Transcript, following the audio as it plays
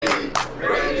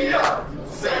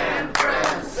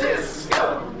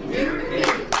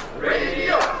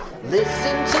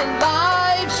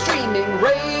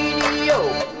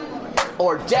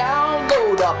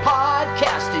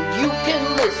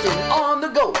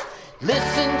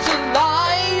Listen to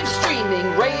live streaming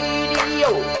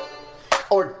radio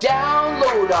or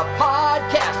download a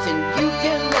podcast and you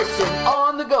can listen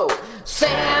on the go.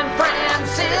 San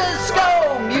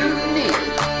Francisco Mutiny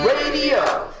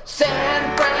Radio.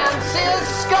 San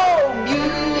Francisco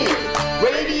Mutiny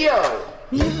Radio.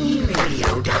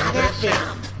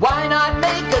 MutinyRadio.fm. Why not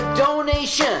make a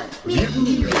donation?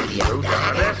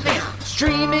 MutinyRadio.fm.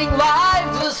 Streaming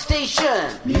live the station.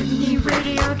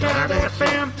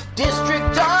 MutinyRadio.fm.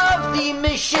 District of the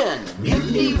Mission.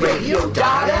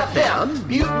 MutinyRadio.fm.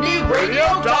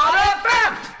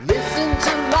 MutinyRadio.fm. Listen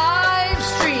to live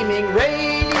streaming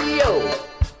radio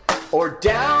or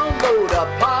download a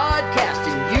podcast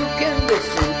and you can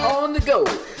listen on the go.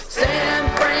 San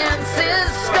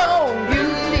Francisco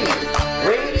Mutiny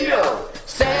Radio.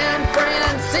 San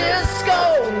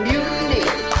Francisco Mutiny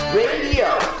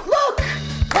Radio. Look,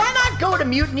 why not go to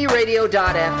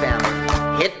MutinyRadio.fm?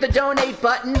 Hit the donate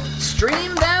button,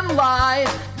 stream them live,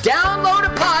 download a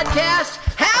podcast,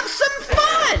 have some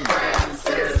fun! San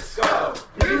Francisco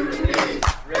Mutiny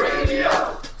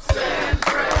Radio. San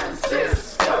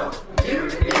Francisco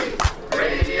Mutiny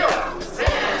Radio.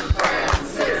 San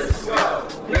Francisco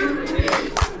Mutiny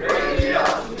Radio.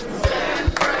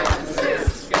 San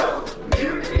Francisco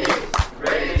Mutiny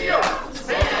Radio.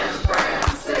 San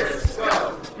Francisco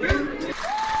Mutiny.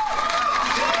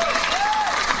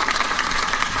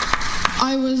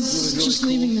 I was just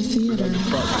leaving the theater.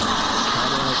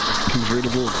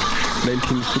 Convertible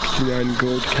 1969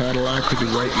 gold Cadillac with a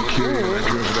white interior. I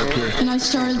drove it up here. And I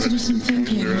started to do some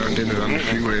thinking. Around in it on the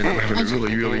freeway and I'm having a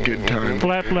really, really good time.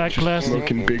 Flat black glass.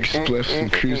 Smoking big spliffs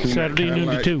and cruising Saturday noon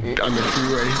to 2 on the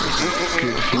freeway.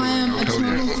 Good I am a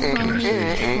total phony,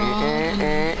 fraud,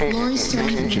 and Laurie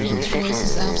Stone's voice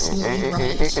is absolutely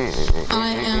right. I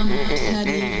am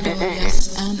Teddy,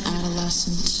 rebellious, and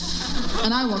adolescent.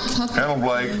 And I will cut the Hello,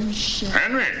 Blake. shit.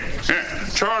 Henry, yeah,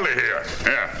 Charlie here.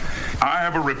 Yeah, I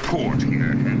have a report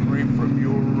here, Henry, from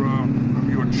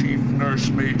your chief nurse,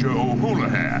 Major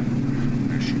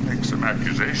O'Houlihan. She makes some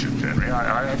accusations, Henry.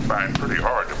 I find pretty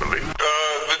hard to believe.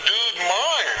 The dude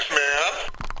minds, man.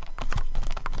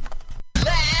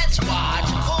 Let's watch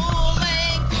a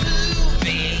full-length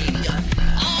movie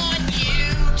on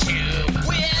YouTube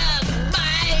with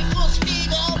Michael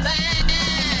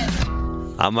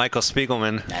Spiegelman. I'm Michael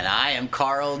Spiegelman. And I am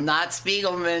Carl Not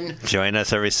Spiegelman. Join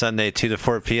us every Sunday, 2 to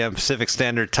 4 p.m. Pacific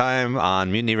Standard Time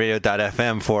on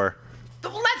MutinyRadio.fm for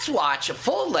Let's watch a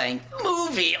full-length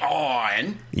movie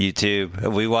on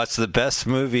YouTube. We watch the best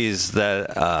movies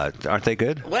that, aren't they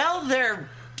good? Well, they're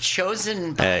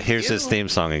chosen by Here's you. his theme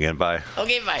song again. Bye.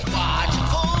 Okay, bye. Watch a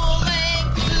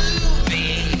full-length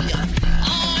movie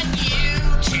on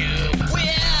YouTube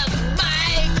with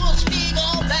Michael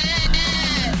Spiegelman.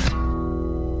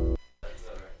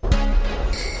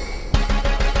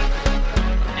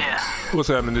 What's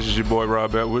happening? This is your boy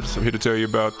Rob Edwards. I'm here to tell you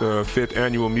about the 5th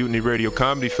Annual Mutiny Radio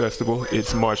Comedy Festival.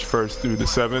 It's March 1st through the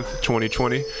 7th,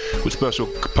 2020, with special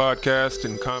podcasts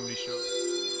and comedy shows.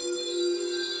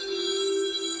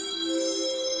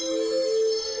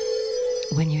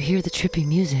 When you hear the trippy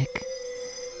music,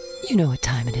 you know what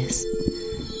time it is.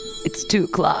 It's 2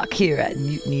 o'clock here at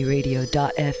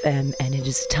MutinyRadio.fm, and it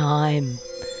is time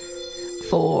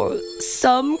for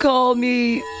Some Call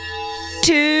Me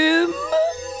Tim.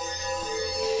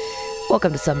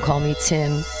 Welcome to Some Call Me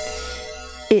Tim.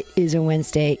 It is a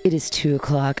Wednesday. It is 2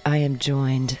 o'clock. I am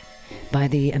joined by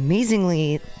the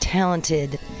amazingly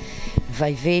talented,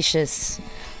 vivacious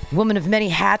woman of many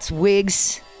hats,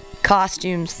 wigs,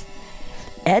 costumes,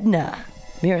 Edna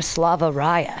Miroslava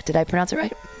Raya. Did I pronounce it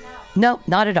right? No,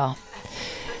 not at all.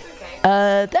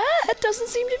 That doesn't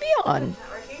seem to be on.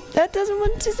 That doesn't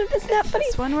want to. Isn't that funny?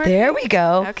 This one working? There we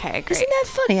go. Okay, great. Isn't that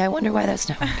funny? I wonder why that's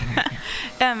not working right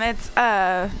now. It's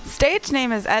stage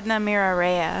name is Edna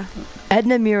Miroslava.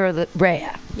 Edna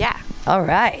Miroslava. Yeah. All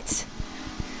right.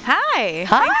 Hi. Hi.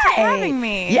 Thanks for having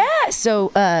me. Yeah.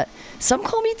 So some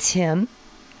call me Tim.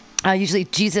 Usually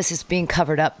Jesus is being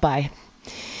covered up by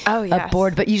a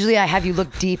board, but usually I have you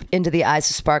look deep into the eyes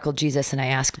of Sparkle Jesus and I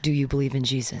ask, do you believe in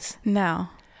Jesus? No.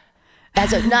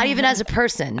 Not even as a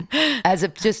person,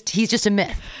 he's just a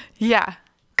myth. Yeah.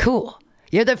 Cool.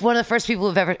 You're one of the first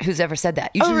people who's ever said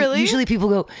that. Oh, really? Usually people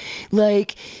go,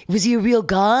 like, was he a real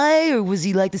guy or was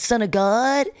he like the son of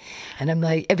God? And I'm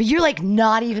like, but you're like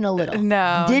not even a little.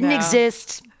 No. Didn't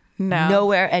exist. No.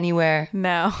 Nowhere, anywhere.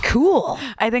 No. Cool.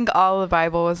 I think all the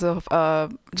Bible was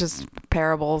just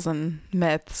parables and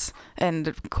myths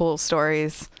and cool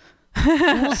stories.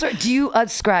 Cool story. Do you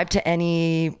ascribe to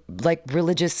any like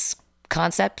religious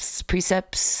concepts,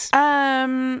 precepts?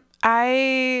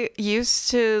 I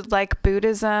used to like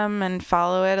Buddhism and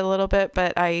follow it a little bit,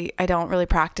 but I don't really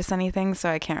practice anything, so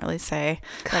I can't really say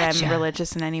that I'm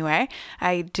religious in any way.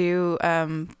 I do.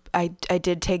 I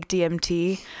did take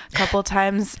DMT a couple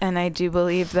times, and I do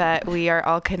believe that we are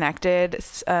all connected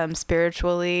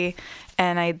spiritually,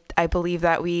 and I believe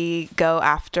that we go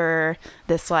after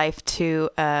this life to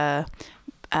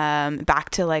back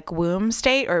to like womb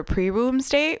state or pre-womb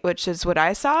state, which is what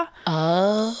I saw.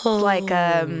 Oh, like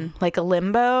a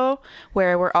limbo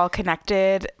where we're all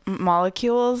connected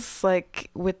molecules, like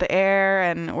with the air,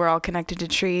 and we're all connected to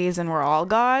trees, and we're all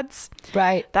gods.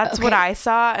 Right. That's what I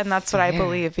saw, and that's what I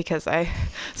believe because I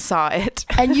saw it.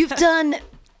 And you've done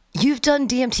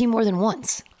DMT more than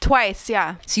once. Twice,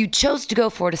 yeah. So you chose to go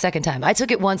for it a second time. I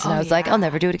took it once, and I was like, I'll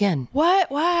never do it again.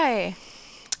 What? Why?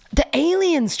 The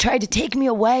aliens tried to take me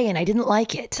away, and I didn't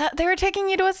like it. They were taking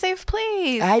you to a safe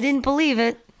place. I didn't believe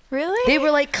it. Really? They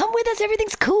were like, come with us,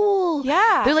 everything's cool.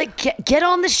 Yeah. They're like, get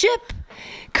on the ship.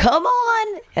 Come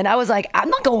on. And I was like, I'm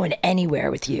not going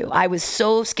anywhere with you. I was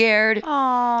so scared. Aww.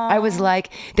 I was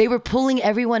like, they were pulling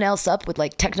everyone else up with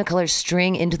like Technicolor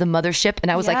string into the mothership. And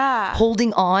I was like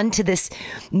holding on to this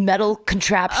metal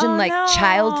contraption, like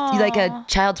a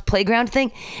child's playground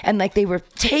thing. And like they were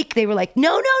like,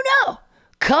 no.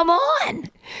 Come on.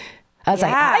 I was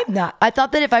like, I'm not. I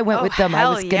thought that if I went with them, I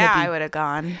was going to be. I would have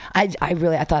gone. I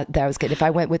thought that was good. If I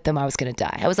went with them, I was going to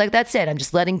die. I was like, that's it. I'm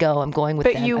just letting go. I'm going with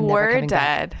them. But you I'm never were coming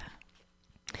dead. back.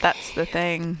 That's the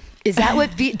thing. Is that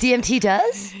what DMT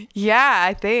does? Yeah,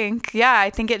 I think. Yeah, I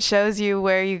think it shows you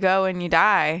where you go when you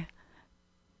die.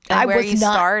 And where you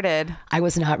started. I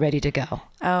was not ready to go.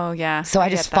 Oh, yeah. So I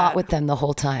just fought with them the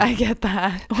whole time. I get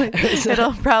that.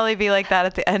 It'll probably be like that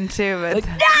at the end, too. But... Like,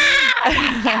 no!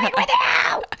 I'm going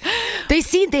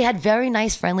with you! They had very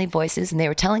nice, friendly voices, and they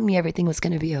were telling me everything was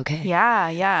going to be okay.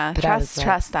 Yeah. But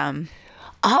trust them.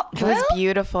 Oh, it was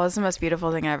beautiful. It was the most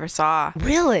beautiful thing I ever saw.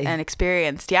 Really? And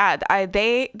experienced. Yeah.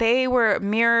 They were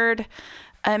mirrored.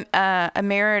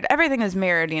 Mirrored. Everything is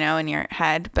mirrored, in your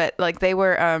head. But like they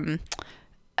were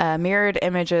mirrored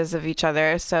images of each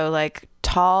other. So like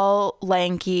tall,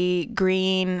 lanky,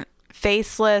 green,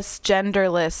 faceless,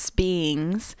 genderless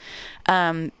beings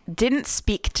didn't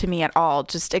speak to me at all.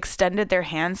 Just extended their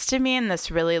hands to me in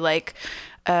this really like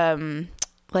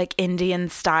Indian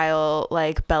style,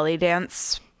 like belly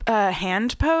dance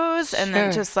hand pose. And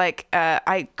then just like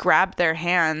I grabbed their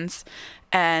hands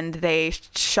and they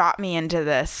shot me into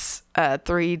this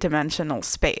 3-dimensional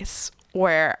space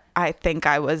where I think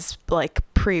I was like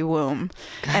pre-womb.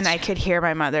 Gotcha. And I could hear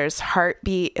my mother's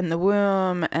heartbeat in the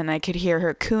womb, and I could hear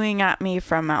her cooing at me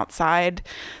from outside,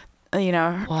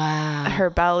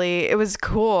 her belly. It was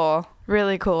cool.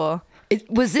 Really cool.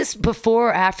 Was this before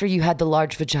or after you had the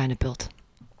large vagina built?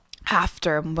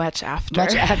 After, much after.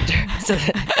 Much after. So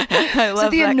I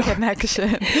love that connection.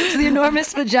 So the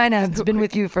enormous vagina has been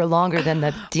with you for longer than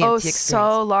the DMT experience.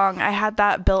 So long. I had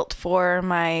that built for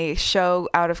my show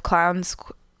out of clown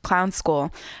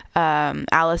school,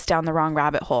 Alice Down the Wrong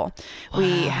Rabbit Hole. Wow.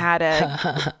 We had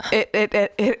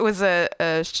it was a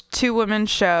 2-woman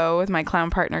show with my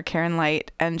clown partner Karen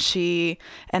Light, and she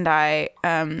and I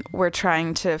were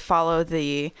trying to follow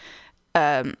the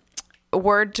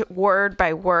word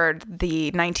by word the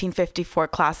 1954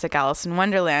 classic Alice in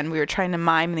Wonderland. We were trying to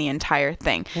mime the entire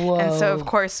thing. Whoa. And so of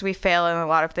course we fail, and a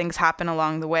lot of things happen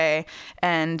along the way,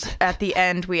 and at the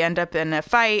end we end up in a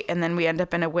fight, and then we end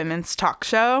up in a women's talk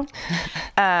show,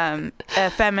 a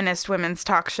feminist women's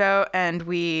talk show, and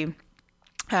we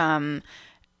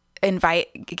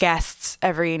invite guests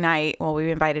every night. Well,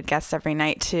 we invited guests every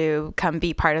night to come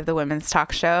be part of the women's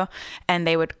talk show, and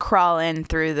they would crawl in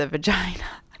through the vagina.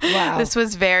 Wow. This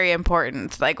was very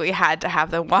important. Like, we had to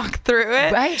have them walk through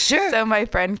it. Right, sure. So my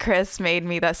friend Chris made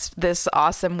me this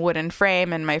awesome wooden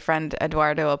frame, and my friend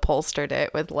Eduardo upholstered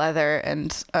it with leather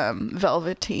and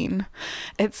velveteen.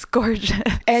 It's gorgeous.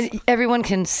 And everyone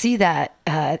can see that.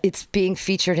 It's being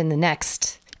featured in the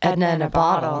next Edna in a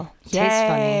Bottle. Yay. Tastes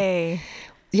funny.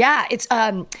 Yeah, it's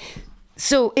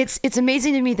so it's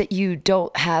amazing to me that you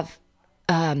don't have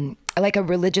like a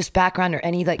religious background or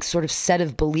any like sort of set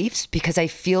of beliefs, because I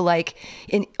feel like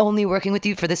in only working with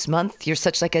you for this month, you're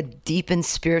such like a deep and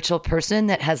spiritual person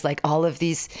that has like all of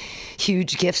these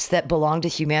huge gifts that belong to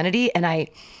humanity. And I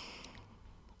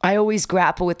always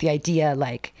grapple with the idea,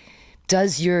 like,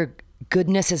 does your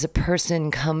goodness as a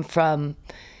person come from,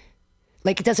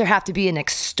 like, does there have to be an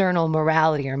external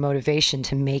morality or motivation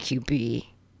to make you be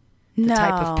the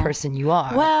type of person you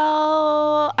are?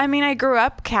 Well, I mean, I grew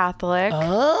up Catholic.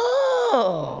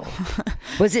 Oh.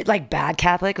 Was it like bad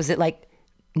Catholic? Was it like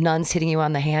nuns hitting you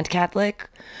on the hand Catholic?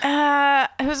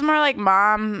 It was more like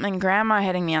mom and grandma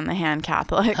hitting me on the hand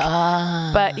Catholic.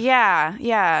 But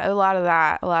yeah, a lot of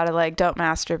that. A lot of like, don't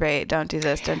masturbate, don't do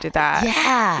this, don't do that.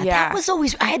 Yeah. That was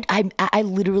always, I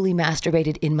literally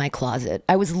masturbated in my closet.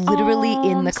 I was literally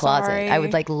in the closet. Sorry. I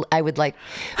would like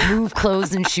move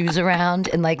clothes and shoes around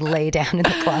and like lay down in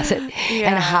the closet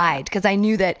and hide, because I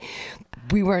knew that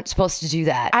we weren't supposed to do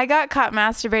that. I got caught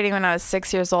masturbating when I was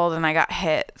 6 years old and I got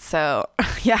hit. So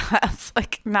yeah, that's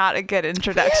like not a good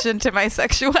introduction to my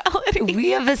sexuality.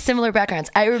 We have a similar backgrounds.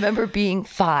 I remember being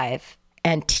 5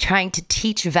 and trying to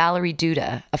teach Valerie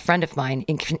Duda, a friend of mine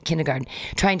in kindergarten,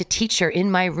 trying to teach her in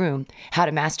my room how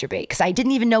to masturbate, because I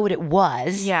didn't even know what it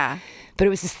was. Yeah. But it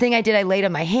was this thing I did. I laid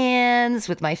on my hands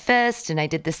with my fist and I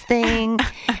did this thing.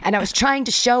 And I was trying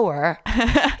to show her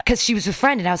because she was a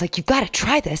friend. And I was like, you've got to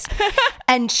try this.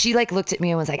 And she like looked at me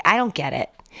and was like, I don't get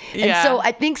it. Yeah. And so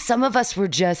I think some of us were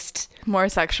just more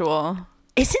sexual.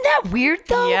 Isn't that weird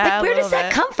though? Yeah, like, where does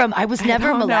that come from? I was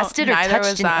never molested or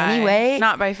touched in any way.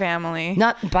 Not by family.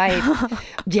 Not by,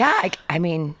 I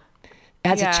mean,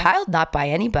 as a child, not by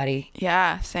anybody.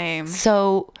 Yeah, same.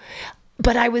 So...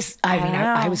 But I was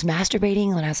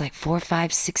masturbating when I was like 4,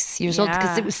 5, 6 years old,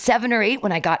 because it was 7 or 8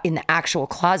 when I got in the actual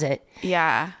closet.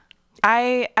 Yeah.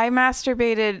 I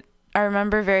masturbated, I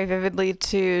remember very vividly,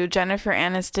 to Jennifer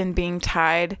Aniston being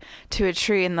tied to a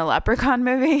tree in the Leprechaun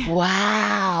movie.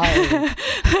 Wow.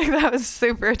 Like, that was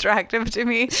super attractive to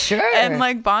me. Sure. And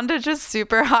like bondage is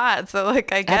super hot. So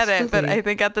like I get it. But I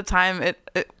think at the time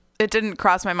it didn't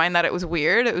cross my mind that it was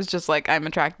weird. It was just like, I'm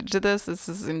attracted to this. This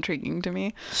is intriguing to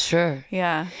me. Sure.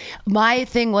 Yeah. My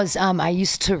thing was, I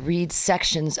used to read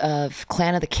sections of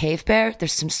Clan of the Cave Bear.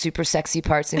 There's some super sexy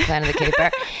parts in Clan of the Cave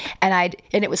Bear. And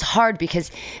it was hard because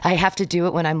I have to do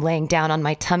it when I'm laying down on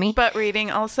my tummy. But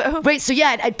reading also. Right. So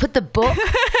yeah, I'd put the book,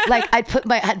 like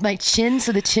had my chin,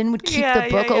 so the chin would keep the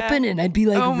book open, and I'd be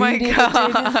like, oh my reading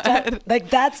God. Stuff.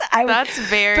 Like that's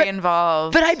very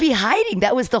involved. But I'd be hiding.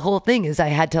 That was the whole thing, is I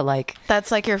had to like.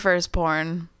 That's like your first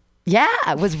porn. Yeah,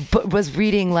 I was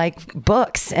reading like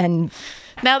books, and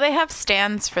now they have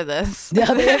stands for this.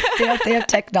 Now they have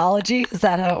technology. Is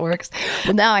that how it works?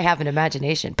 Well, now I have an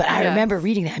imagination, but I remember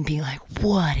reading that and being like,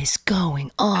 "What is going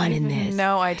on in this?"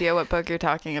 No idea what book you're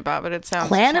talking about, but it sounds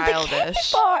Clan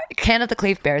childish. Clan of the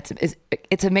Cave Bear.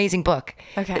 It's an amazing book.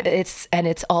 Okay.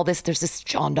 It's all this. There's this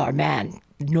Jondar man.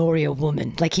 Nori a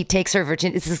woman, like he takes her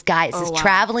virginity. It's this guy,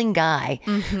 traveling guy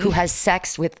who has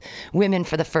sex with women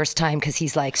for the first time because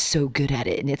he's like so good at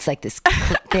it, and it's like this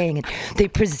thing. And they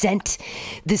present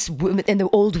this woman, and the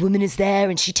old woman is there,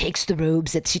 and she takes the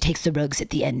robes. She takes the rugs at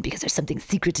the end because there's something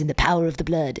secret in the power of the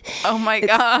blood. Oh my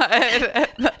God,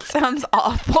 that sounds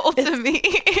awful to me.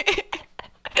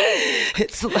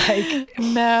 It's like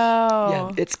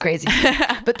no, it's crazy.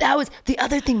 But that was the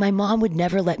other thing. My mom would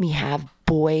never let me have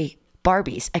boy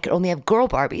Barbies. I could only have girl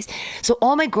Barbies. So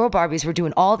all my girl Barbies were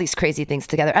doing all these crazy things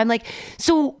together. I'm like,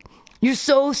 so you're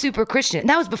so super Christian. And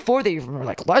that was before they even were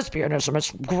like, lesbianism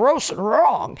is gross and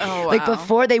wrong. Oh, wow. Like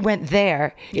before they went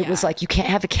there, it was like, you can't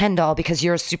have a Ken doll because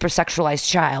you're a super sexualized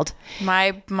child.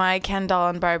 My Ken doll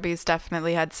and Barbies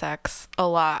definitely had sex a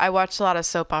lot. I watched a lot of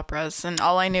soap operas, and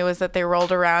all I knew was that they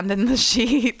rolled around in the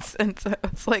sheets. And so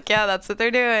it's like, yeah, that's what they're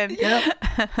doing.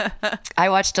 Yep. I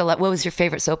watched a lot. What was your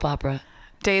favorite soap opera?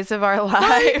 Days of Our Lives.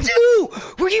 I do.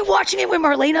 Were you watching it when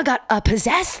Marlena got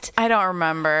possessed? I don't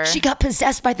remember. She got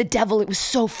possessed by the devil. It was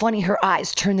so funny. Her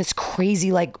eyes turned this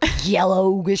crazy, like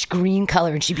yellowish green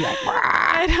color, and she'd be like, "Rah."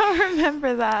 I don't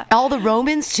remember that. All the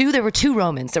Romans too. There were 2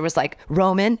 Romans. There was like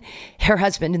Roman, her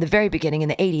husband, in the very beginning in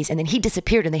the 80s, and then he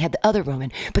disappeared, and they had the other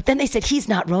Roman. But then they said he's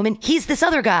not Roman. He's this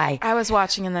other guy. I was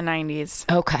watching in the 90s.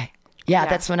 Okay. Yeah,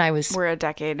 that's when I was... We're a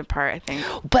decade apart, I think.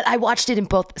 But I watched it in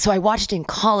both... So I watched it in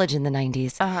college in the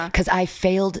 90s because I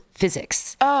failed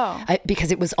physics. Oh.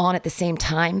 Because it was on at the same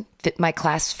time. My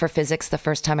class for physics, the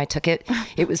first time I took it,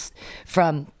 it was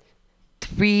from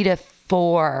 3 to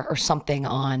 4 or something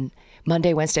on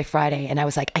Monday, Wednesday, Friday. And I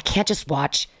was like, I can't just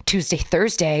watch Tuesday,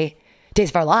 Thursday, Days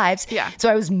of Our Lives. Yeah. So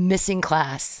I was missing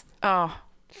class. Oh.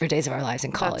 For Days of Our Lives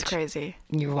in college. That's crazy.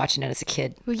 And you were watching it as a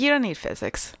kid. Well, you don't need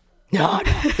physics. No.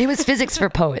 It was physics for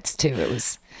poets too. It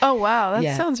was. Oh wow,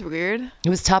 that sounds weird. It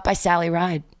was taught by Sally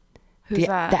Ride. Who's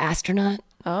that? The astronaut.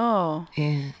 Oh.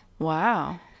 Yeah.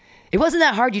 Wow. It wasn't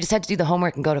that hard. You just had to do the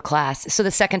homework and go to class. So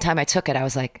the second time I took it, I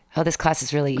was like, oh, this class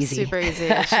is really easy. Super easy.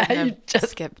 I shouldn't have just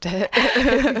skipped it.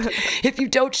 If you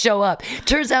don't show up.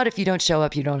 Turns out if you don't show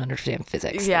up, you don't understand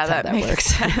physics. Yeah, That's how that makes works.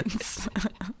 sense.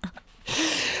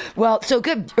 Well, so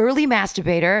good. Early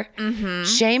masturbator. Mm-hmm.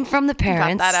 Shame from the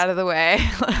parents. Got that out of the way.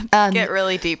 Let's get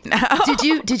really deep now.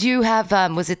 Did you have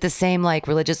was it the same like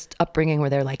religious upbringing where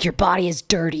they're like your body is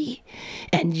dirty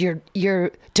and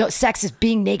your sex is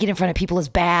being naked in front of people is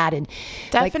bad and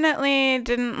definitely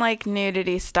didn't like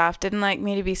nudity stuff. Didn't like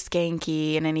me to be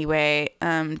skanky in any way.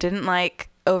 Didn't like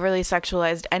overly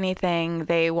sexualized anything.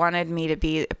 They wanted me to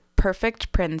be a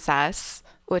perfect princess,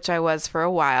 which I was for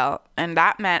a while, and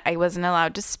that meant I wasn't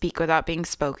allowed to speak without being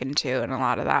spoken to and a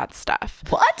lot of that stuff.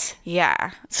 What?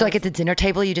 Yeah. So like at the dinner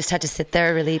table you just had to sit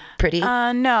there really pretty?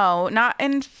 No, not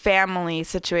in family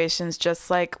situations, just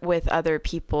like with other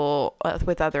people,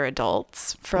 with other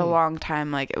adults for a long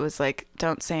time. Like it was like,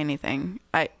 don't say anything.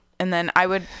 And then I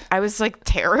was like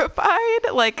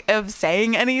terrified like of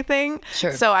saying anything.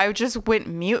 Sure. So I just went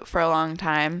mute for a long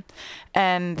time.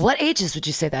 And what ages would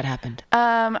you say that happened?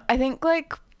 I think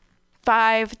like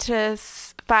 5 to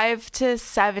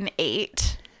 7,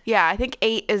 8. Yeah, I think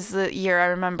 8 is the year I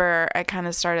remember I kind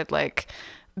of started like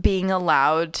being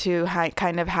allowed to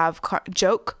kind of have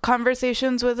joke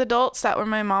conversations with adults that were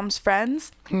my mom's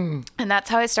friends. And that's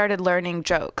how I started learning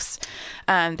jokes.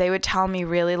 They would tell me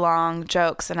really long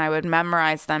jokes and I would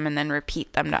memorize them and then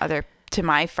repeat them to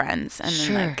my friends and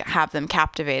then like have them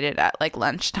captivated at like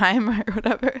lunchtime or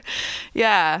whatever.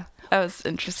 Yeah. That was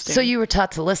interesting. So you were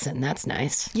taught to listen. That's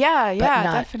nice. Yeah,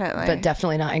 definitely. But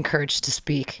definitely not encouraged to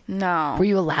speak. No. Were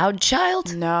you a loud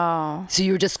child? No. So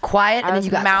you were just quiet and then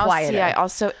you got quieter. I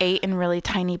also ate in really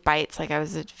tiny bites. Like I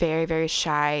was a very, very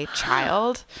shy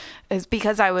child. It's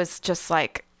because I was just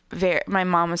like my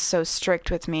mom was so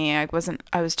strict with me. I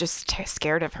was just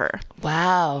scared of her.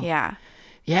 Wow. Yeah.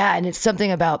 Yeah, and it's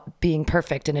something about being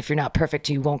perfect. And if you're not perfect,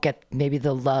 you won't get maybe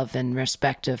the love and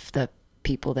respect of the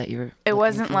people that you're it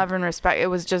wasn't for. Love and respect. It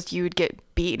was just you would get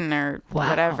beaten or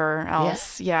whatever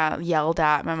else. Yeah, yelled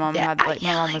at. My mom my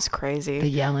mom was crazy. The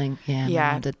yelling. My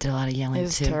mom did a lot of yelling too. It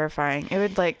was terrifying. It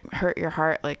would like hurt your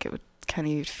heart. Like it would kind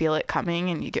of, you'd feel it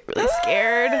coming and you get really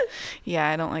scared. Yeah,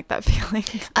 I don't like that feeling.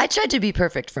 I tried to be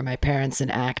perfect for my parents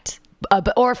and act.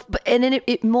 And then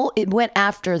it went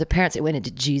after the parents. It went into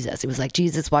Jesus. It was like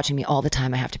Jesus watching me all the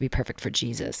time. I have to be perfect for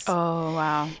Jesus. Oh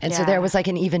wow! And so there was like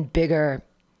an even bigger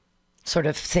sort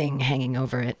of thing hanging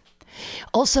over it.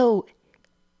 Also,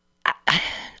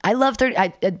 I love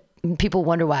 30. People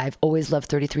wonder why I've always loved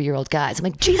 33-year-old guys. I'm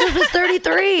like, Jesus was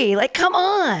 33. Like, come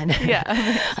on. Yeah.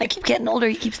 I keep getting older.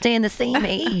 You keep staying the same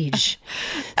age.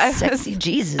 Sexy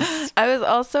Jesus. I was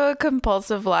also a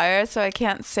compulsive liar, so I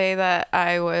can't say that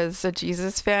I was a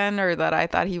Jesus fan or that I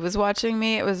thought he was watching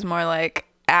me. It was more like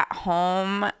at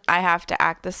home, I have to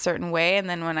act this certain way. And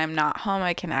then when I'm not home,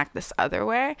 I can act this other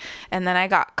way. And then I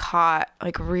got caught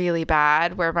like really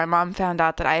bad where my mom found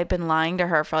out that I had been lying to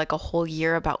her for like a whole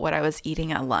year about what I was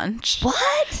eating at lunch.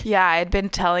 What? Yeah, I had been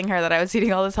telling her that I was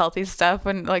eating all this healthy stuff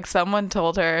when like someone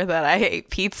told her that I ate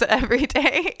pizza every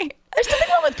day. There's nothing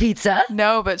wrong with pizza.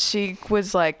 No, but she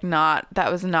was like,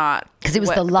 that was not. Because it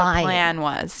was the lie. The plan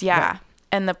was, yeah. Right.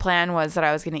 And the plan was that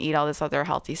I was going to eat all this other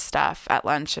healthy stuff at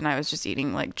lunch, and I was just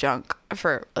eating like junk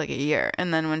for like a year.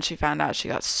 And then when she found out, she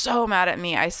got so mad at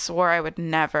me. I swore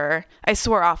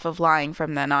off of lying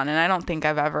from then on. And I don't think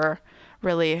I've ever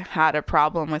really had a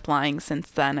problem with lying since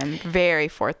then. I'm very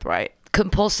forthright.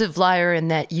 Compulsive liar in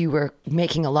that you were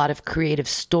making a lot of creative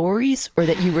stories, or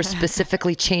that you were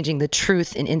specifically changing the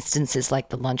truth in instances like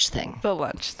the lunch thing? The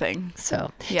lunch thing.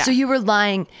 So you were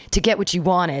lying to get what you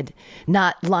wanted,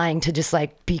 not lying to just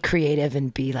like be creative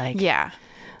and be like,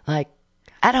 like,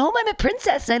 at home I'm a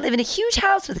princess and I live in a huge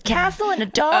house with a castle and a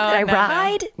dog that I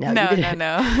ride.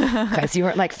 No. Okay, so you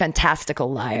weren't like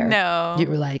fantastical liar. No. You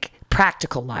were like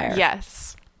practical liar.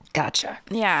 Yes. Gotcha.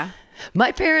 Yeah.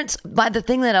 My parents, the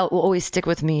thing that will always stick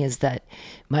with me is that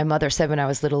my mother said when I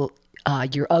was little,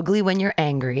 you're ugly when you're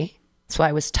angry. So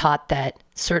I was taught that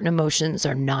certain emotions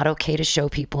are not okay to show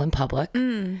people in public.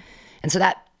 And so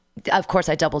that, of course,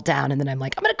 I doubled down, and then I'm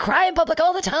like, I'm going to cry in public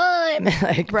all the time.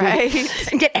 Like,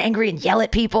 right. And get angry and yell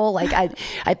at people. Like,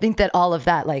 I think that all of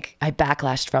that, like, I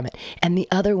backlashed from it. And the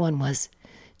other one was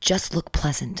just look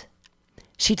pleasant.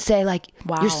 She'd say, like,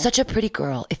 wow, you're such a pretty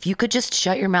girl. If you could just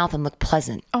shut your mouth and look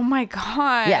pleasant. Oh, my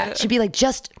God. Yeah. She'd be like,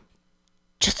 just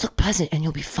look pleasant and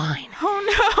you'll be fine.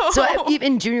 Oh, no. So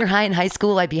even junior high and high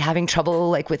school, I'd be having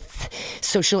trouble, like, with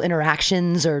social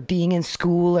interactions or being in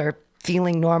school or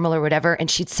feeling normal or whatever. And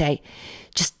she'd say,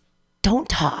 just don't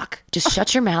talk. Just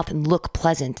shut your mouth and look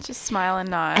pleasant. Just smile and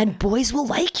nod. And boys will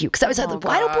like you. Because I was like,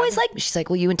 why don't boys like me? She's like,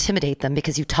 well, you intimidate them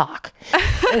because you talk.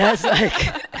 And I was like,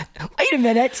 wait a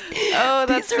minute. Oh,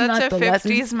 that's such a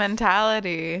 50s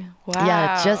mentality. Wow.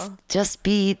 Yeah, just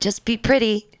be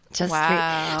pretty. Just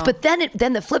Wow. straight. But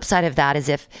then the flip side of that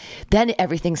is then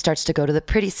everything starts to go to the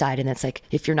pretty side, and it's like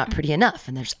if you're not pretty enough,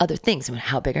 and there's other things, and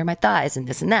how big are my thighs, and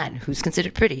this and that, and who's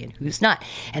considered pretty and who's not,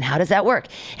 and how does that work?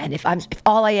 And if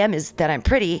all I am is that I'm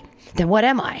pretty, then what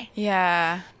am I?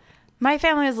 Yeah. My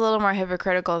family is a little more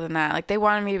hypocritical than that. Like, they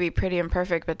wanted me to be pretty and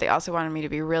perfect, but they also wanted me to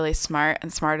be really smart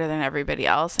and smarter than everybody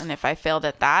else. And if I failed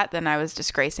at that, then I was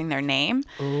disgracing their name.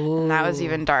 Ooh. And that was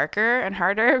even darker and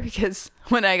harder, because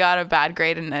when I got a bad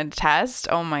grade in a test,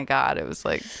 oh my God, it was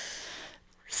like...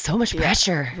 So much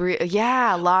pressure.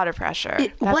 Yeah, a lot of pressure.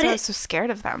 That's why I was so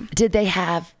scared of them. Did they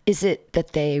have... Is it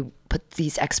that they put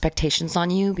these expectations on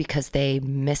you because they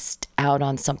missed out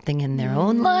on something in their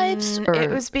own lives? Or? It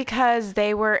was because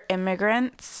they were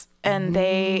immigrants and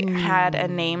they had a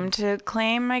name to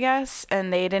claim, I guess,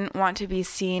 and they didn't want to be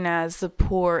seen as the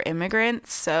poor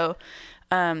immigrants. So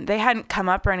they hadn't come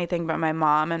up or anything, but my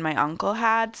mom and my uncle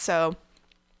had. So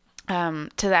to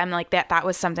them, like, that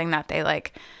was something that they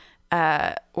like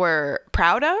were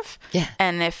proud of. Yeah.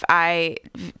 And if I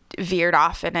veered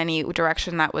off in any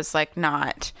direction that was like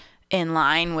not in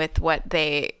line with what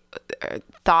they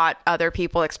thought other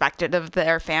people expected of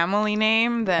their family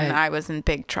name, then I was in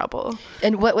big trouble.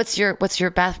 And what's your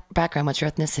background? What's your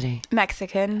ethnicity?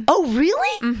 Mexican. Oh,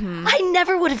 really? Mm-hmm. I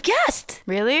never would have guessed.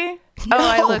 Really? No.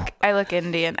 Oh, I look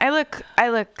Indian. I look.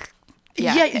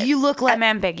 Yeah, you look like... I'm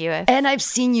ambiguous. And I've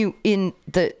seen you in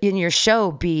your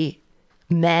show be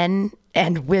men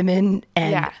and women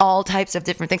and all types of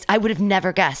different things. I would have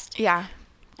never guessed. Yeah.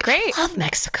 Great. I love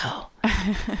Mexico.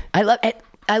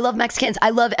 I love Mexicans. I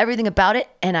love everything about it.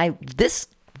 And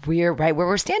we're right where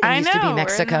we're standing used to be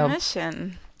Mexico. We're in the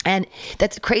mission. And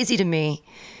that's crazy to me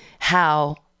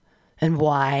how and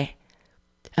why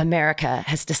America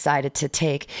has decided to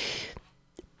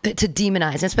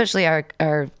demonize, especially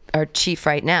our chief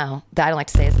right now. I don't like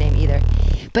to say his name either.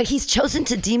 But he's chosen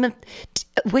to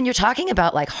when you're talking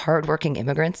about like hardworking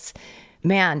immigrants,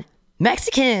 man,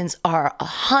 Mexicans are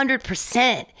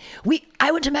 100%.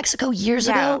 I went to Mexico years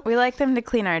ago. We like them to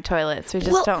clean our toilets. We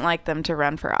just don't like them to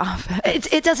run for office.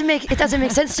 It doesn't make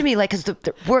sense to me. Like, because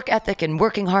the work ethic and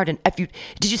working hard. And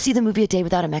did you see the movie A Day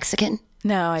Without a Mexican?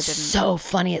 No, I didn't. So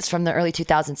funny. It's from the early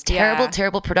 2000s.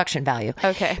 Terrible production value.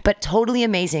 Okay. But totally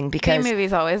amazing because...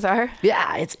 movies always are.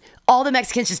 Yeah, it's all the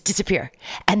Mexicans just disappear.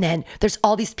 And then there's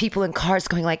all these people in cars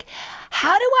going like,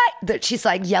 how do I... She's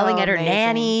like yelling at her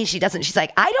nanny. She's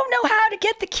like, I don't know how to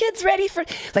get the kids ready for...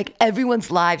 Like everyone's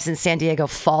lives in San Diego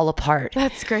fall apart.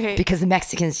 That's great. Because the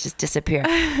Mexicans just disappear.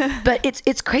 But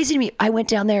it's crazy to me. I went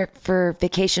down there for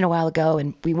vacation a while ago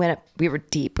and we were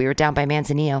deep. We were down by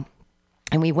Manzanillo.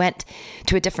 And we went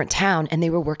to a different town and they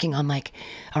were working on like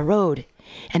a road.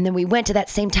 And then we went to that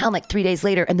same town like 3 days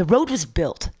later and the road was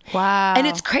built. Wow. And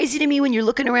it's crazy to me when you're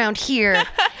looking around here.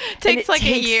 Takes like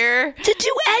a year to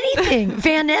do anything.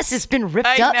 Van Ness has been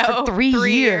ripped up for 3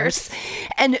 years.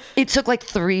 And it took like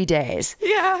 3 days.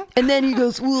 Yeah. And then he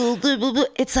goes, well, blah, blah, blah.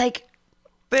 It's like,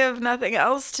 they have nothing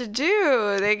else to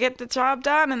do. They get the job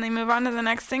done and they move on to the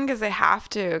next thing because they have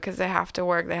to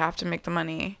work. They have to make the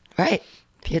money. Right.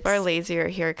 People are lazier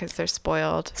here because they're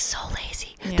spoiled. So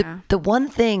lazy. Yeah. The one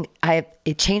thing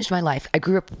it changed my life. I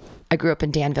grew up in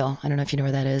Danville. I don't know if you know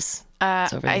where that is.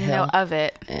 It's over the hill. Know of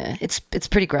it. Yeah, it's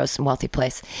pretty gross and wealthy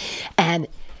place. And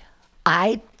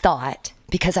I thought,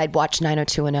 because I'd watched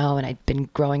 90210 and I'd been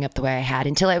growing up the way I had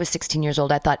until I was 16 years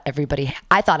old, I thought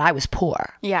I was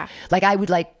poor. Yeah. Like I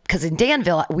would because in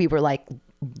Danville we were like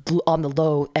on the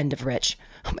low end of rich.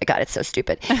 Oh my God, it's so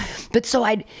stupid. But so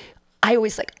I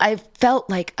always I felt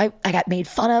like I got made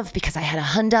fun of because I had a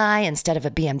Hyundai instead of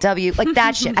a BMW, like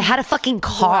that shit. I had a fucking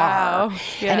car. Wow.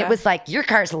 Yeah. And it was like, your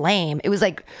car's lame. It was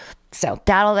like, so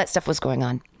all that stuff was going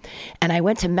on. And I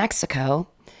went to Mexico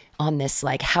on this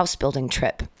like house building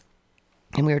trip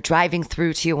and we were driving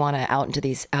through Tijuana out into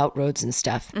these out roads and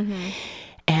stuff. Mm-hmm.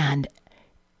 And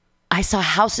I saw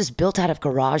houses built out of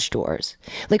garage doors.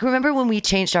 Like, remember when we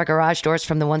changed our garage doors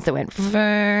from the ones that went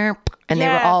and they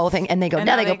were all thing, and they go,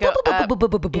 now they go boop, boop, boop, boop, boop,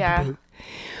 boop, boop, boop.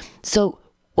 So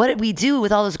what did we do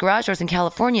with all those garage doors in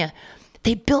California?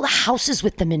 They built houses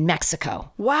with them in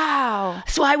Mexico. Wow.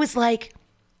 So I was like,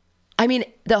 I mean,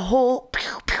 the whole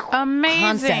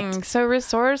amazing, concept. So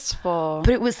resourceful.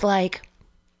 But it was like,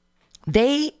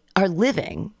 they are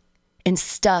living in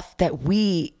stuff that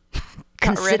we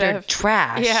considered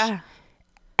trash. Yeah.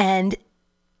 And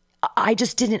I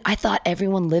just didn't. I thought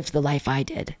everyone lived the life I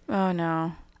did. Oh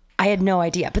no. I had no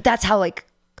idea. But that's how like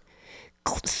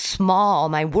small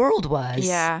my world was.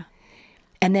 Yeah.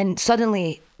 And then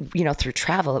suddenly, through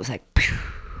travel, it was like, phew.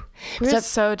 We're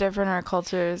so different, our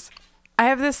cultures. I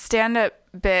have this stand-up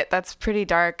bit that's pretty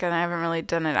dark and I haven't really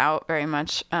done it out very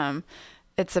much.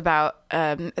 it's about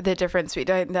the difference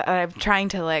between I'm trying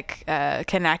to like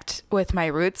connect with my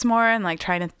roots more and like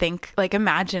trying to think, like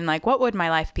imagine like what would my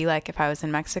life be like if I was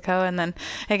in Mexico. And then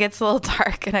it gets a little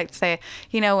dark and I'd say,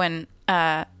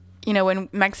 when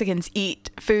Mexicans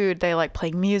eat food, they like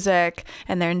playing music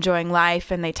and they're enjoying life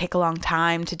and they take a long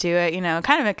time to do it,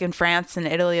 kind of like in France and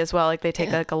Italy as well. Like they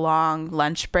take like a long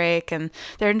lunch break and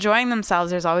they're enjoying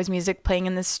themselves. There's always music playing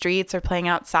in the streets or playing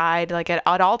outside, like at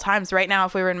all times. Right now,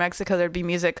 if we were in Mexico, there'd be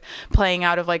music playing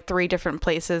out of like 3 different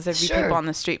places. There'd be people on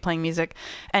the street playing music.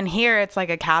 And here it's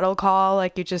like a cattle call.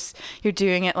 Like you're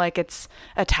doing it like it's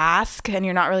a task and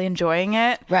you're not really enjoying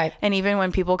it. Right. And even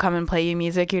when people come and play you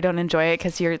music, you don't enjoy it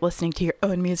because you're listening to your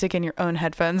own music in your own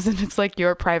headphones and it's like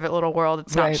your private little world.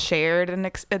 It's not shared in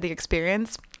the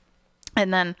experience.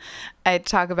 And then I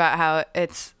talk about how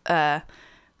it's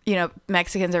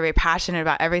Mexicans are very passionate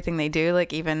about everything they do,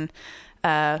 like even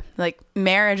like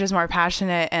marriage is more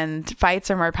passionate and fights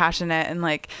are more passionate. And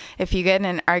like if you get in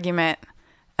an argument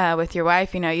with your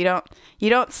wife, you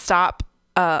don't stop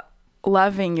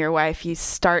loving your wife, you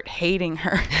start hating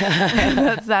her.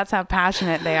 that's how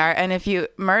passionate they are. And if you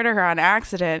murder her on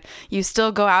accident, you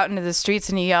still go out into the streets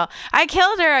and you yell, I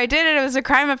killed her, I did it was a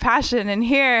crime of passion. And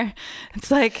here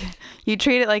it's like you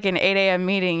treat it like an 8 a.m.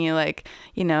 meeting. You like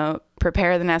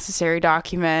prepare the necessary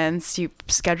documents, you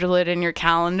schedule it in your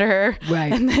calendar,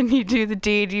 right? And then you do the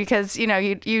deed because you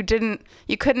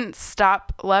couldn't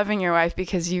stop loving your wife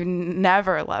because you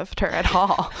never loved her at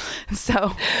all.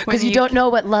 So because you don't know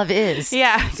what love is.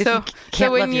 Yeah. So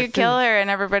when you kill her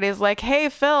and everybody's like, hey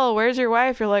Phil, where's your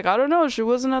wife? You're like, I don't know, she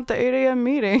wasn't at the 8 a.m.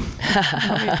 meeting.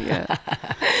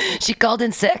 She called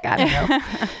in sick. I don't know.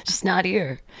 She's not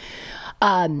here.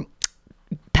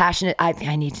 Passionate.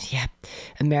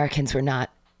 Americans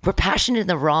we're passionate in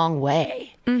the wrong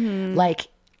way. Mm-hmm. Like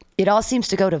it all seems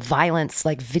to go to violence,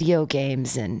 like video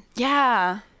games and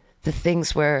the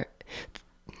things where.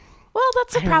 Well,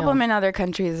 that's a problem in other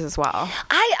countries as well.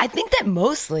 I think that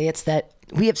mostly it's that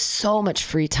we have so much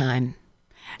free time.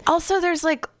 Also, there's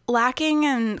like lacking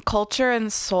in culture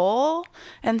and soul.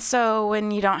 And so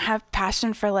when you don't have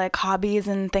passion for like hobbies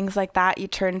and things like that, you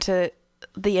turn to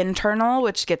the internal,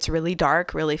 which gets really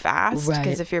dark really fast.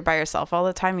 Because if you're by yourself all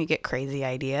the time, you get crazy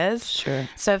ideas. Sure.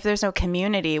 So if there's no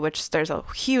community, which there's a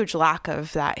huge lack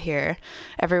of that here,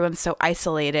 everyone's so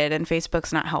isolated and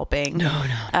Facebook's not helping. No.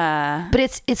 But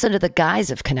it's under the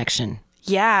guise of connection.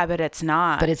 Yeah, but it's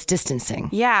not. But it's distancing.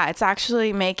 Yeah, it's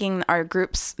actually making our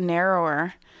groups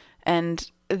narrower.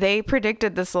 And they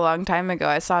predicted this a long time ago.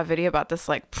 I saw a video about this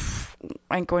like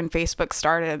when Facebook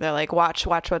started. They're like, watch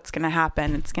what's going to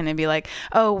happen. It's going to be like,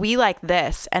 oh, we like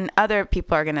this. And other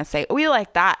people are going to say, we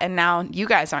like that. And now you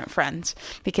guys aren't friends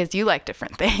because you like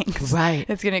different things. Right.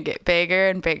 It's going to get bigger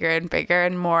and bigger and bigger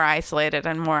and more isolated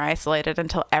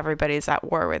until everybody's at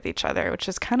war with each other, which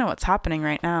is kind of what's happening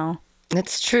right now.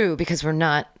 It's true because we're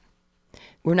not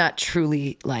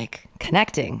truly like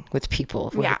connecting with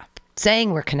people. We're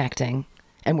saying we're connecting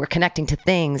and we're connecting to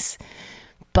things,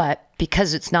 but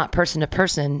because it's not person to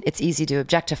person, it's easy to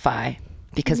objectify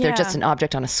because they're just an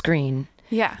object on a screen.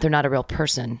 Yeah. They're not a real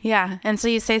person. Yeah. And so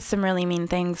you say some really mean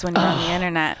things when you're on the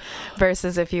internet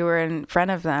versus if you were in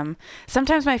front of them.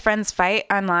 Sometimes my friends fight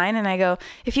online and I go,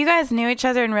 if you guys knew each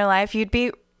other in real life, you'd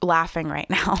be laughing right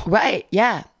now. Right.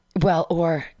 Yeah. Well,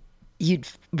 or you'd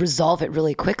resolve it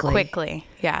really quickly.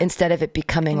 Yeah. Instead of it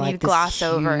becoming like this gloss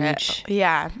over it.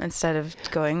 Yeah. Instead of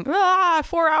going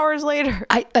 4 hours later.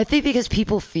 I think because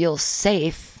people feel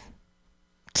safe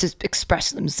to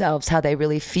express themselves how they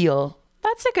really feel.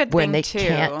 That's a good when thing too. When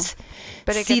they can't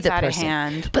but it see gets the out person. Of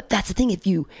hand. But that's the thing. If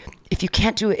you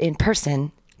can't do it in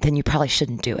person, then you probably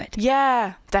shouldn't do it.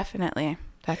 Yeah, definitely.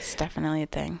 That's definitely a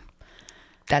thing.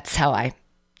 That's how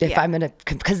if I'm going to,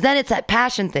 because then it's that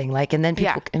passion thing, like, and then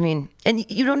people, I mean, and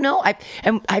you don't know,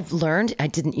 I've learned, I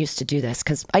didn't used to do this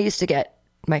because I used to get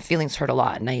my feelings hurt a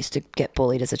lot and I used to get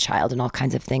bullied as a child and all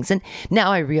kinds of things. And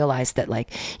now I realize that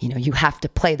like, you have to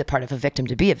play the part of a victim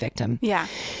to be a victim. Yeah.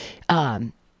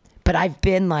 But I've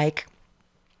been like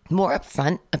more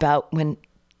upfront about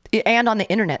and on the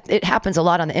internet, it happens a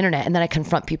lot on the internet. And then I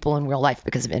confront people in real life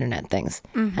because of internet things.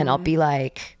 Mm-hmm. And I'll be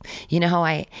like, how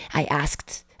I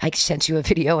sent you a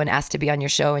video and asked to be on your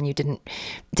show and you didn't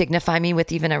dignify me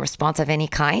with even a response of any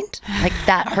kind. Like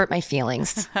that hurt my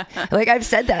feelings. Like I've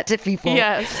said that to people.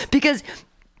 Yes. Because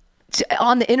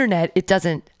on the internet, it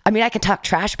doesn't, I can talk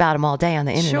trash about them all day on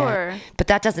the internet. Sure. But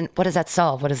that doesn't, what does that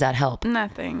solve? What does that help?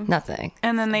 Nothing.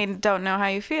 And then they don't know how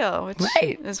you feel, which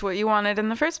is what you wanted in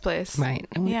the first place. Right.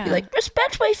 And we'd be like,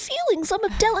 respect my feelings. I'm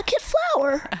a delicate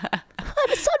flower.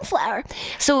 I'm a sunflower. flower.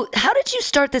 So how did you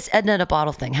start this Edna in a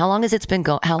Bottle thing? How long has it been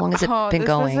going? This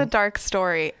is a dark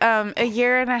story. A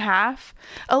year and a half.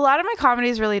 A lot of my comedy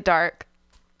is really dark.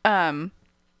 I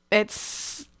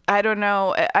don't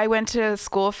know. I went to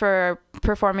school for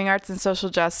performing arts and social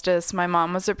justice. My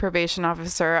mom was a probation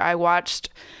officer. I watched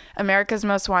America's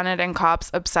Most Wanted and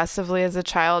Cops obsessively as a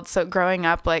child. So growing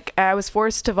up, like, I was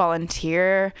forced to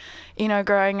volunteer,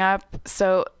 growing up.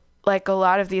 So like a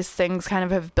lot of these things kind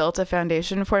of have built a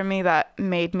foundation for me that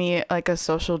made me like a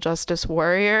social justice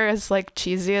warrior, as like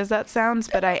cheesy as that sounds,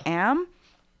 but I am.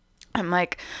 I'm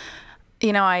like,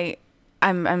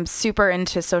 I'm super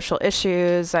into social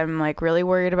issues. I'm like really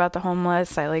worried about the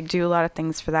homeless. I like do a lot of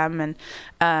things for them.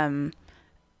 And,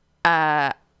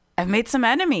 I've made some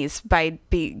enemies by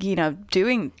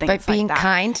doing things by being like that.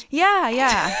 kind.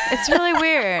 Yeah. It's really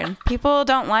weird. People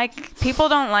don't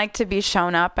like to be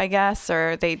shown up, I guess,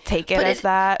 or they take it as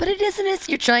that. But it isn't.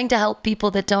 You're trying to help people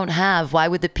that don't have. Why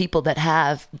would the people that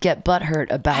have get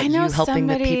butthurt about you helping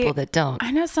the people that don't?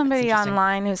 I know somebody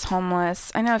online who's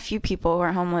homeless. I know a few people who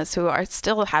are homeless who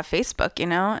still have Facebook,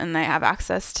 and they have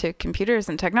access to computers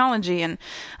and technology. And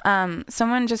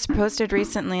someone just posted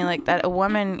recently like that a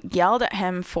woman yelled at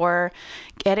him for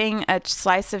getting a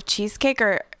slice of cheesecake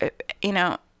or,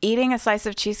 eating a slice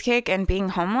of cheesecake and being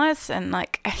homeless. And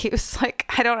like, he was like,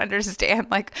 I don't understand.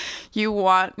 Like, you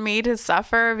want me to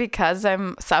suffer because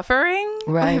I'm suffering?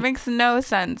 Right. It makes no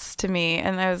sense to me.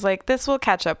 And I was like, this will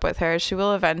catch up with her. She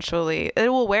will eventually, it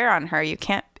will wear on her. You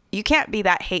can't be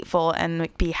that hateful and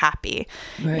be happy,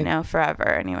 right. Forever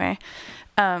anyway.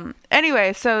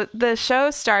 Anyway, so the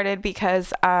show started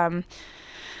because,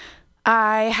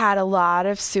 I had a lot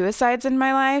of suicides in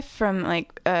my life from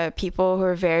like people who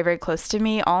are very, very close to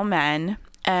me, all men.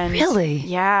 And really?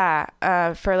 Yeah.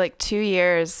 For like 2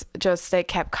 years, just they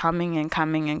kept coming and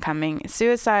coming and coming.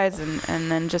 Suicides and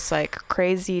then just like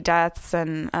crazy deaths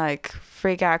and like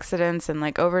freak accidents and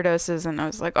like overdoses. And I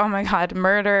was like, oh my God,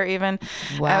 murder even.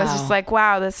 Wow. I was just like,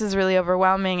 wow, this is really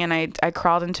overwhelming. And I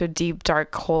crawled into a deep,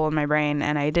 dark hole in my brain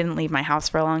and I didn't leave my house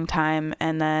for a long time.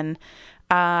 And then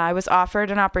I was offered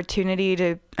an opportunity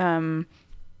to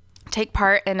take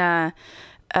part in a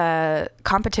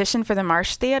competition for the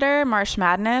Marsh Theater, Marsh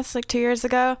Madness, like 2 years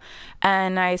ago.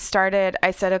 And I said,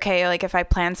 okay, like if I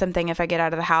plan something, if I get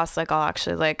out of the house, like I'll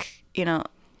actually like,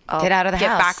 I'll get out of the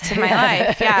house, back to my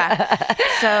life. Yeah.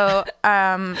 So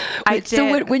I did.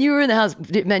 So when you were in the house,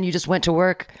 it meant you just went to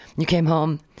work, you came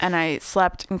home. And I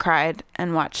slept and cried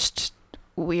and watched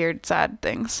weird, sad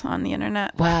things on the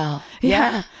internet. Wow.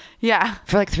 Yeah.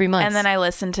 For like 3 months. And then I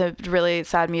listened to really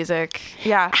sad music.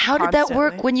 Yeah. How did that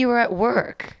work when you were at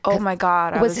work? Oh my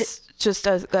God. I was just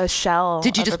a shell.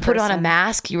 Did you just put on a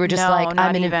mask? You were just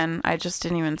I just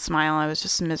didn't even smile. I was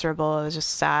just miserable. I was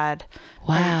just sad.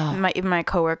 Wow. And my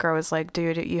coworker was like,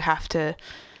 dude, you have to,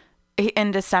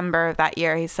 in December of that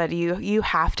year, he said, you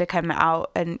have to come out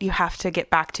and you have to get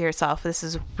back to yourself. This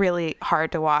is really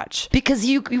hard to watch. Because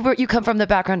you come from the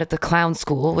background at the clown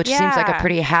school, which seems like a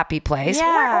pretty happy place.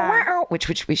 Yeah.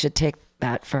 Which we should take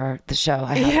that for the show.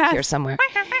 I have it here somewhere.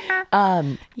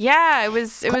 It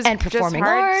was and performing just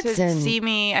hard arts to see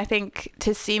me. I think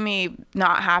to see me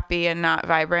not happy and not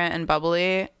vibrant and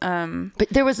bubbly. But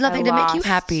there was nothing to make you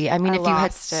happy. I mean, if you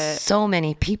had so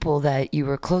many people that you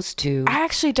were close to. I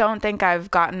actually don't think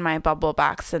I've gotten my bubble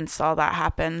back since all that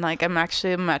happened. Like, I'm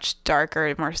actually a much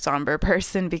darker, more somber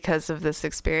person because of this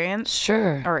experience.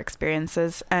 Sure. Or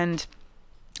experiences. And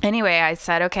anyway, I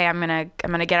said, okay, I'm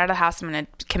gonna get out of the house. I'm gonna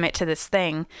commit to this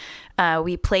thing.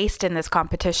 We placed in this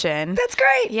competition. That's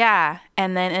great. Yeah,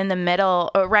 and then in the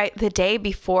middle, the day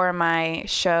before my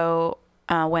show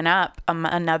went up,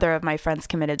 another of my friends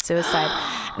committed suicide,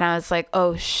 and I was like,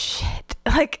 oh shit!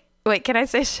 Like, wait, can I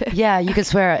say shit? Yeah, you can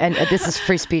swear, and this is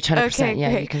free speech, 100%. Okay,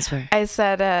 yeah, great. You can swear. I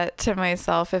said to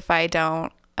myself, if I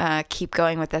don't keep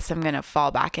going with this, I'm gonna fall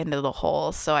back into the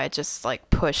hole. So I just like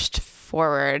pushed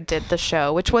forward, did the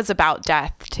show, which was about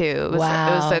death too. It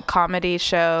was a comedy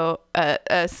show,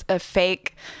 a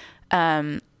fake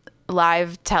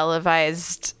live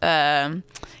televised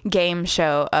game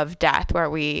show of death, where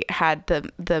we had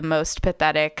the most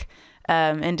pathetic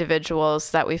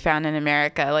individuals that we found in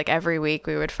America. Like every week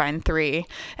we would find 3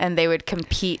 and they would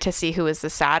compete to see who was the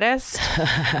saddest.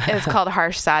 It was called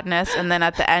Harsh Sadness. And then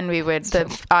at the end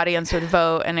the audience would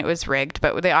vote, and it was rigged,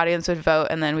 but the audience would vote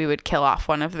and then we would kill off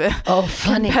one of the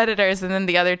competitors, and then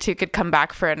the other 2 could come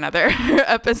back for another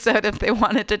episode if they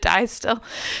wanted to die still.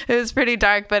 It was pretty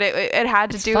dark, but it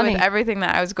had to do with everything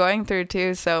that I was going through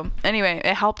too. So anyway,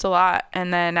 it helped a lot.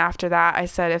 And then after that I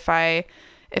said,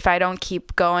 if I don't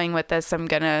keep going with this, I'm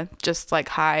gonna just like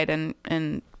hide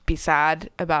and be sad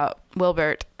about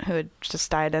Wilbert, who had just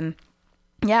died. And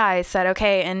yeah, I said,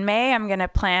 okay, in May, I'm going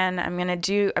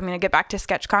to get back to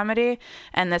sketch comedy.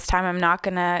 And this time I'm not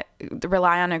going to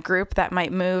rely on a group that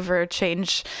might move or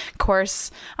change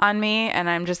course on me. And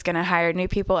I'm just going to hire new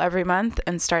people every month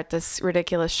and start this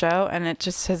ridiculous show. And it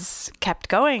just has kept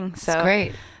going. So that's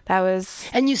great. That was...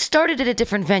 And you started at a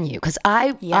different venue, because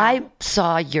I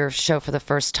saw your show for the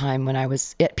first time when I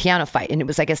was at Piano Fight. And it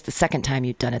was, I guess, the second time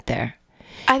you'd done it there.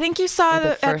 I think you saw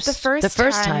the first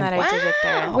time that I did it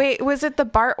there. Wait, was it the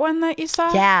Bart one that you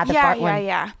saw? Yeah, the Bart one.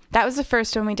 Yeah. That was the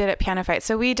first one we did at Piano Fight.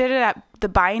 So we did it at the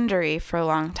Bindery for a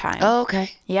long time. Oh, okay.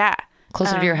 Yeah.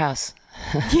 Closer to your house.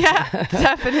 Yeah,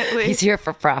 definitely. He's here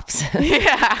for props.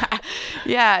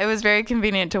 Yeah, it was very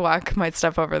convenient to walk my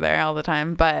stuff over there all the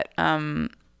time. But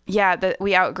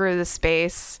we outgrew the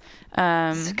space.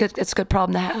 It's a good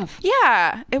problem to have.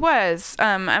 Yeah, it was.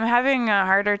 I'm having a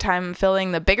harder time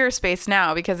filling the bigger space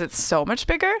now because it's so much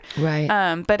bigger. Right.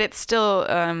 But it's still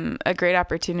a great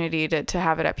opportunity to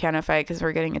have it at Piano Fight because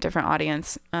we're getting a different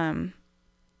audience.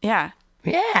 Yeah.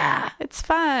 Yeah, it's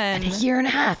fun. And a year and a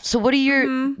half. So what are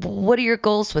your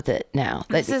goals with it now?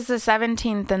 This is the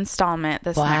 17th installment.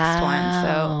 This next one.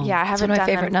 So yeah, I haven't one of my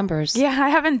done favorite numbers. Yeah, I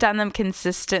haven't done them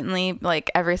consistently like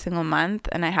every single month,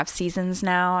 and I have seasons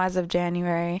now as of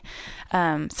January.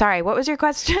 Sorry, what was your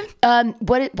question?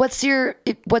 What's your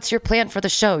plan for the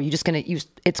show? You just gonna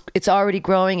it's already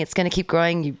growing. It's gonna keep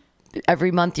growing. Every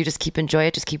month you just keep enjoy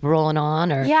it. Just keep rolling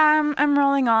on. Or yeah, I'm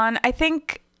rolling on. I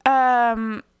think.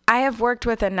 I have worked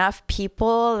with enough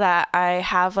people that I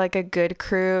have like a good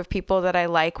crew of people that I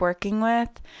like working with.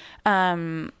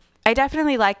 I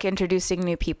definitely like introducing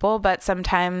new people, but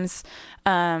sometimes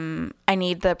I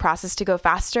need the process to go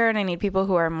faster, and I need people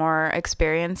who are more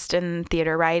experienced in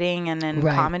theater writing and in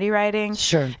comedy writing,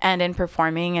 and in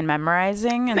performing and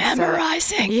memorizing. And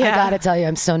memorizing. Yeah. I gotta tell you,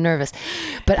 I'm so nervous.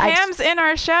 But Pam's in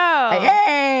our show.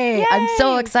 Yay! I'm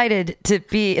so excited to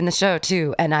be in the show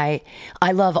too, and I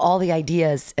love all the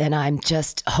ideas, and I'm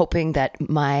just hoping that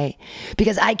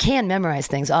because I can memorize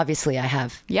things. Obviously, I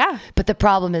have. Yeah. But the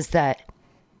problem is that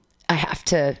I have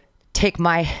to take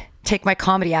my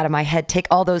comedy out of my head, take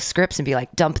all those scripts and be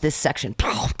like, dump this section.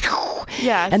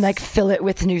 Yes. And like fill it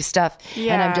with new stuff.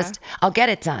 Yeah. And I'll get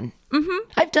it done.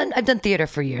 Mm-hmm. I've done theater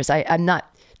for years. I'm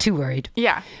not too worried.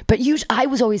 Yeah. But I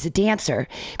was always a dancer,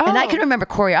 and I can remember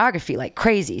choreography like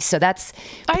crazy. So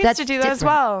I used to do that as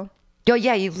well. Oh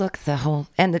yeah, you look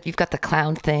you've got the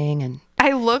clown thing, and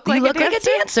I look like a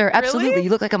dancer. Absolutely, really? You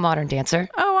look like a modern dancer.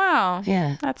 Oh wow.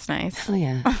 Yeah, that's nice. Oh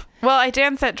yeah. Well, I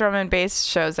dance at drum and bass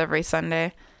shows every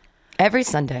Sunday. Every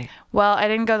Sunday. Well, I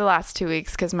didn't go the last 2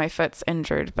 weeks because my foot's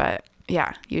injured, but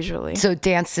yeah, usually. So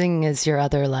dancing is your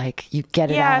other, like, you get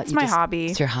it out. Yeah, it's my hobby.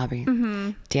 It's your hobby.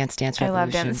 Mm-hmm. Dance revolution. I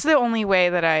love dance. It's the only way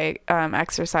that I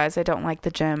exercise. I don't like the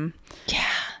gym. Yeah.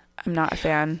 I'm not a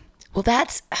fan. Well,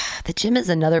 the gym is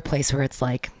another place where it's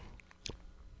like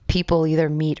people either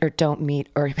meet or don't meet,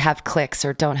 or have cliques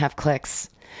or don't have cliques.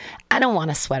 I don't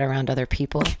want to sweat around other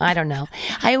people. I don't know.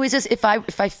 I always just, if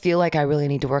I feel like I really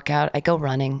need to work out, I go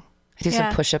running. I do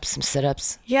some push-ups, some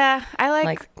sit-ups. Yeah, I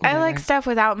like stuff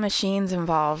without machines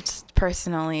involved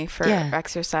personally for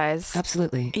exercise.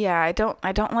 Absolutely. Yeah, I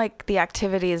don't like the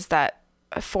activities that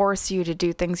force you to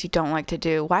do things you don't like to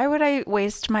do. Why would I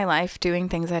waste my life doing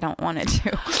things I don't want to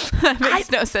do? That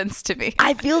makes no sense to me.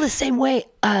 I feel the same way.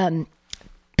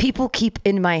 People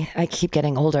I keep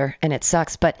getting older, and it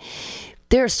sucks, but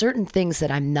there are certain things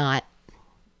that I'm not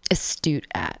astute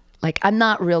at. Like, I'm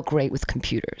not real great with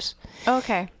computers.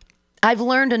 Okay. I've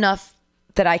learned enough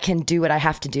that I can do what I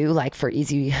have to do, like for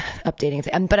easy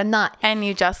updating, but I'm not. And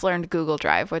you just learned Google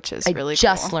Drive, which is really cool.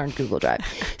 I just learned Google Drive.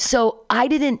 So I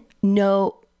didn't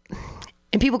know,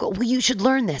 and people go, well, you should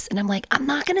learn this. And I'm like, I'm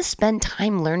not going to spend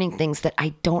time learning things that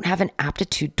I don't have an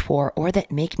aptitude for, or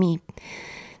that make me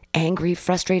angry,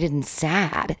 frustrated, and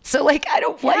sad. So like, I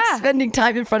don't like spending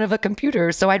time in front of a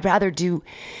computer. So I'd rather do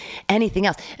anything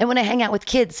else. And when I hang out with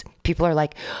kids, people are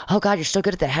like, oh God, you're so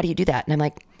good at that. How do you do that? And I'm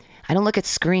like, I don't look at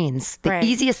screens. The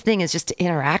easiest thing is just to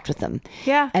interact with them.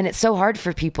 Yeah. And it's so hard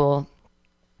for people.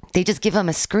 They just give them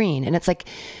a screen, and it's like,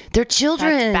 they're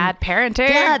children. That's bad parenting.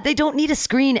 Yeah, they don't need a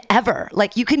screen ever.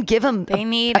 Like, you can give them They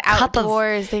need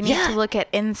outdoors. They need to look at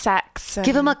insects.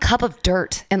 Give them a cup of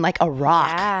dirt and like a rock.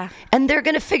 Yeah. And they're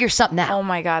going to figure something out. Oh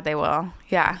my God, they will.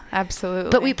 Yeah,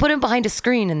 absolutely. But we put them behind a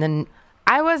screen, and then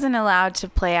I wasn't allowed to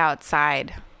play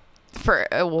outside for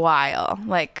a while,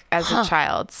 like as a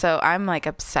child. So I'm like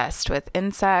obsessed with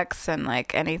insects and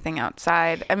like anything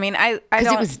outside. I mean, I don't.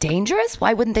 Because it was dangerous?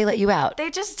 Why wouldn't they let you out? They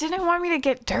just didn't want me to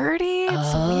get dirty.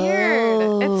 It's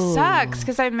weird. It sucks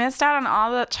because I missed out on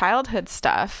all the childhood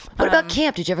stuff. What about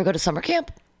camp? Did you ever go to summer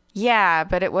camp? Yeah,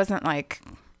 but it wasn't like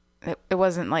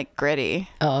gritty.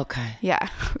 Oh, okay. Yeah,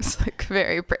 it was like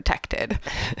very protected.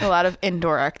 A lot of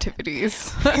indoor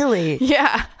activities. Really?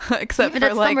 Yeah, except Even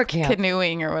for like summer camp.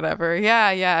 canoeing or whatever.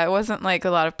 Yeah. It wasn't like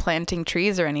a lot of planting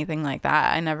trees or anything like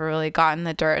that. I never really got in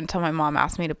the dirt until my mom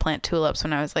asked me to plant tulips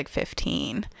when I was like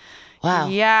 15. Wow.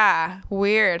 Yeah.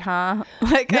 Weird, huh?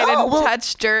 Like I didn't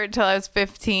touch dirt until I was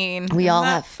 15. We all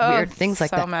have weird things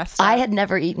like that. Messed up. I had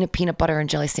never eaten a peanut butter and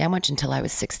jelly sandwich until I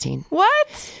was 16. What?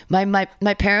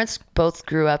 My parents both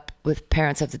grew up with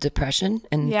parents of the Depression,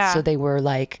 and so they were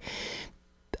like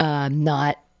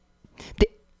not.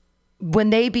 When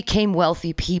they became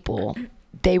wealthy people,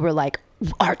 they were like,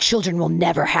 our children will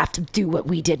never have to do what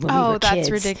we did when we were kids. Oh, that's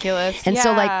ridiculous. And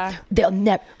so like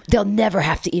they'll never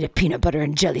have to eat a peanut butter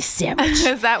and jelly sandwich.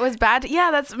 That was bad.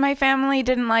 Yeah, that's my family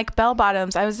didn't like bell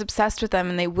bottoms. I was obsessed with them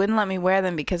and they wouldn't let me wear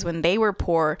them because when they were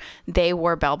poor, they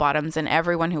wore bell bottoms and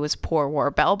everyone who was poor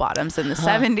wore bell bottoms in the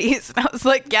 70s. And I was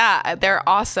like, yeah, they're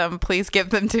awesome. Please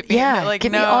give them to me. Yeah, like,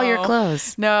 give me all your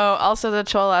clothes. No, also the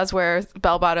cholas wear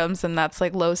bell bottoms and that's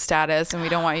like low status and we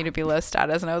don't want you to be low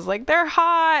status. And I was like, they're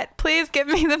hot. Please give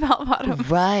me the bell bottoms.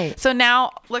 Right. So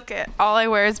now look at all I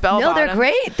wear is bell bottoms. No, they're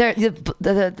great. They're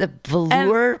the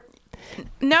velour.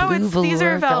 These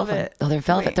are velvet. Oh, they're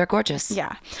velvet. Wait. They're gorgeous.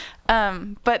 Yeah.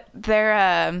 But they're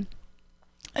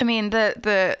I mean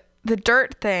the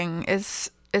dirt thing is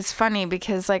funny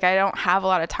because like I don't have a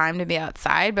lot of time to be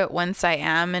outside, but once I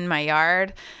am in my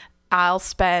yard, I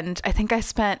think I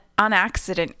spent on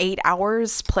accident 8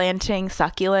 hours planting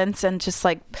succulents and just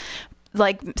like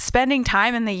spending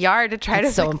time in the yard to try to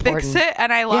fix it,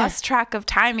 and I lost track of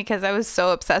time because I was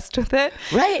so obsessed with it.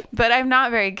 Right. But I'm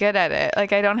not very good at it.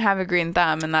 Like I don't have a green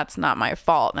thumb, and that's not my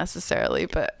fault necessarily,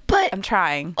 but I'm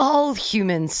trying. All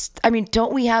humans, I mean,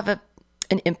 don't we have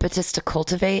an impetus to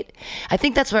cultivate? I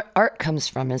think that's where art comes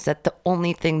from, is that the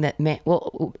only thing that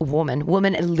woman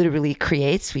literally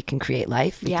creates. We can create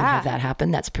life. We can have that happen.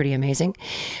 That's pretty amazing.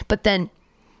 But then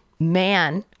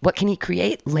man, what can he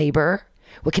create? Labor.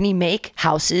 What can he make?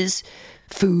 Houses,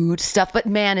 food, stuff. But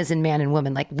man is in man and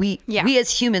woman. Like we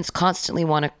as humans constantly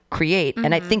want to create. Mm-hmm.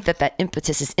 And I think that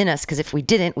impetus is in us because if we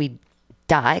didn't, we'd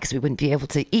die because we wouldn't be able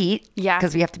to eat. Yeah.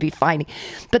 Because we have to be finding.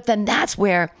 But then that's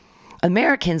where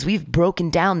Americans, we've broken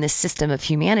down this system of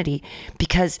humanity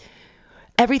because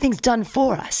everything's done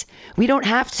for us. We don't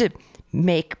have to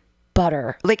make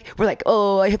butter. Like we're like,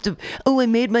 I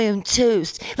made my own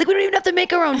toast. Like we don't even have to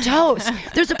make our own toast.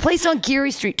 There's a place on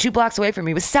Geary Street 2 blocks away from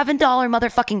me with $7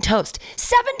 motherfucking toast.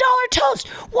 $7 toast.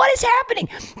 What is happening?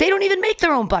 They don't even make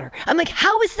their own butter. I'm like,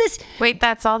 how is this? Wait,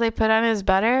 that's all they put on is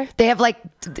butter? They have like,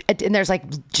 and there's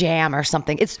like jam or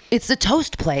something. It's the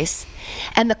toast place,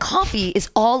 and the coffee is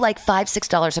all like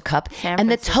 $5-6 a cup, and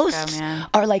the toasts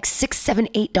are like $6,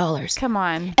 $7, $8. Come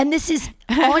on. And this is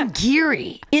on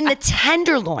Geary in the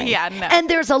Tenderloin. Yeah, no. And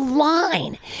there's a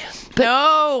line. But,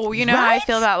 no, you know how I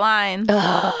feel about lines.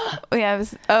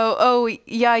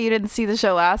 Yeah, you didn't see the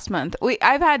show last month.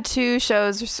 I've had 2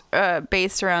 shows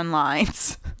based around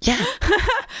lines. Yeah.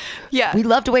 Yeah. We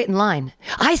love to wait in line.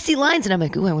 I see lines and I'm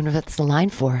like, ooh, I wonder what that's the line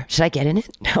for. Should I get in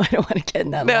it? No, I don't want to get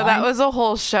in that line. No, that was a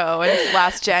whole show. And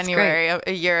last January,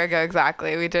 a year ago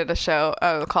exactly, we did a show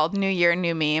called New Year,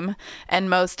 New Meme. And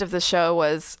most of the show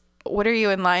was, what are you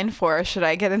in line for? Should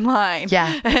I get in line?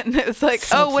 Yeah. And it's like,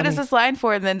 so what is this line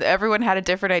for? And then everyone had a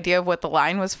different idea of what the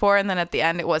line was for. And then at the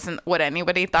end, it wasn't what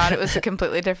anybody thought. It was a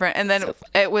completely different. And then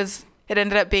it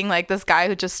ended up being like this guy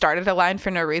who just started a line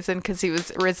for no reason because he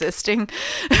was resisting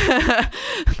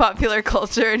popular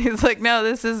culture. And he's like, no,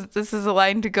 this is a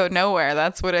line to go nowhere.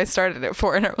 That's what I started it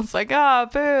for. And I was like,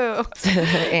 boo.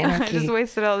 I just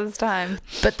wasted all this time.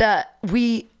 But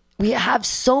we have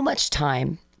so much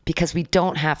time because we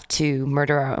don't have to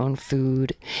murder our own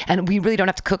food, and we really don't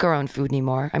have to cook our own food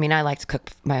anymore. I mean, I like to cook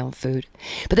my own food,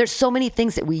 but there's so many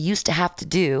things that we used to have to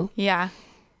do. Yeah.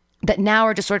 That now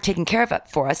are just sort of taken care of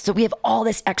for us. So we have all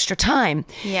this extra time.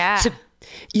 Yeah.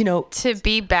 To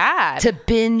be bad. To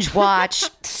binge watch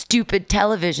stupid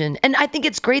television. And I think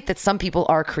it's great that some people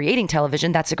are creating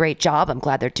television. That's a great job. I'm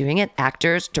glad they're doing it.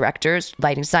 Actors, directors,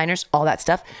 lighting designers, all that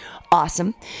stuff.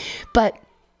 Awesome. But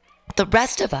the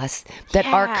rest of us that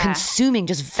are consuming,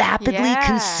 just vapidly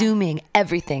consuming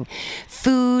everything,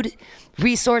 food,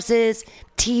 resources,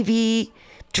 TV,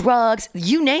 drugs,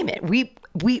 you name it. We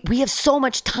have so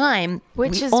much time.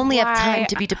 We only have time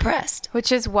to be depressed.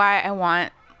 Which is why I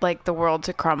want like the world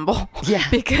to crumble. Yeah.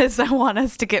 Because I want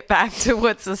us to get back to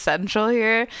what's essential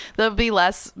here. There'll be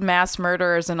less mass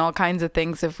murderers and all kinds of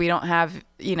things if we don't have,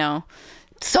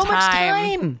 so much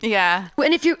time. Yeah.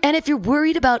 And if you're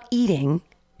worried about eating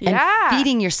and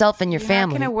feeding yourself and your family, you're not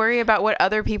going to worry about what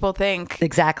other people think.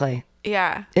 Exactly.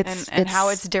 Yeah. And how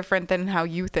it's different than how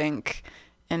you think.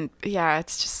 And yeah,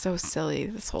 it's just so silly,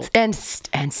 this whole and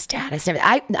status.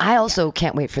 I also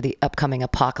can't wait for the upcoming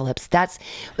apocalypse. That's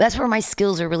where my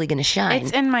skills are really going to shine.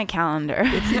 It's in my calendar.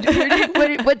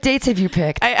 What dates have you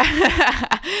picked?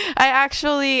 I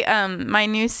actually my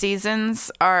new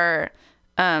seasons are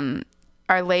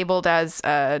labeled as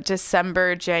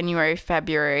December, January,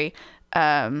 February,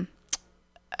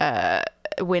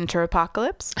 winter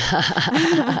apocalypse.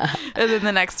 And then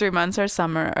the next 3 months are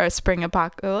summer or spring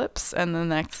apocalypse, and the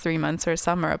next 3 months are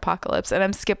summer apocalypse. And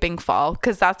I'm skipping fall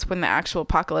because that's when the actual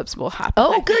apocalypse will happen.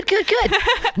 Oh, good.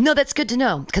 No, that's good to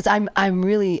know, because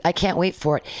I can't wait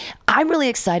for it. I'm really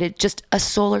excited. Just a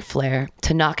solar flare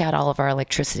to knock out all of our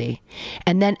electricity,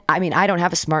 and then I don't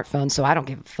have a smartphone, so I don't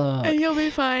give a fuck. You'll be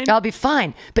fine. I'll be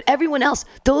fine. But everyone else,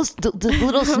 the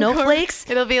little snowflakes.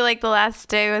 It'll be like the last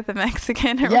day with the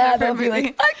Mexican. Or they'll be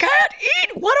like, I can't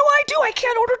eat. What do I do? I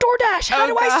can't order DoorDash. How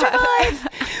do I survive?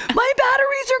 My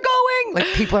batteries are going.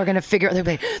 Like, people are going to figure out, they're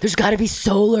like, there's got to be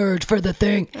solar for the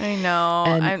thing. I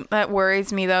know. That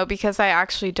worries me, though, because I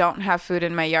actually don't have food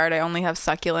in my yard. I only have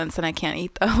succulents, and I can't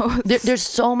eat those. There's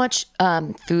so much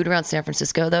food around San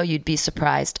Francisco, though. You'd be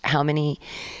surprised how many,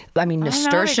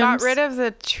 nasturtiums. They got rid of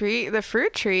the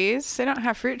fruit trees. They don't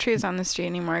have fruit trees on the street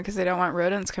anymore because they don't want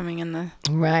rodents coming in the...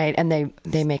 Right, and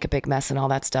they make a big mess and all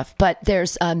that stuff. But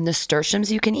there's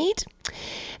nasturtiums you can eat.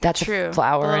 That's true. A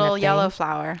flower. A little and a yellow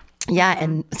flower. Yeah,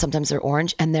 and sometimes they're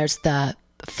orange. And there's the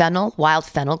fennel. Wild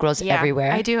fennel grows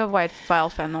everywhere. I do have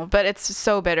wild fennel, but it's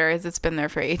so bitter as it's been there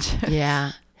for ages.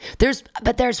 Yeah.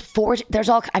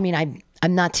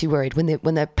 I'm not too worried when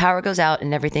the power goes out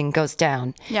and everything goes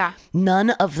down. Yeah.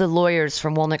 None of the lawyers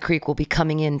from Walnut Creek will be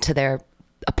coming into their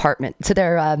apartment, to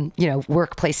their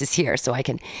workplaces here, so I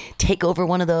can take over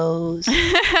one of those.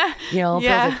 Build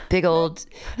a big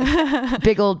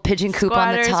old pigeon coop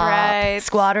on the top.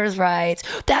 Squatters' rights.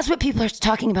 That's what people are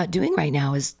talking about doing right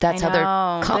now. That's how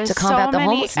they're to combat the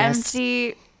homelessness. There's so many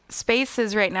empty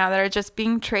spaces right now that are just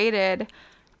being traded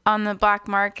on the black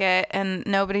market, and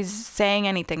nobody's saying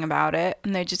anything about it,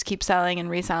 and they just keep selling and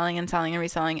reselling and selling and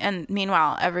reselling, and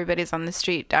meanwhile everybody's on the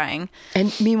street dying.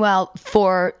 And meanwhile,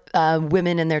 4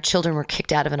 women and their children were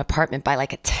kicked out of an apartment by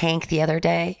like a tank the other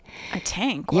day. A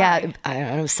tank? Why? Yeah, I don't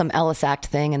know, it was some Ellis Act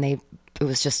thing, and it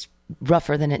was just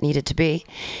rougher than it needed to be.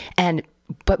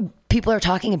 But people are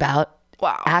talking about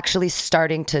actually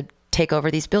starting to take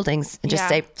over these buildings and just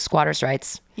say squatters'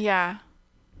 rights. Yeah.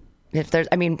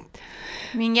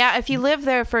 If you live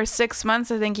there for 6 months,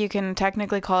 I think you can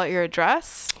technically call it your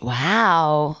address.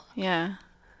 Wow. Yeah.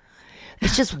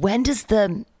 It's just, when does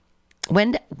the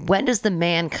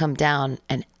man come down,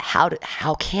 and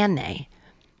how can they?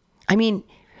 I mean,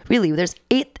 really, there's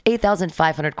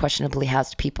 8,500 questionably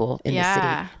housed people in the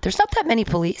city. There's not that many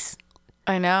police.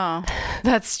 I know.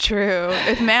 That's true.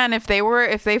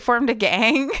 If they formed a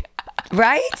gang,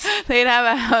 right? They'd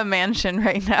have a mansion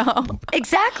right now.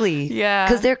 Exactly. Yeah.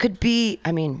 Because there could be,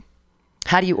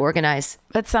 how do you organize?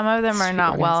 But some of them are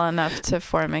not well enough to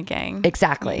form a gang.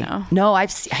 Exactly. No,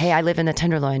 I live in the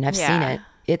Tenderloin. I've seen it.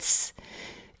 It's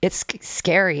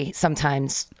scary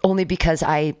sometimes, only because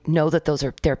I know that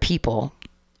they're people.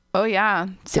 Oh yeah.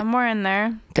 Somewhere in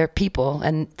there. They're people,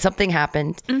 and something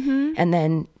happened, and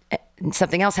then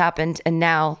something else happened, and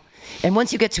now... And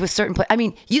once you get to a certain place,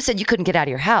 you said you couldn't get out of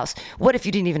your house. What if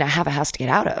you didn't even have a house to get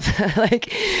out of? That would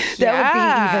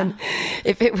be even,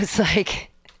 if it was like...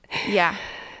 Yeah.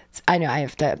 I know, I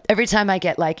have to, every time I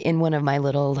get like in one of my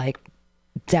little like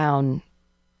down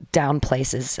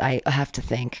places, I have to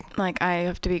think. Like, I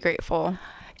have to be grateful.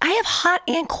 I have hot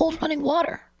and cold running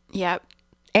water. Yep.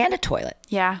 And a toilet.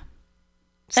 Yeah.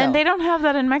 So. And they don't have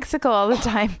that in Mexico all the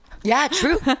time. Yeah,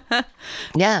 true.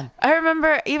 Yeah. I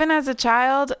remember even as a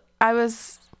child, I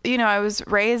was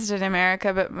raised in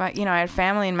America, but I had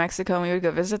family in Mexico, and we would go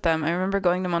visit them. I remember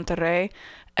going to Monterrey,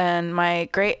 and my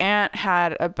great aunt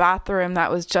had a bathroom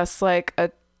that was just like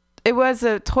it was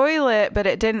a toilet, but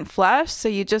it didn't flush. So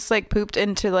you just like pooped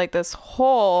into like this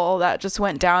hole that just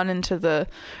went down into the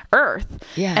earth.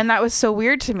 Yeah. And that was so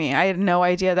weird to me. I had no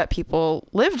idea that people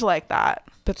lived like that,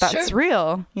 but that's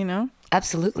real,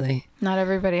 Absolutely. Not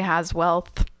everybody has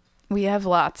wealth. We have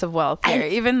lots of wealth here.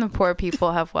 Even the poor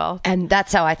people have wealth. And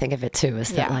that's how I think of it too,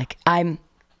 is that like, I'm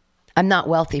not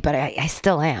wealthy, but I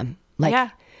still am.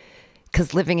 Like,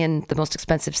 because living in the most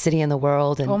expensive city in the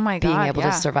world and being able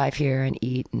to survive here and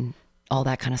eat and all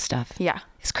that kind of stuff. Yeah.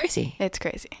 It's crazy. It's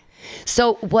crazy.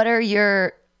 So what are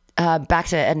your, back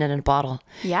to Edna in a Bottle.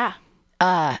 Yeah.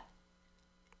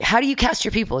 How do you cast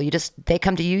your people? They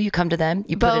come to you, you come to them,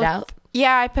 you put it out?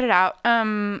 Yeah, I put it out.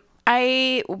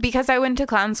 Because I went to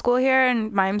clown school here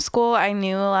and mime school, I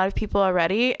knew a lot of people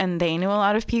already and they knew a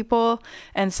lot of people.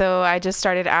 And so I just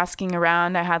started asking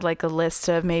around. I had like a list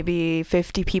of maybe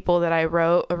 50 people that I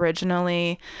wrote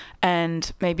originally, and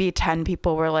maybe 10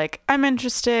 people were like, I'm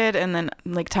interested. And then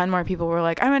like 10 more people were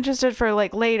like, I'm interested for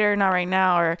like later, not right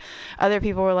now. Or other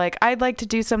people were like, I'd like to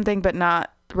do something, but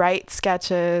not write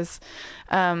sketches.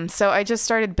 So I just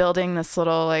started building this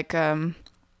little like,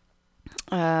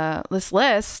 this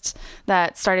list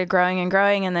that started growing and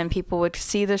growing, and then people would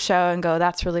see the show and go,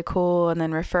 that's really cool, and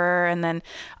then refer. And then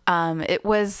it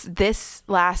was this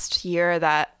last year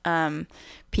that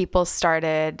people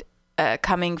started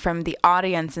coming from the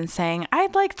audience and saying,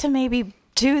 I'd like to maybe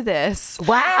do this.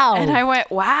 Wow. And I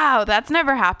went, wow, that's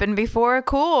never happened before.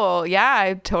 Cool. Yeah,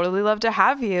 I'd totally love to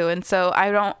have you. And so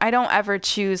I don't ever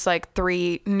choose like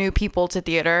 3 new people to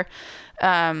theater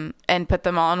and put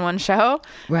them all in one show.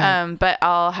 Right. But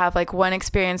I'll have like one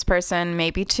experienced person,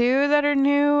 maybe 2 that are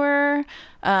newer,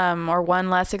 or 1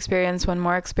 less experienced, 1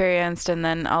 more experienced. And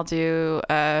then I'll do,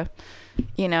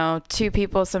 2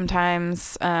 people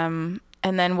sometimes. And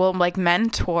then we'll like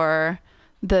mentor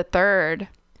the third,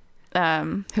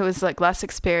 who is like less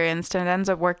experienced, and it ends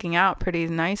up working out pretty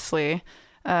nicely.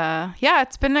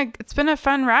 It's been a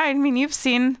fun ride. I mean, you've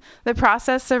seen the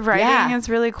process of writing is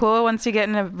really cool. Once you get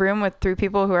in a room with 3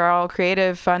 people who are all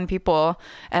creative, fun people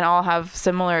and all have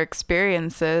similar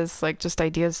experiences, like just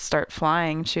ideas start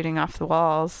flying, shooting off the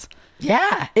walls.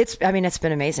 Yeah. It's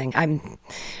been amazing.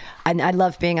 I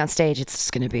love being on stage. It's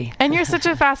just going to be. And you're such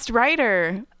a fast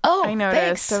writer. Oh, I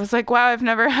noticed. Thanks. I was like, wow, I've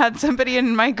never had somebody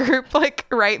in my group like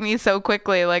write me so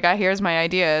quickly. Like, here's my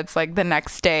idea. It's like the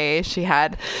next day she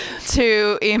had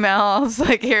 2 emails.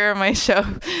 Like, here are my show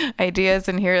ideas,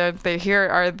 and here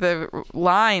are the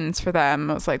lines for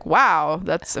them. I was like, wow,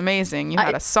 that's amazing. You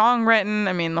had a song written.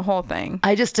 I mean, the whole thing.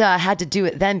 I just had to do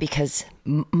it then because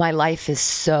my life is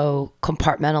so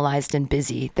compartmentalized and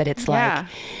busy that it's like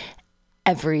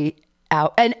every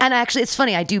hour. And actually, it's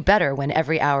funny. I do better when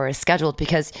every hour is scheduled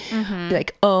because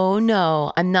like, oh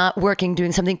no, I'm not working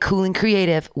doing something cool and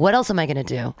creative. What else am I going to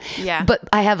do? Yeah. But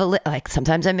I have like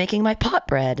sometimes I'm making my pot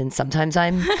bread, and sometimes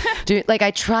I'm doing like,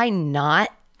 I try not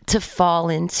to fall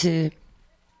into,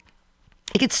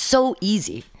 like, it's so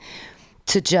easy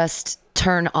to just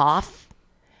turn off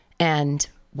and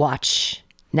watch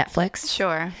Netflix.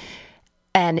 Sure.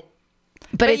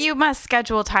 But you must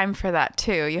schedule time for that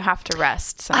too. You have to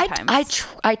rest sometimes.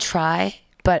 I try,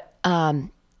 but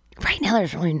right now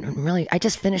there's really. I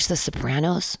just finished The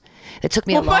Sopranos. It took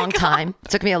me a long time.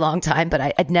 It took me a long time, but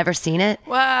I'd never seen it.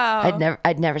 Wow.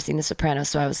 I'd never seen The Sopranos,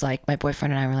 so I was like, my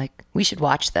boyfriend and I were like, we should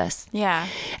watch this. Yeah.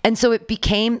 And so it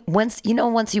became once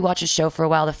you watch a show for a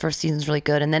while, the first season's really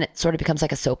good, and then it sort of becomes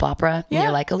like a soap opera. Yeah. And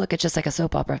you're like, oh look, it's just like a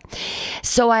soap opera.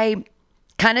 So I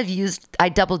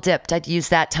double dipped. I'd use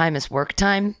that time as work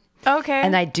time. Okay.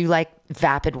 And I do like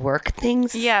vapid work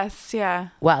things. Yes, yeah.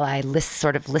 While I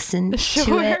listen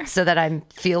to it so that I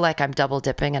feel like I'm double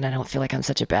dipping and I don't feel like I'm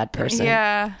such a bad person.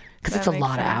 Yeah. Because it's a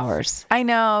lot of hours. I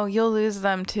know. You'll lose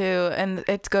them too. And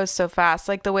it goes so fast.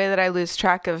 Like the way that I lose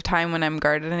track of time when I'm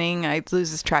gardening, I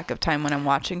lose track of time when I'm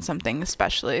watching something,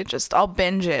 especially. Just I'll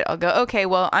binge it. I'll go, okay,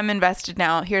 well, I'm invested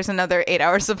now. Here's another 8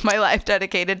 hours of my life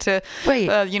dedicated to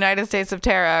the United States of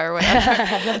Terra or whatever.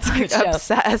 That's a good show.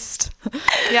 Obsessed.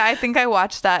 Yeah, I think I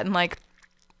watched that in like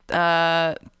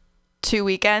 2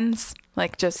 weekends.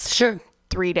 Like just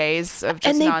 3 days of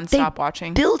just nonstop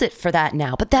watching. Build it for that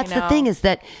now. But that's the thing, is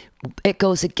that it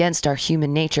goes against our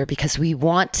human nature because we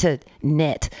want to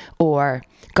knit or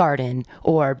garden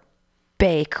or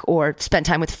bake or spend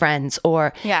time with friends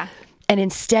and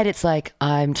instead it's like,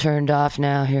 I'm turned off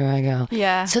now, here I go.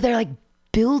 Yeah. So they're like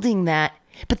building that.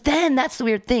 But then that's the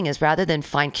weird thing, is rather than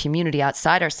find community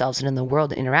outside ourselves and in the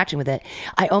world interacting with it,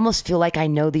 I almost feel like I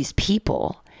know these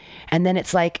people. And then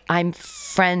it's like I'm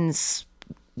friends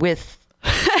with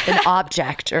an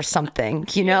object or something,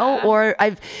 or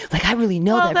I really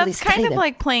know that. I really that's kind of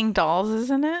like playing dolls,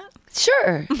 isn't it?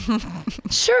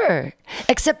 Sure.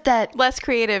 Except that less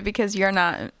creative because you're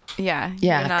not, you're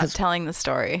not telling the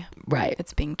story. Right.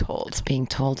 It's being told.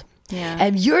 Yeah.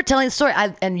 And you're telling the story.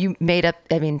 And you made up,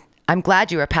 I'm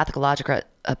glad you were a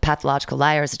a pathological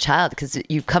liar as a child because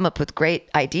you come up with great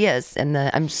ideas, and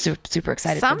I'm super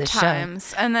excited for this show.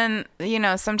 Sometimes, and then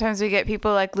sometimes we get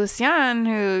people like Lucian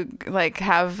who like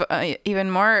have even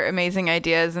more amazing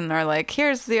ideas, and are like,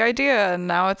 "Here's the idea," and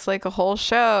now it's like a whole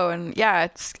show, and yeah,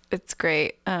 it's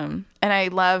great. And I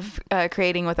love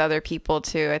creating with other people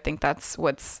too. I think that's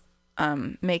what's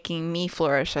making me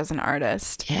flourish as an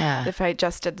artist. Yeah. If I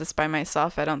just did this by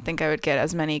myself, I don't think I would get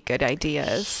as many good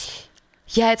ideas.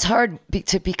 Yeah, it's hard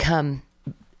to become.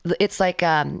 It's like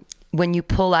when you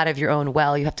pull out of your own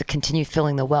well, you have to continue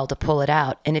filling the well to pull it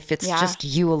out. And if it's just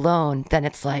you alone, then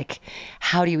it's like,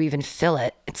 how do you even fill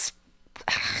it? It's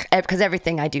because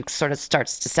everything I do sort of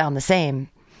starts to sound the same.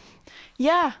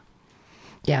 Yeah.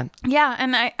 Yeah. Yeah.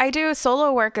 And I do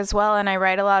solo work as well. And I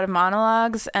write a lot of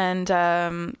monologues and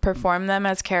perform them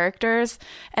as characters.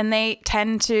 And they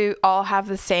tend to all have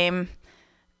the same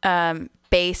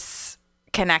base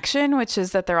connection, which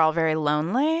is that they're all very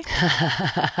lonely. But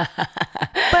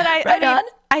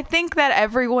I think that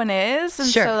everyone is, and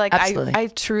sure, so like absolutely. I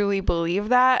truly believe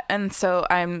that, and so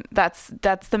that's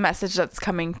the message that's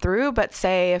coming through. But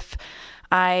say if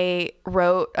I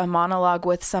wrote a monologue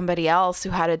with somebody else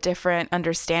who had a different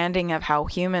understanding of how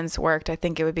humans worked, I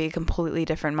think it would be a completely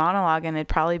different monologue, and it'd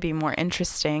probably be more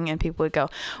interesting, and people would go,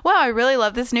 wow, I really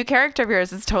love this new character of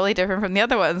yours. It's totally different from the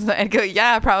other ones. And I'd go,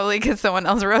 yeah, probably because someone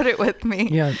else wrote it with me.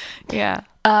 Yeah. Yeah.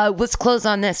 Let's close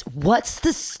on this. What's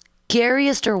the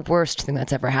scariest or worst thing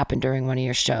that's ever happened during one of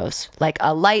your shows? Like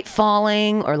a light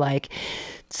falling, or like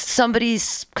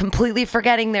somebody's completely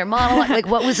forgetting their monologue? Like,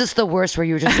 what was this the worst where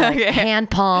you were just like,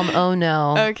 hand palm, oh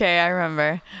no? Okay, I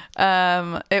remember.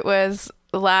 It was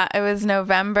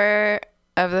November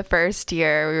of the first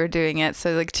year we were doing it,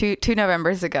 so like two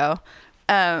Novembers ago.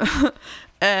 It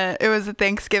was a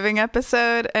Thanksgiving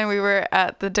episode, and we were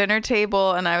at the dinner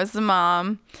table, and I was the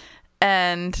mom,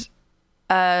 and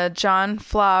John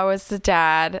Flaw was the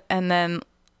dad, and then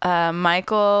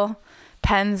Michael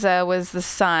Penza was the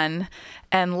son,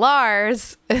 and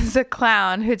Lars is a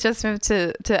clown who just moved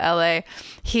to LA.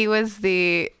 He was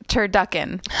the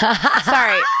turducken.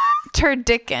 Sorry,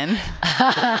 turdicken.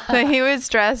 So he was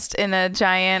dressed in a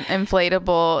giant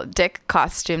inflatable dick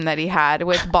costume that he had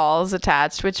with balls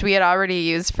attached, which we had already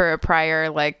used for a prior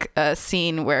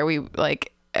scene where we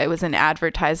it was an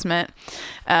advertisement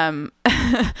to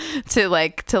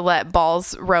let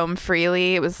balls roam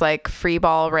freely. It was like Free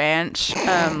Ball Ranch,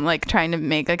 trying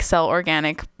to sell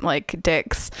organic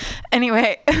dicks.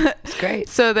 Anyway, it's great.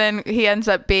 So then he ends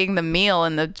up being the meal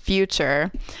in the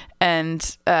future,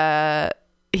 and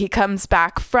he comes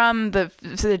back from the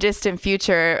distant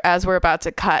future as we're about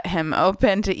to cut him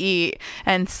open to eat,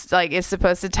 and is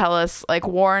supposed to tell us,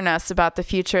 warn us about the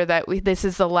future, that this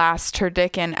is the last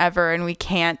turducken ever, and we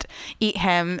can't eat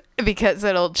him because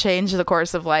it'll change the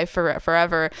course of life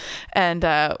forever. And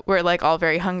we're all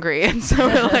very hungry, and so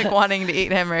we're wanting to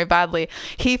eat him very badly.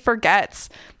 He forgets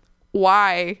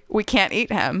why we can't eat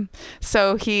him,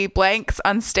 so he blanks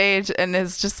on stage and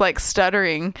is just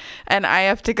stuttering, and I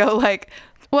have to go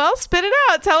well, spit it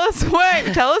out. Tell us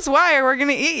why, or we're going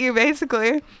to eat you,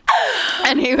 basically.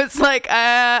 And he was and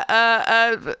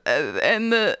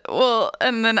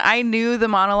then I knew the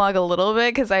monologue a little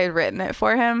bit because I had written it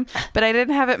for him, but I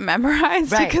didn't have it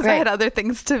memorized because I had other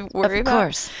things to worry about. Of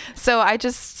course. So I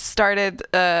just started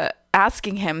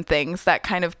asking him things that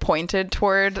kind of pointed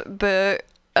toward the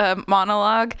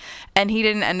monologue, and he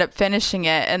didn't end up finishing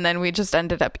it, and then we just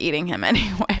ended up eating him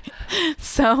anyway.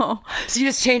 So you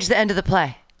just changed the end of the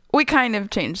play? We kind of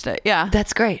changed it, yeah.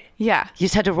 That's great. Yeah. You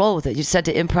just had to roll with it. You just had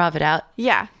to improv it out.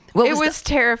 Yeah. It was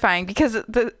terrifying because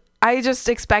I just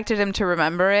expected him to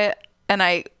remember it, and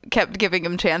I kept giving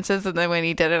him chances, and then when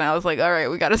he didn't, I was like, all right,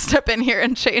 we got to step in here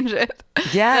and change it.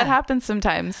 Yeah. That happens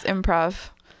sometimes,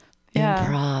 improv. Yeah.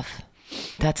 Improv.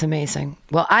 That's amazing.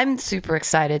 Well, I'm super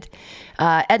excited.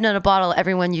 Edna in a Bottle,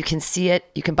 everyone, you can see it.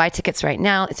 You can buy tickets right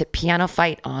now. It's at Piano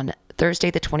Fight on Thursday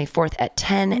the 24th at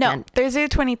 10. No, Thursday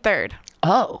the 23rd.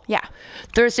 Oh. Yeah.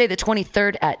 Thursday the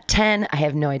 23rd at 10. I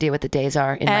have no idea what the days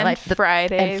are in my life.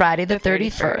 Friday the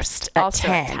 31st at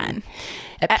 10.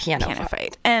 At Piano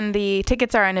Fight. And the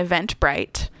tickets are on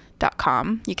Eventbrite.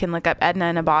 .com. You can look up Edna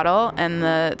in a Bottle, and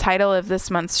the title of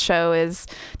this month's show is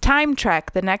Time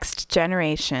Trek: The Next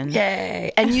Generation.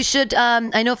 Yay. And you should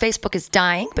I know Facebook is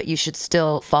dying, but you should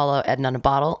still follow Edna in a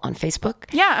Bottle on Facebook.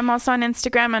 Yeah, I'm also on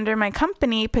Instagram under my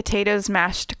company, Potatoes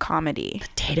Mashed Comedy.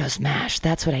 Potatoes Mashed.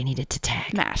 That's what I needed to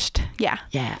tag. Mashed. Yeah.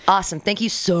 Yeah. Awesome. Thank you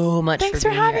so much for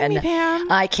being having here. me,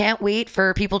 Pam. I can't wait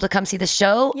for people to come see the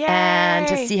show. Yay. And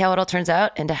to see how it all turns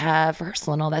out, and to have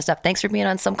rehearsal and all that stuff. Thanks for being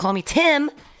on Some Call Me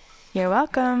Tim. You're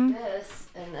welcome. This,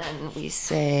 and then we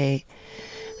say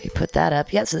We put that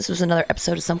up. Yes, this was another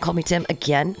episode of Some Call Me Tim.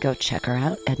 Again, go check her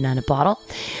out, Edna in a Bottle.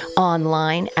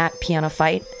 Online at Piano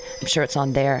Fight. I'm sure it's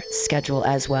on their schedule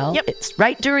as well. Yep. It's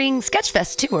right during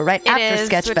Sketchfest, too, or right after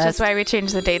Sketchfest. Which is why we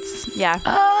changed the dates. Yeah.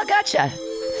 Oh, gotcha.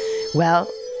 Well,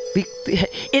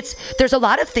 there's a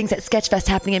lot of things at Sketchfest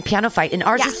happening in Piano Fight, and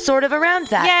ours is sort of around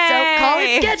that. Yay! So call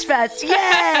it Sketchfest.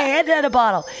 Yay! And in a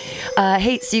bottle.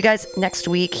 Hey, see you guys next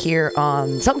week here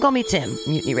on Some Call Me Tim,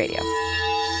 Mutiny Radio.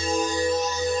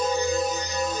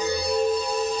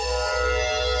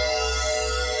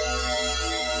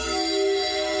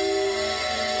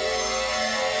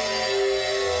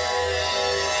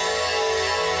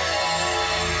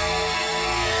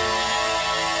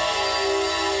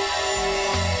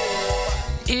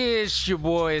 It's your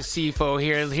boy CFO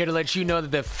here to let you know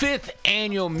that the 5th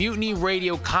annual Mutiny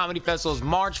Radio Comedy Festival is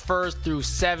March 1st through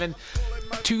 7th,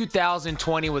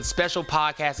 2020, with special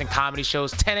podcasts and comedy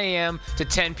shows 10 a.m. to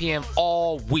 10 p.m.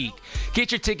 all week.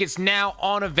 Get your tickets now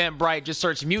on Eventbrite. Just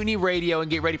search Mutiny Radio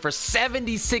and get ready for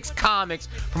 76 comics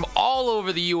from all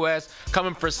over the U.S.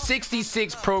 coming for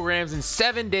 66 programs in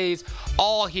 7 days,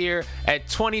 all here at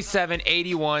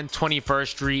 2781 21st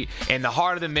Street in the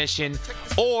heart of the Mission.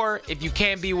 Or if you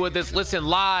can't be with us, listen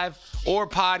live or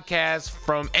podcast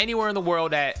from anywhere in the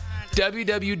world at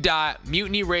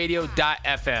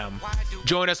www.mutinyradio.fm.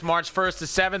 Join us March 1st to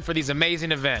 7th for these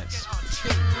amazing events.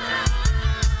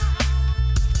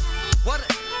 What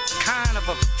kind of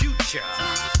a future?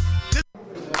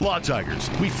 Law Tigers.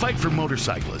 We fight for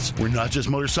motorcyclists. We're not just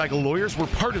motorcycle lawyers, we're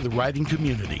part of the riding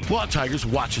community. Law Tigers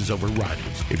watches over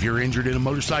riders. If you're injured in a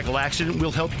motorcycle accident,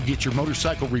 we'll help you get your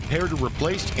motorcycle repaired or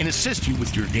replaced and assist you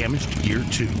with your damaged gear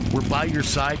too. We're by your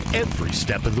side every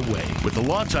step of the way. With the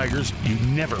Law Tigers, you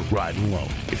never ride alone.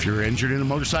 If you're injured in a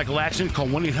motorcycle accident, call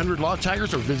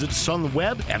 1-800-LAW-TIGERS or visit us on the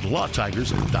web at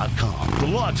lawtigers.com. The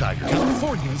Law Tigers,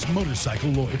 California's motorcycle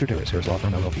lawyer. Mr. Harris, Harris Law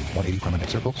Firm, LLP, 180 Promenade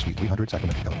Circle, Suite 300,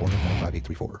 Sacramento, California,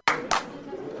 95834.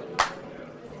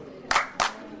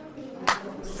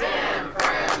 San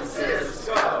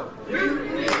Francisco,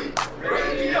 Mutiny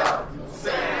Radio.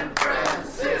 San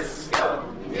Francisco,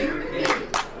 Mutiny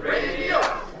Radio.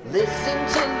 Listen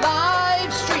to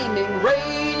live streaming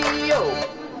radio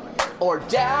or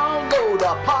download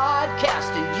a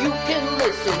podcast and you can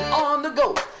listen on the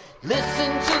go.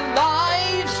 Listen to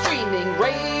live streaming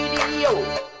radio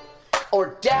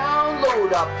or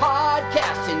download a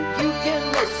podcast and you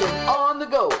can listen on the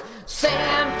go.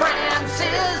 San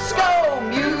Francisco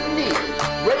Mutiny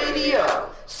Radio.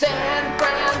 San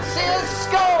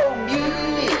Francisco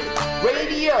Mutiny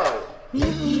Radio.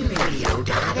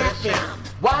 MutinyRadio.fm.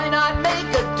 Why not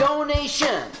make a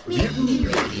donation?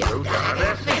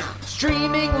 MutinyRadio.fm.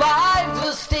 Streaming live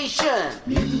the station.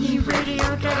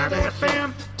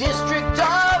 MutinyRadio.fm. District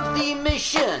of the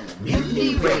Mission.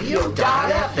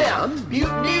 MutinyRadio.fm.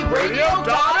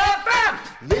 MutinyRadio.fm.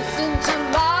 Listen to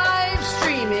live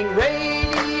streaming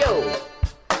radio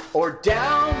or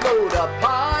download a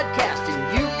podcast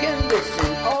and you can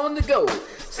listen on the go.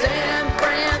 San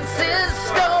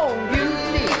Francisco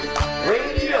Mutiny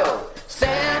Radio.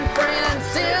 San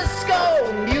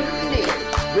Francisco Mutiny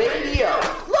Radio.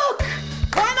 Look,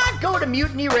 why not go to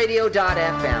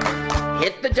MutinyRadio.fm?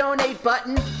 Hit the donate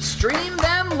button, stream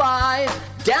them live,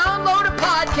 download a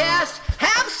podcast,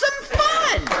 have some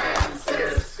fun! San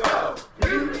Francisco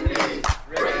Mutiny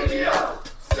Radio.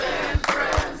 San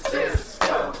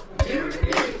Francisco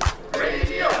Mutiny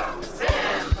Radio.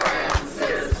 San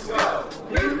Francisco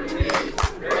Mutiny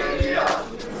Radio.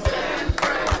 San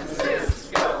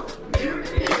Francisco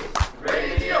Mutiny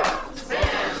Radio.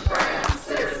 San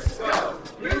Francisco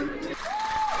Mutiny.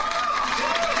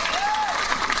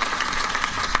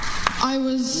 I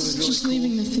was just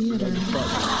leaving the theater.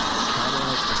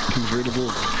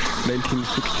 Convertible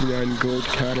 1969 gold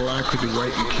Cadillac with the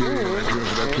white interior. I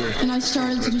drove it up here. And I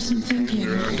started to do some thinking.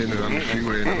 Around in it on the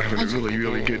freeway and I'm having a really,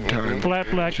 really good time. Flat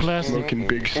black plastic. Smoking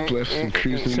big spliffs and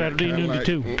cruising Saturday noon to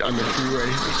 2 on the freeway.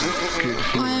 Good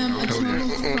I am a total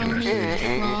phony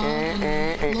fraud,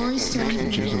 and Laurie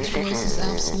Stone's voice is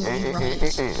absolutely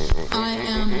right. I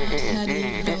am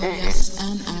petty, rebellious,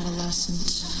 and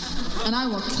adolescent. And I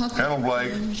will cut Hello,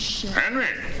 Blake. Henry.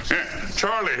 Yeah,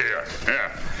 Charlie here.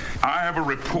 Yeah. I have a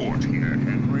report here,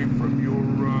 Henry, from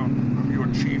your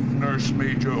chief nurse,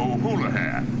 Major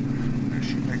O'Houlihan.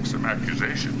 She makes some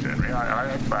accusations, Henry,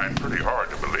 I find pretty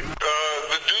hard to believe.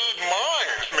 The dude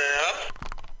minds, man.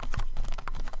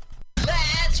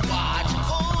 Let's watch a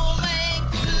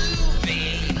full-length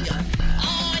movie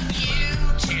on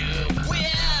YouTube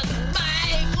with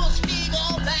Michael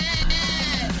Spiegelman.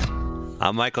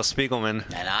 I'm Michael Spiegelman.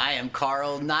 And I am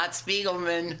Carl, not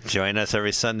Spiegelman. Join us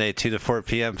every Sunday, 2 to 4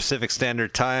 p.m. Pacific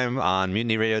Standard Time on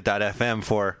MutinyRadio.fm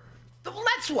for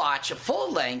Let's watch a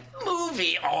full-length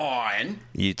movie on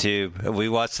YouTube. We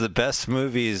watch the best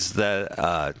movies that,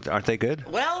 aren't they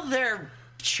good? Well, they're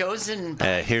chosen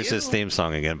by Here's you. his theme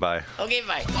song again. Bye. Okay,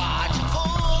 bye. Watch a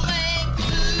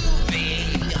full-length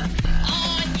movie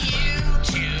on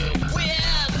YouTube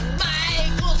with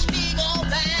Michael Spiegelman.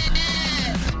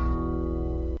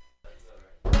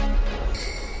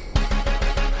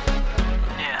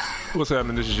 What's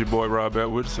happening? This is your boy Rob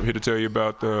Edwards. I'm here to tell you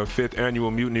about the 5th Annual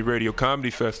Mutiny Radio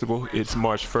Comedy Festival. It's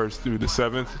March 1st through the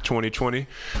 7th, 2020,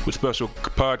 with special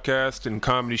podcasts and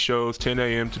comedy shows 10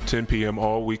 a.m. to 10 p.m.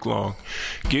 all week long.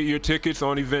 Get your tickets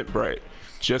on Eventbrite.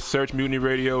 Just search Mutiny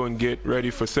Radio and get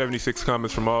ready for 76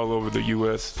 comics from all over the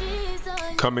U.S.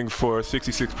 coming for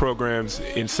 66 programs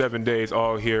in 7 days,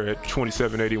 all here at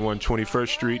 2781 21st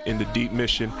Street in the Deep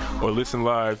Mission, or listen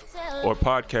live or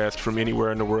podcast from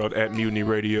anywhere in the world at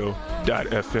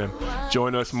MutinyRadio.fm.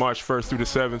 Join us March 1st through the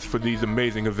 7th for these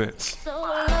amazing events.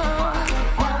 What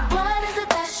is it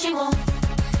that she wants?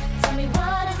 Tell me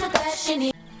what is it that she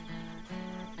needs?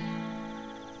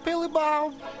 Billy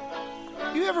Bob,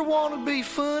 you ever want to be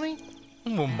funny?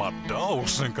 Well, my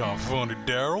dogs think I'm funny,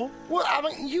 Daryl. Well, I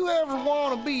mean, you ever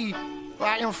want to be,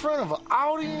 like, in front of an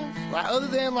audience? Like, other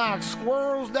than, like,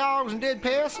 squirrels, dogs, and dead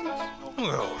peasants?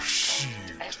 Well, shoot.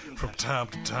 From time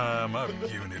to time, I've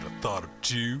given it a thought or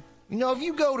two. You know, if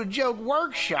you go to Joke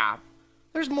Workshop,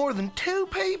 there's more than 2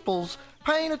 peoples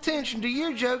paying attention to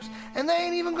your jokes, and they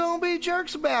ain't even gonna be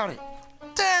jerks about it.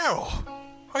 Daryl,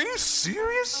 are you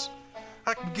serious?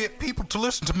 I can get people to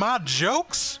listen to my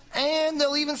jokes? And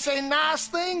they'll even say nice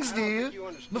things to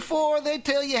you before they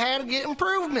tell you how to get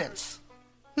improvements.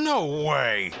 No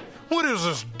way. What is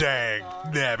this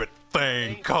dag-nabbit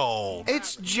thing called?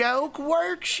 It's Joke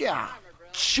Workshop.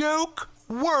 Joke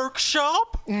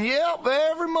Workshop? Yep,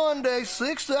 every Monday,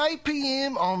 6 to 8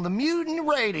 p.m. on the Mutiny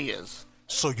Radios.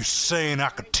 So you're saying I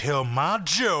could tell my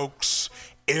jokes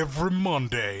every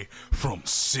Monday from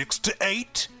 6 to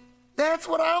 8? That's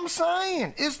what I'm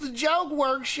saying. It's the Joke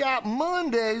Workshop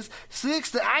Mondays,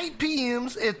 6 to 8 p.m.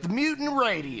 at the Mutiny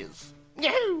Radios.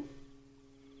 Yahoo!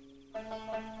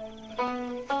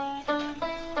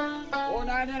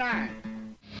 $4.99.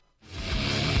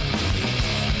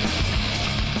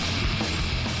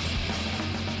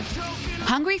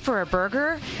 Hungry for a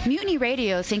burger? Mutiny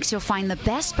Radio thinks you'll find the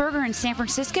best burger in San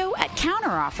Francisco at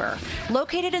Counteroffer,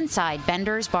 located inside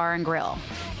Bender's Bar and Grill.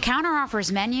 Counteroffer's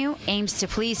menu aims to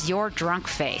please your drunk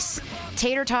face.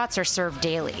 Tater tots are served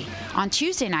daily. On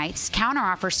Tuesday nights,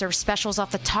 Counteroffer serves specials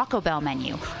off the Taco Bell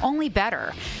menu, only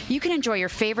better. You can enjoy your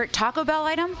favorite Taco Bell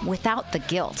item without the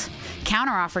guilt.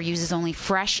 Counteroffer uses only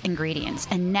fresh ingredients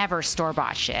and never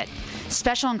store-bought shit.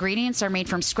 Special ingredients are made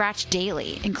from scratch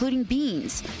daily, including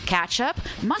beans, ketchup,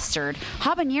 mustard,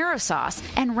 habanero sauce,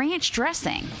 and ranch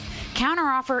dressing.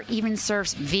 Counteroffer even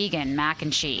serves vegan mac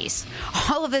and cheese.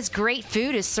 All of this great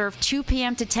food is served 2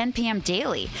 p.m. to 10 p.m.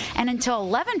 daily and until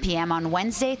 11 p.m. on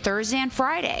Wednesday, Thursday, and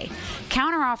Friday.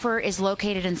 Counteroffer is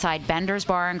located inside Bender's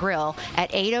Bar and Grill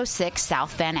at 806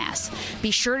 South Van Ness. Be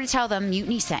sure to tell them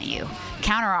Mutiny sent you.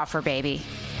 Counteroffer, baby.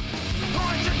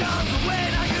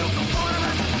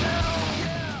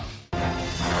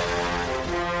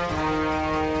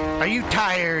 Are you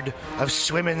tired of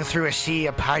swimming through a sea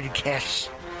of podcasts?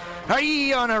 Are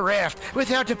ye on a raft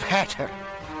without a paddle?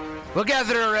 Well,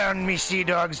 gather around me, sea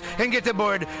dogs, and get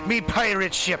aboard me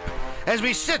pirate ship as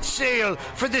we set sail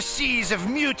for the seas of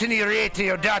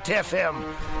MutinyRadio.fm.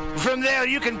 From there,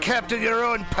 you can captain your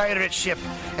own pirate ship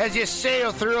as you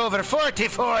sail through over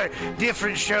 44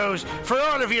 different shows for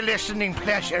all of your listening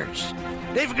pleasures.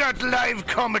 They've got live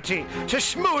comedy to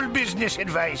small business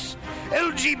advice,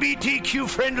 LGBTQ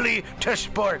friendly to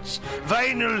sports,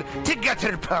 vinyl to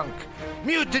gutter punk.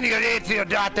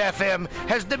 MutinyRadio.fm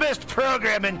has the best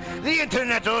programming the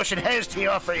internet ocean has to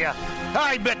offer you.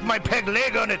 I bet my peg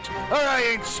leg on it, or I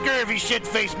ain't scurvy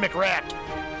shit-faced McRat.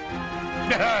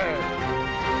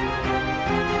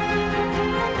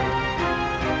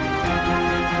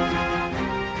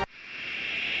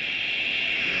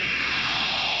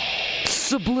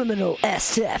 Subliminal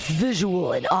SF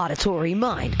visual and auditory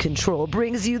mind control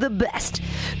brings you the best,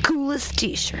 coolest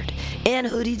t-shirt and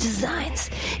hoodie designs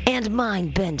and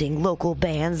mind-bending local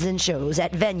bands and shows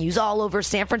at venues all over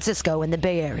San Francisco and the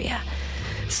Bay Area.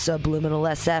 Subliminal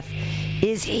SF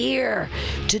is here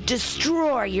to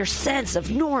destroy your sense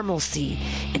of normalcy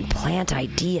and plant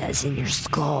ideas in your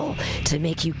skull to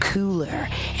make you cooler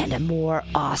and a more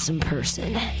awesome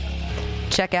person.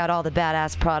 Check out all the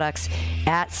badass products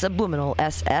at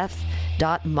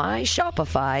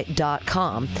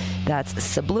subliminalsf.myshopify.com. That's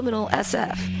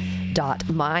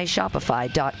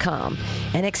subliminalsf.myshopify.com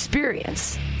and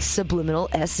experience Subliminal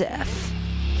SF.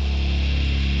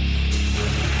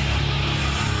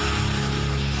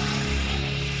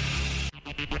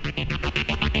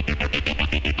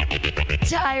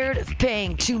 Tired of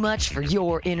paying too much for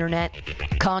your internet?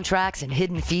 Contracts and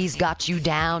hidden fees got you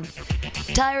down?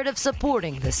 Tired of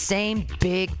supporting the same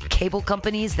big cable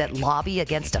companies that lobby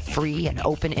against a free and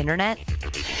open internet?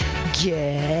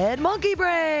 Get Monkey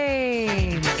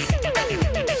Brains!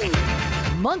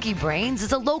 Monkey Brains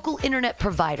is a local internet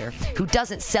provider who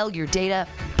doesn't sell your data,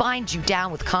 bind you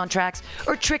down with contracts,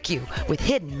 or trick you with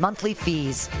hidden monthly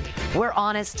fees. We're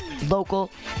honest,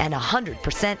 local, and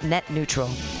 100% net neutral.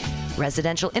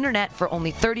 Residential internet for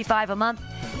only $35 a month.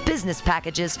 Business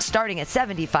packages starting at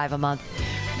 $75 a month.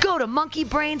 Go to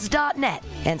monkeybrains.net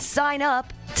and sign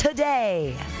up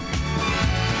today.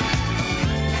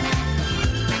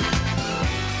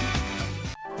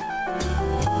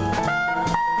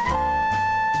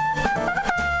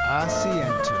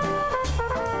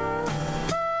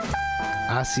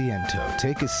 Asiento.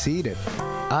 Take a seat at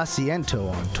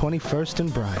Asiento on 21st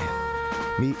and Bryant.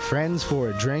 Meet friends for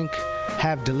a drink,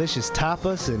 have delicious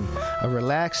tapas, and a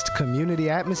relaxed community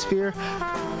atmosphere.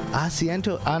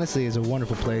 Asiento, honestly, is a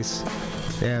wonderful place.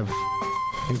 They have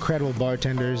incredible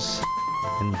bartenders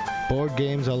and board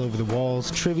games all over the walls,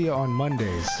 trivia on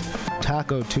Mondays,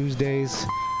 Taco Tuesdays,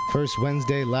 First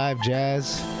Wednesday live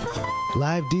jazz,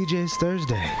 live DJs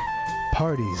Thursday,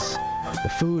 parties. The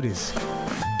food is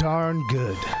darn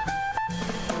good.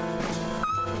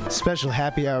 Special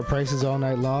happy hour prices all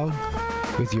night long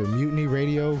with your Mutiny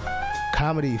Radio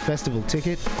Comedy Festival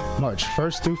ticket, March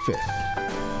 1st through 5th.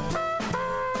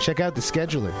 Check out the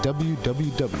schedule at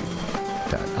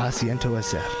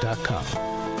www.asientosf.com.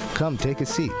 Come take a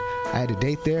seat. I had a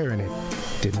date there and it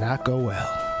did not go well.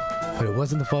 But it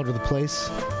wasn't the fault of the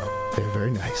place. They're very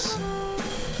nice.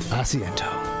 Asiento.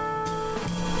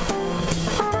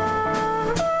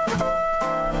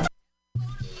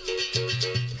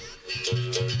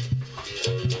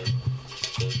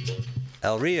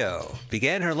 El Rio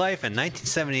began her life in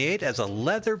 1978 as a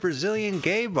leather Brazilian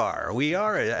gay bar. We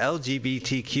are an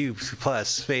LGBTQ plus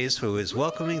space who is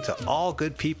welcoming to all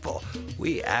good people.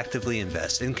 We actively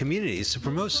invest in communities to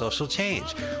promote social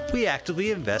change. We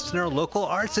actively invest in our local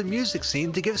arts and music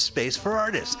scene to give space for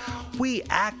artists. We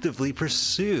actively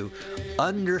pursue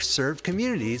underserved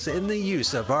communities in the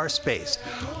use of our space.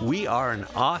 We are an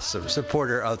awesome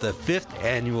supporter of the 5th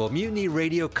Annual Mutiny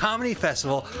Radio Comedy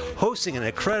Festival, hosting an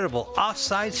incredible offside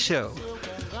show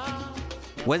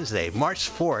Wednesday, March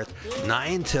 4th,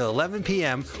 9 to 11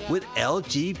 p.m. with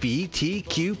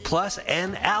LGBTQ plus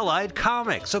and allied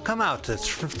comics. So come out to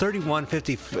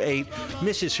 3158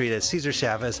 Mission Street at Cesar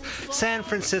Chavez, San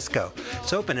Francisco.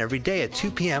 It's open every day at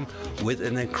 2 p.m. with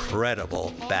an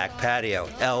incredible back patio.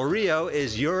 El Rio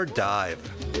is your dive.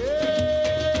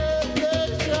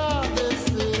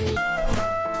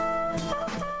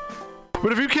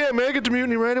 But if you can't make it to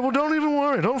Mutiny Radio, well, don't even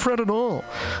worry. Don't fret at all.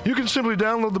 You can simply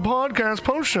download the podcast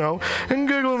post-show and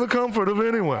giggle in the comfort of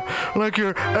anywhere, like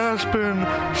your Aspen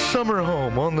summer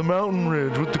home on the mountain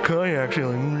ridge with the kayak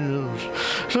feeling.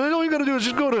 So all you got to do is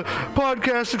just go to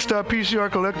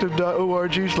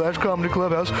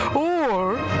podcastics.pcrcollective.org/comedyclubhouse,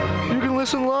 or you can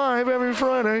listen live every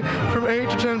Friday from 8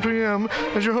 to 10 p.m.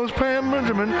 as your host, Pam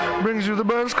Benjamin, brings you the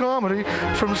best comedy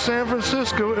from San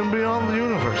Francisco and beyond the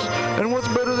universe. And what's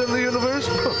better than the universe?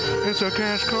 It's a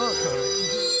cash card.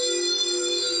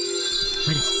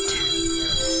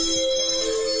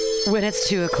 When it's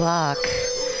 2 o'clock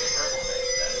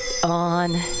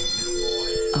on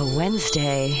a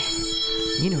Wednesday,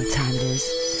 you know what time it is.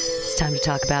 It's time to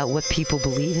talk about what people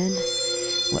believe in,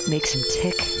 what makes them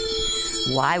tick,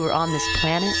 why we're on this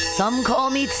planet. Some call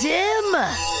me Tim.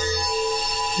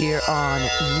 Here on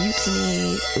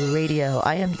Mutiny Radio.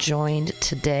 I am joined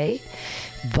today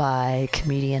by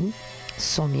comedian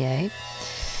Sommelier,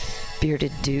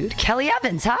 bearded dude, Kelly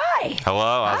Evans. Hi.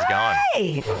 Hello, how's it going?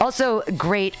 Hi. Also,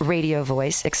 great radio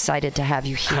voice. Excited to have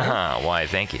you here. Why,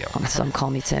 thank you. On Some Call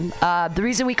Me Tim. The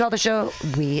reason we call the show,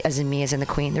 we as in me as in the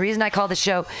Queen, the reason I call the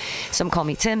show Some Call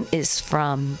Me Tim is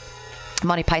from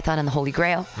Monty Python and the Holy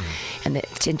Grail. And the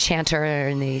enchanter,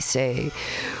 and they say,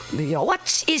 you know,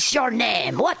 what is your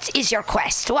name? What is your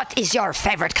quest? What is your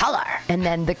favorite color? And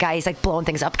then the guy's like blowing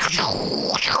things up.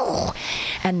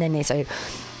 And then they say,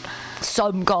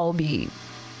 some call me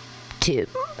Tim.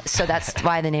 So that's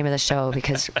why the name of the show,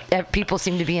 because people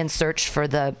seem to be in search for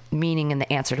the meaning and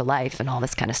the answer to life and all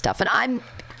this kind of stuff. And I'm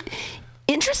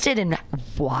interested in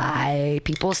why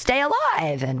people stay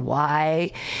alive and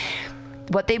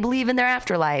what they believe in their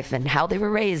afterlife and how they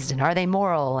were raised and are they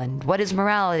moral and what is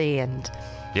morality and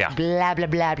blah, blah,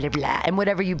 blah, blah, blah, and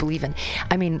whatever you believe in.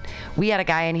 I mean, we had a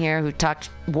guy in here who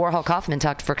Warhol Kaufman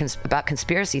talked about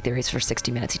conspiracy theories for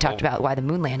 60 minutes. He talked about why the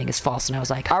moon landing is false, and I was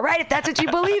like, all right, if that's what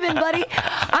you believe in, buddy,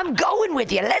 I'm going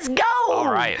with you. Let's go. All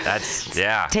right, that's,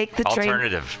 take the train.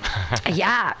 Alternative.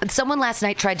 Yeah, someone last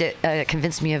night tried to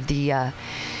convince me of the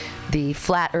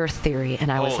flat earth theory, and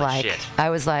I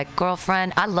was like,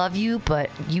 girlfriend, I love you, but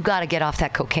you got to get off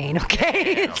that cocaine,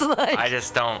 okay? It's like, I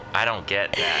don't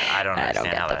get that. I don't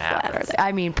understand how that happens.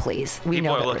 I mean, please, we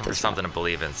know people are that looking for something to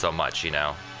believe in so much,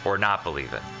 or not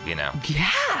believe in,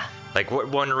 Yeah. Like,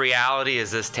 when reality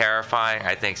is this terrifying,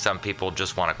 I think some people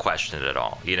just want to question it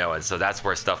all, and so that's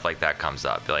where stuff like that comes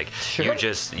up. Like,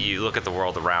 you look at the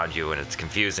world around you and it's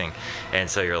confusing, and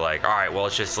so you're like, all right, well,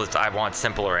 I want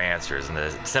simpler answers, and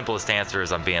the simplest answer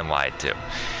is I'm being lied to.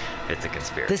 It's a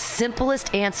conspiracy. The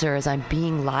simplest answer is I'm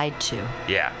being lied to.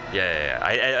 Yeah.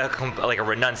 Like a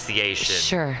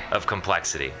renunciation of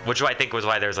complexity, which I think was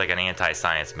why there's like an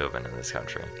anti-science movement in this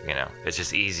country. It's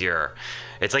just easier.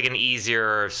 It's like an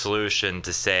easier solution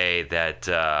to say that,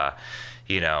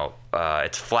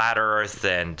 it's flat Earth,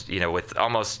 and with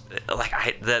almost like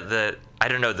I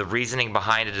don't know, the reasoning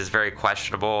behind it is very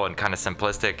questionable and kind of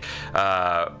simplistic.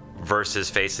 Versus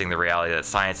facing the reality that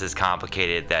science is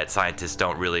complicated, that scientists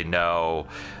don't really know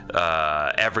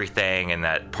everything, and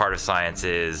that part of science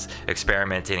is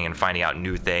experimenting and finding out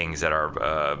new things that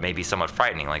are maybe somewhat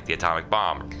frightening, like the atomic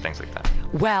bomb or things like that.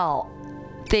 Well,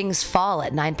 things fall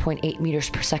at 9.8 meters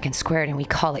per second squared, and we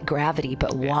call it gravity,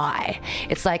 but why?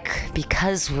 It's like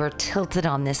because we're tilted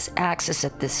on this axis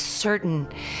at this certain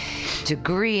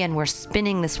degree, and we're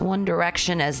spinning this one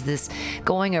direction as this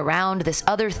going around this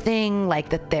other thing, like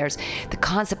that there's the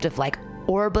concept of like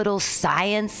orbital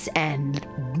science and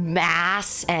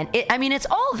mass, and it's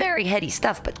all very heady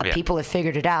stuff, but people have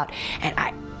figured it out, and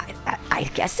I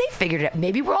guess they figured it out.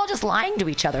 Maybe we're all just lying to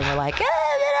each other. We're like,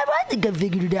 I think I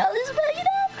figured it out.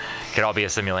 Could all be a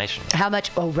simulation. How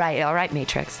much? Oh, right. All right,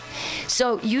 Matrix.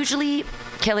 So usually,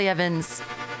 Kelly Evans,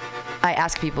 I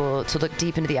ask people to look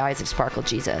deep into the eyes of Sparkle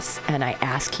Jesus, and I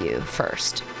ask you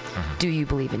first, do you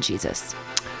believe in Jesus?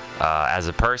 As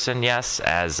a person, yes.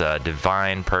 As a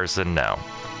divine person, no.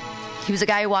 He was a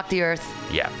guy who walked the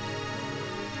earth. Yeah.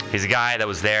 He's a guy that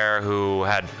was there who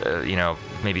had,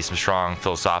 maybe some strong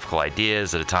philosophical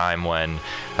ideas at a time when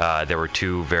there were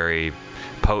two very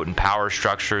potent power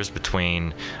structures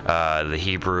between the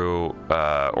Hebrew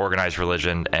organized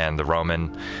religion and the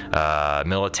Roman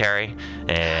military.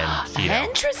 And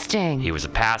interesting. He was a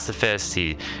pacifist.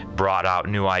 He brought out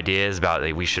new ideas about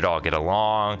we should all get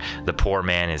along. The poor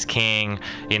man is king.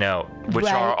 Which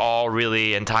are all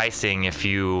really enticing if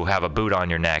you have a boot on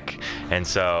your neck. And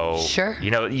so,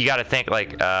 you got to think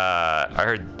like I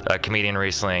heard a comedian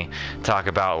recently talk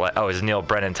about it was Neil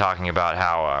Brennan talking about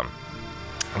how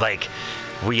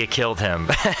we killed him.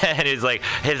 And it's like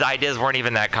his ideas weren't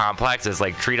even that complex. It's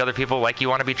like treat other people like you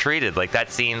want to be treated. Like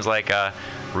that seems like a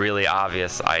really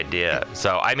obvious idea.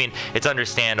 So it's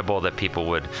understandable that people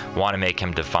would want to make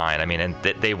him define. And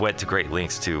they went to great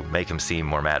lengths to make him seem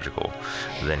more magical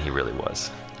than he really was.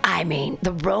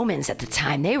 The Romans at the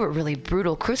time, they were really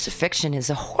brutal. Crucifixion is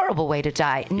a horrible way to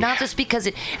die. Not just because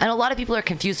and a lot of people are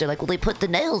confused. They're like, well, they put the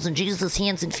nails in Jesus'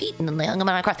 hands and feet and then they hung him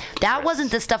on a cross. That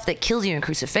wasn't the stuff that kills you in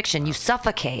crucifixion. You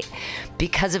suffocate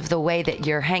because of the way that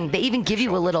you're hanged. They even give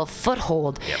you a little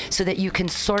foothold so that you can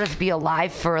sort of be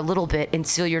alive for a little bit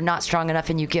until you're not strong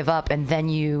enough and you give up, and then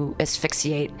you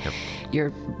asphyxiate.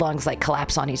 Your lungs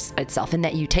collapse on itself, and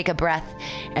that you take a breath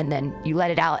and then you let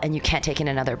it out and you can't take in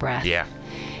another breath. Yeah.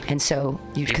 And so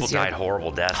people died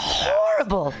horrible deaths.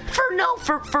 Horrible.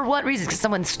 For what reason? Because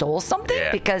someone stole something?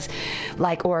 Yeah. Because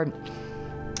I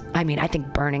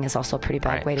think burning is also a pretty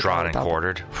bad way to drawn go. And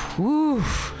quartered.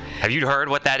 Oof. Have you heard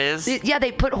what that is? Yeah,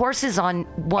 they put horses on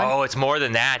one. Oh, it's more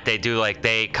than that. They do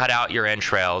they cut out your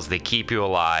entrails. They keep you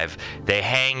alive. They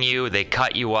hang you. They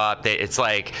cut you up. It's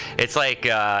like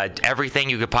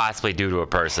everything you could possibly do to a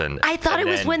person. I thought it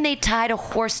was when they tied a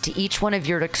horse to each one of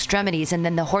your extremities, and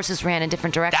then the horses ran in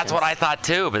different directions. That's what I thought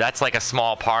too, but that's a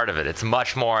small part of it. It's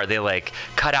much more. They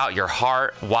cut out your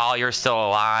heart while you're still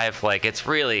alive. It's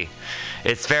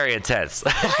very intense.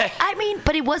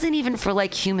 But it wasn't even for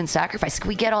human sacrifice.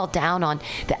 We get all down on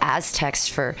the Aztecs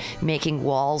for making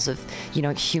walls of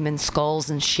human skulls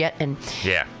and shit, and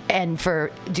and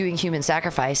for doing human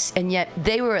sacrifice, and yet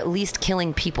they were at least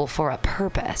killing people for a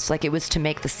purpose. Like, it was to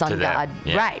make the sun god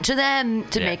right to them,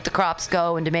 to make the crops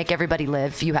go, and to make everybody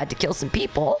live. You had to kill some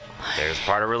people. There's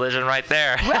part of religion right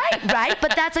there. right.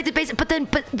 But that's like the basic. But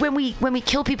when we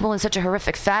kill people in such a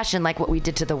horrific fashion, like what we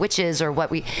did to the witches, or what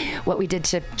we did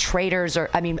to traitors, or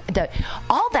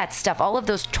all that stuff, all of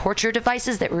those torture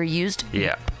devices that were used.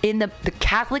 Yeah. In the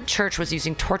Catholic Church was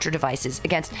using torture devices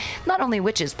against not only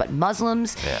witches but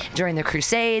Muslims during the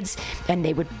Crusades, and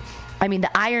they would. I mean,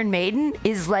 the Iron Maiden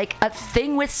is like a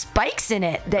thing with spikes in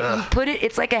it that you put it.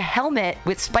 It's like a helmet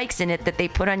with spikes in it that they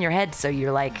put on your head, so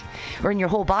you're like, or in your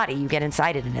whole body, you get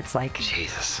inside it, and it's like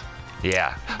Jesus.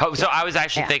 Yeah. Oh, so I was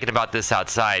actually thinking about this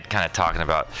outside, kind of talking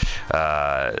about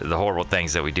the horrible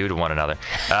things that we do to one another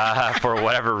for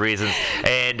whatever reasons.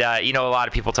 And, a lot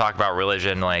of people talk about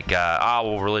religion like,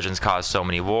 religion's caused so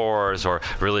many wars, or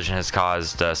religion has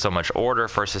caused so much order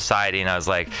for society. And I was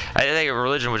like, I think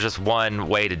religion was just one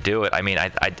way to do it. I mean,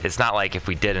 it's not like if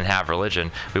we didn't have religion,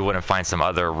 we wouldn't find some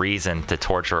other reason to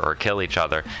torture or kill each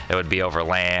other. It would be over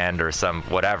land or some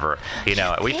whatever.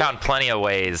 We found plenty of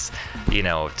ways,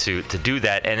 to do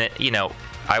that. And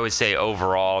I would say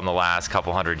overall in the last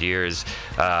couple hundred years,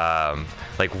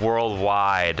 like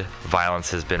worldwide, violence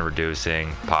has been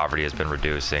reducing, poverty has been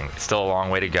reducing. It's still a long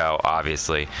way to go,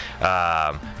 obviously,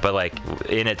 but like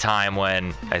in a time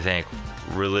when I think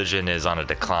religion is on a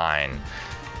decline,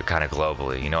 kind of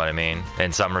globally, you know what I mean,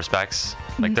 in some respects.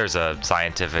 Like there's a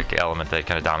scientific element that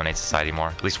kind of dominates society more,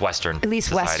 at least Western.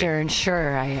 Western,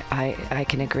 sure. I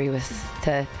can agree with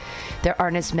there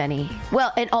aren't as many.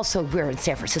 Well, and also we're in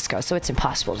San Francisco, so it's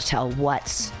impossible to tell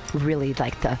what's really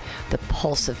like the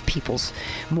pulse of people's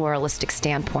moralistic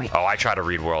standpoint. Oh, I try to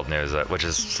read world news, which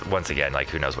is, once again, like,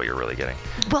 who knows what you're really getting.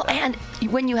 Well, and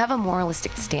when you have a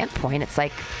moralistic standpoint, it's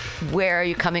like, where are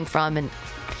you coming from? And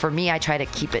for me, I try to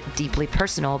keep it deeply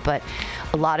personal, but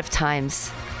a lot of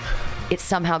times it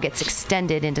somehow gets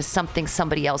extended into something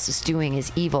somebody else is doing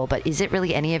is evil, but is it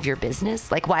really any of your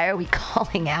business? Like, why are we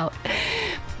calling out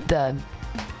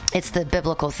it's the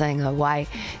biblical thing, why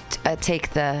take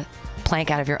the plank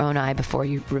out of your own eye before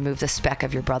you remove the speck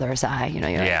of your brother's eye? You're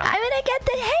like, I'm gonna get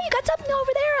hey, you got something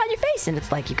over there on your face, and it's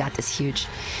like you got this huge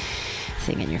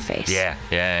thing in your face. Yeah.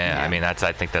 I mean, I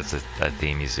think that's a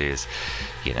theme you see is,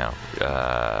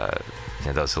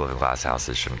 those who live in glass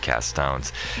houses shouldn't cast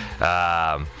stones.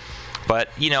 But,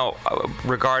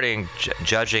 regarding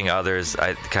judging others,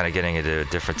 kind of getting into a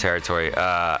different territory,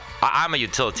 I'm a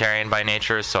utilitarian by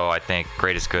nature, so I think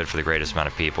greatest good for the greatest amount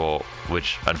of people,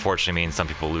 which unfortunately means some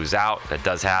people lose out. That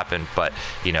does happen, but,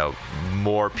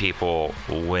 more people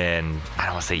win. I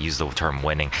don't want to say use the term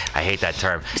winning. I hate that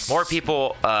term. More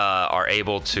people are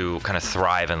able to kind of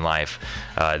thrive in life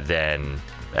than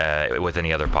with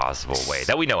any other possible way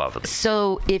that we know of.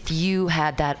 So if you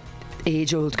had that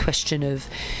age-old question of,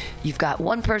 you've got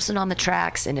one person on the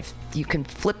tracks, and if you can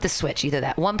flip the switch, either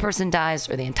that one person dies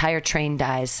or the entire train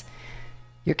dies,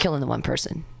 you're killing the one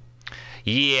person.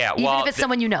 Yeah, even if it's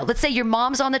someone you know. Let's say your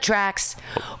mom's on the tracks,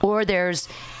 or there's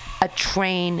a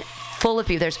train full of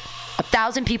people. There's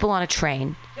 1,000 people on a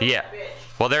train. Yeah.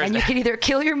 Well, and you can either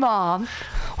kill your mom,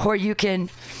 or you can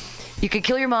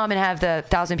kill your mom and have the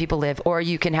 1,000 people live, or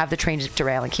you can have the train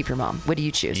derail and keep your mom. What do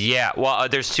you choose? Yeah, well,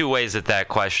 there's two ways that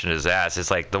question is asked. It's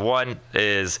like, the one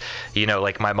is,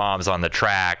 like my mom's on the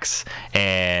tracks,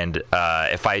 and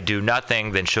if I do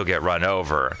nothing, then she'll get run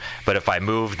over. But if I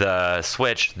move the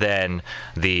switch, then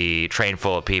the train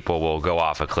full of people will go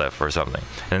off a cliff or something.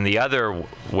 And the other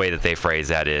way that they phrase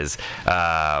that is,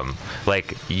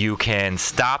 like, you can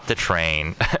stop the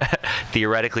train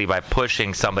theoretically by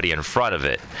pushing somebody in front of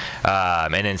it.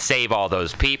 And then save all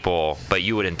those people, but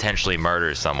you would intentionally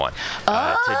murder someone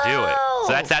to do it.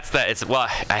 So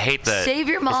I hate the save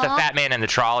your mom. It's the fat man in the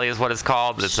trolley is what it's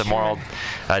called. It's a moral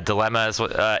dilemma.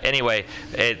 Anyway,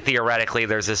 theoretically,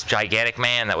 there's this gigantic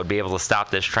man that would be able to stop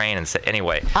this train. And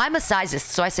anyway, I'm a sizist,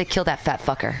 so I say kill that fat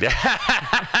fucker.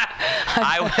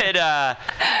 I would.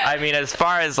 I mean, as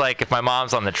far as like if my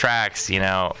mom's on the tracks,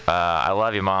 I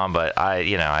love you, Mom, but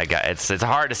I got it's a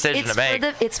hard decision to make.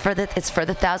 It's for the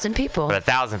 1,000 people. But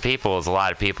 1,000 people is a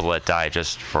lot of people that die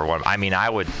just for one. I mean, I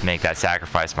would make that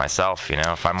sacrifice myself.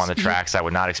 If I'm on the tracks, I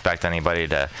would not expect anybody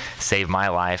to save my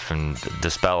life and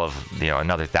dispel of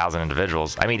another 1,000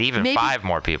 individuals. I mean, even 5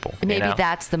 more people. Maybe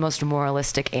that's the most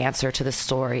moralistic answer to the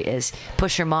story: is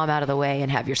push your mom out of the way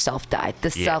and have yourself die.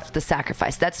 The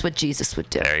sacrifice. That's what Jesus would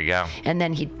do. There you go. And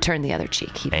then he'd turn the other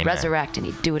cheek. He'd resurrect and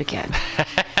he'd do it again.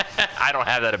 I don't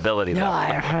have that ability, though. No,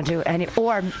 I don't do any.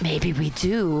 Or maybe we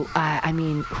do. I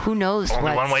mean, who knows?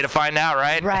 Only one way to find out,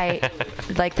 right? Right.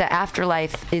 Like the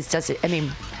afterlife is.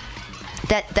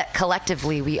 that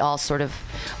collectively we all sort of,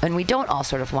 and we don't all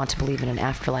sort of want to believe in an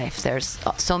afterlife. There's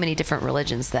so many different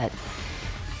religions that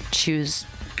choose,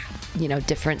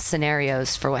 different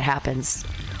scenarios for what happens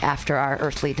after our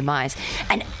earthly demise.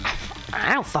 And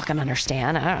I don't fucking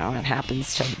understand. I don't know what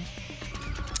happens to...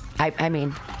 I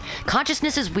mean,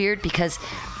 consciousness is weird because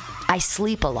I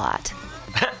sleep a lot.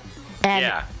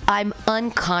 And I'm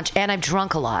unconscious, and I'm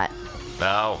drunk a lot.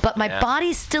 Oh, but my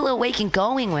body's still awake and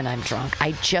going when I'm drunk.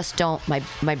 I just don't.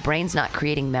 My brain's not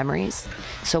creating memories.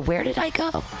 So where did I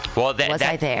go? Well, was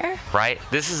I there? Right.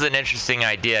 This is an interesting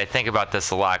idea. I think about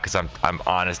this a lot because I'm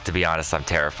honest. To be honest, I'm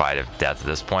terrified of death at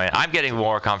this point. I'm getting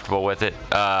more comfortable with it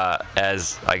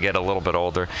as I get a little bit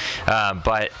older.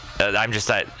 But I'm just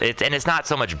it's not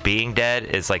so much being dead.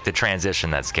 It's like the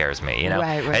transition that scares me.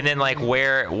 Right. And then like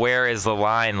where is the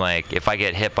line? Like if I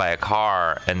get hit by a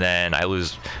car and then I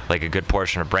lose like a good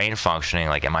portion of brain functioning,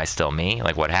 like am I still me?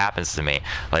 Like what happens to me?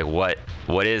 Like what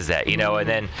is that? And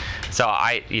then so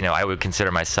I would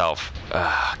consider myself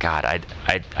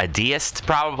a deist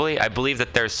probably. I believe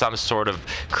that there's some sort of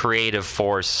creative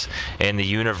force in the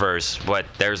universe, but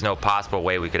there's no possible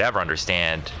way we could ever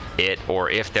understand it, or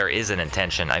if there is an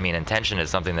intention. I mean, intention is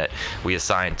something that we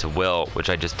assign to will, which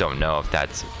I just don't know if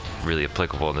that's really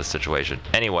applicable in this situation.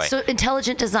 Anyway. So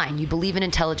intelligent design. You believe in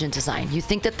intelligent design. You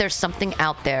think that there's something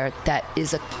out there that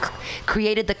is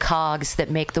created the cogs that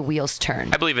make the wheels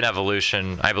turn. I believe in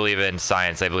evolution. I believe in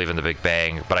science. I believe in the Big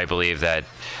Bang. But I believe that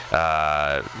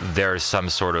there's some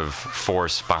sort of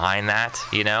force behind that,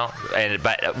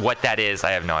 But what that is,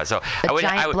 I have no idea. So a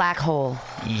giant black hole.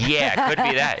 Yeah, could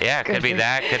be that. Yeah, could be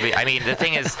that. Could be. I mean, the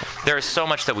thing is, there's so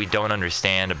much that we don't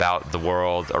understand about the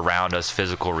world around us,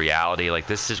 physical reality. Like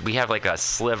we have like a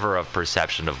sliver of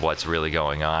perception of what's really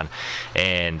going on,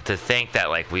 and to think that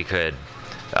like we could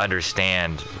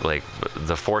understand like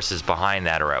the forces behind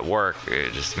that are at work,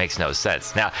 it just makes no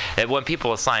sense. Now, when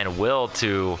people assign will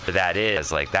to that,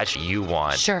 is like that's what you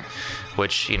want. Sure.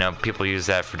 Which people use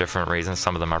that for different reasons.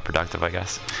 Some of them are productive, I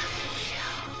guess.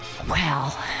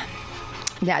 Well,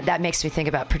 that makes me think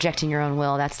about projecting your own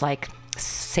will. That's like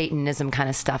Satanism kind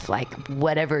of stuff, like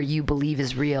whatever you believe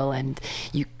is real, and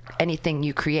anything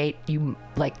you create,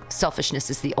 like selfishness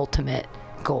is the ultimate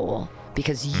goal,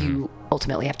 because you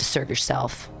ultimately have to serve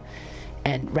yourself,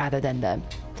 and rather than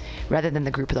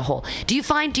the group of the whole. Do you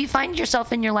find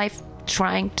yourself in your life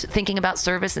thinking about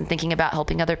service and thinking about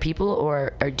helping other people,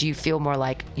 or do you feel more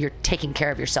like you're taking care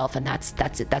of yourself and that's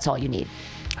it, that's all you need?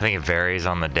 I think it varies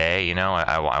on the day.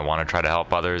 I want to try to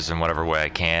help others in whatever way I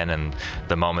can, and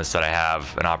the moments that I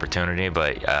have an opportunity.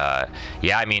 But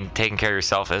I mean, taking care of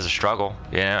yourself is a struggle.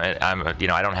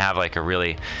 I don't have like a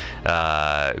really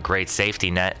great safety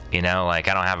net. Like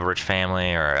I don't have a rich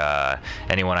family or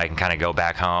anyone I can kind of go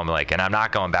back home. Like, and I'm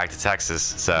not going back to Texas,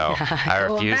 so I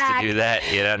refuse to do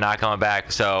that. Not going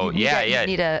back. So you'd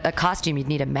need a costume. You'd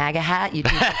need a MAGA hat. You'd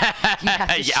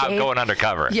have to shave. I'm going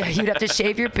undercover. Yeah, you'd have to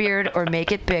shave your beard or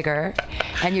make it bigger,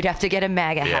 and you'd have to get a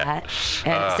MAGA hat.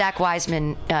 And Zach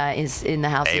Wiseman is in the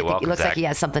house. Hey, welcome, it looks Zach. like he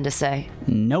has something to say.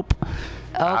 Nope.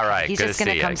 Okay, all right, he's good just to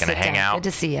gonna see come you. sit Gonna hang down. out. Good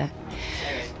to see you.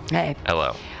 Hey.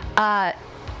 Hello.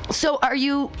 So are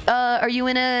you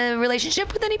in a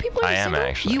relationship with any people? I am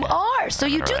actually. You are. So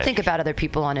you do think about other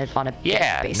people on a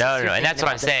basis. No, You're and that's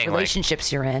what I'm saying.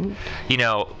 Relationships you're in.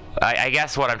 I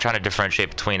guess what I'm trying to differentiate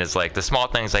between is like the small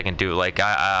things I can do. Like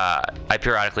I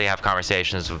periodically have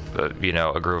conversations with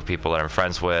a group of people that I'm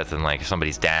friends with, and like if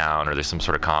somebody's down or there's some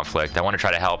sort of conflict, I want to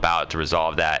try to help out to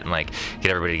resolve that and like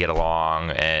get everybody to get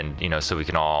along, and so we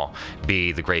can all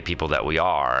be the great people that we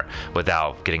are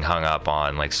without getting hung up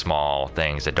on like small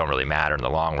things that don't really matter in the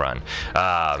long run.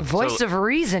 Voice of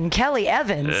reason, Kelly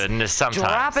Evans, sometimes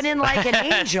dropping in like an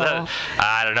angel. So,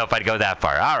 I don't know if I'd go that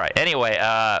far. All right. Anyway,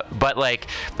 but like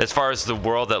as far as the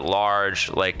world at large,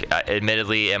 like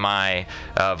admittedly, am I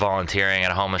volunteering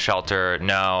at a homeless shelter?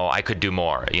 No, I could do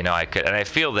more. I could, and I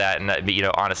feel that, and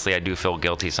honestly, I do feel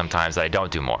guilty sometimes that I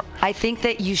don't do more. I think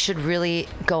that you should really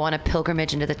go on a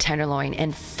pilgrimage into the Tenderloin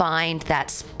and find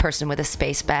that person with a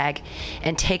space bag,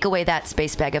 and take away that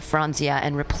space bag of Franzia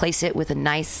and replace it with a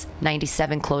nice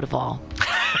 97 Clodoval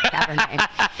Cabernet.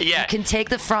 Yeah. You can take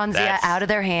the Franzia out of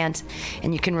their hand,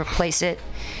 and you can replace it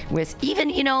with even,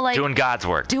 like doing God's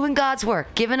work.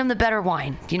 Giving them the better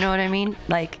wine. Do you know what I mean?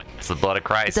 Like, it's the blood of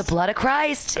Christ. It's the blood of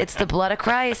Christ. It's the blood of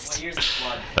Christ. What year's the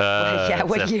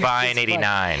blood? It's a fine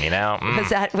 89,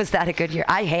 Was that a good year?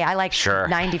 I like sure.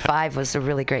 95 was a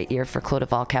really great year for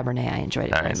Clodoval Cabernet. I enjoyed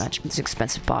it very much. It's an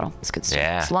expensive bottle. It's good stuff.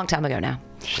 Yeah. It's a long time ago now.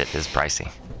 Shit is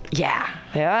pricey. Yeah.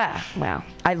 Wow.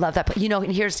 I love that. But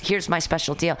here's my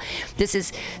special deal. This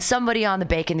is somebody on the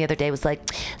bacon the other day was like,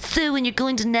 so when you're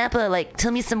going to Napa, like,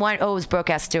 tell me some wine. Oh, it was Broke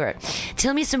Ass Stewart.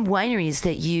 Tell me some wineries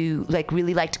that you like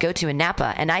really like to go to in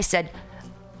Napa. And I said,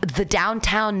 the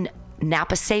downtown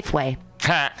Napa Safeway.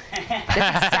 That's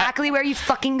exactly where you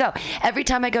fucking go. Every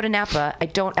time I go to Napa, I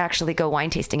don't actually go wine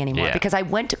tasting anymore because I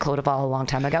went to Clodoval a long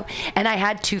time ago, and I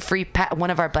had 2 free. One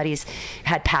of our buddies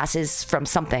had passes from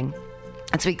something.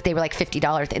 And so they were like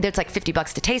 $50. It's like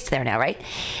 $50 to taste there now, right?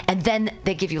 And then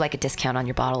they give you like a discount on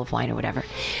your bottle of wine or whatever.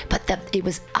 But it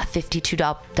was a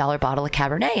 $52 bottle of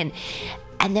Cabernet,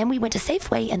 and then we went to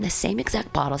Safeway, and the same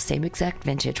exact bottle, same exact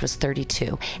vintage was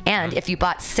 $32. And if you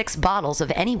bought 6 bottles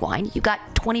of any wine, you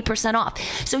got 20% off.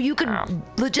 So you could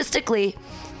logistically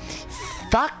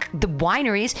fuck the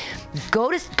wineries,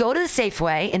 go to the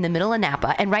Safeway in the middle of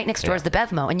Napa, and right next door is the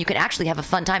Bevmo, and you can actually have a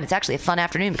fun time. It's actually a fun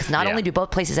afternoon because not only do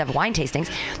both places have wine tastings,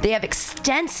 they have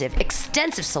extensive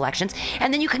selections,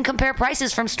 and then you can compare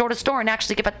prices from store to store and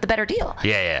actually get the better deal.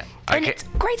 Yeah. And it's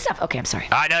great stuff. Okay, I'm sorry.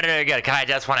 No, good. I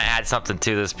just want to add something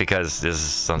to this because this is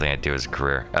something I do as a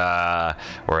career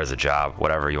or as a job,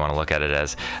 whatever you want to look at it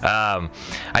as.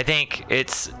 I think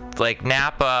it's like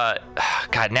Napa.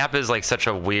 God, Napa is like such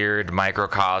a weird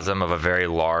microcosm of a very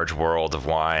large world of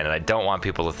wine, and I don't want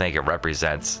people to think it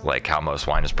represents like how most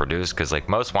wine is produced, because like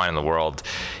most wine in the world,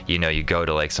 you go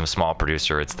to like some small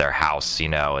producer, it's their house,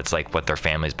 it's like what their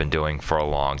family's been doing for a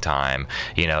long time.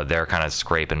 They're kind of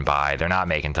scraping by. They're not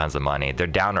making tons of money. They're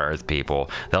down to earth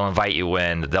people. They'll invite you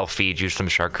in. They'll feed you some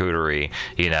charcuterie.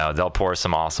 They'll pour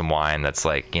some awesome wine that's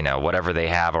like whatever they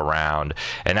have around,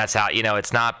 and that's how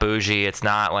it's not bougie. It's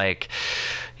not like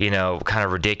kind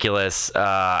of ridiculous.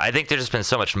 I think there's just been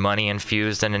so much money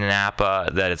infused in Napa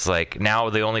that it's like now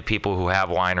the only people who have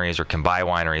wineries or can buy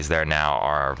wineries there now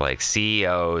are like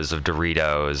CEOs of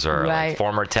Doritos or like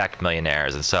former tech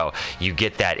millionaires, and so you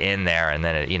get that in there, and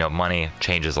then money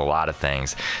changes a lot of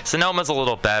things. Sonoma's a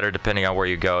little better depending on where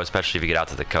you go, especially if you get out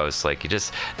to the coast. Like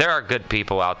there are good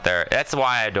people out there. That's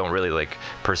why I don't really like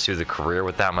pursue the career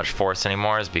with that much force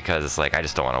anymore, is because it's like I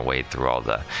just don't want to wade through all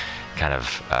the kind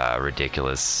of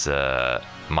ridiculous,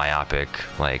 myopic,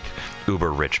 like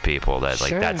uber rich people that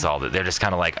like that's all that they're just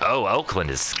kind of like, oh, Oakland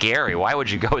is scary. Why would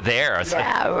you go there?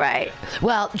 Right.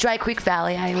 Well, Dry Creek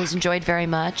Valley I always enjoyed very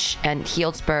much, and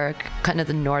Healdsburg, kind of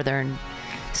the northern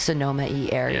Sonoma-y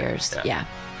areas. Yeah.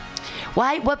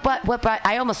 Why? What?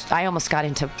 I almost got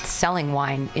into selling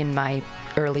wine in my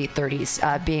early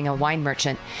 30s, being a wine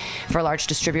merchant for a large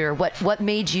distributor. What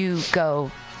made you go?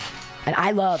 And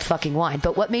I love fucking wine,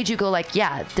 but what made you go like,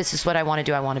 yeah, this is what I want to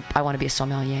do. I want to be a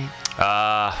sommelier.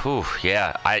 I've been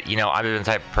the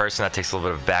type of person that takes a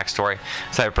little bit of backstory.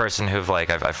 The type of person who've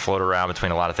like I've floated around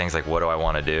between a lot of things, like what do I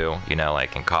want to do?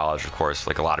 Like in college, of course,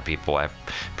 like a lot of people, I've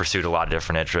pursued a lot of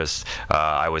different interests.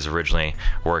 I was originally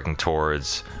working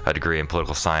towards a degree in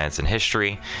political science and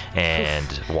history,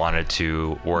 and wanted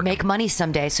to make money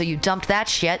someday. So you dumped that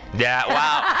shit. Yeah,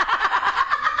 wow.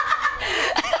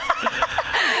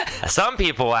 Some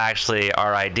people actually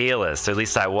are idealists, or at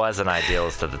least I was an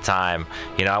idealist at the time.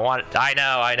 I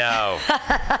know.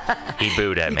 He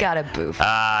booed at me. You got a boo.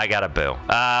 I got a boo.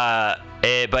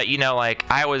 But like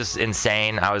I was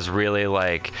insane. I was really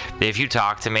like, if you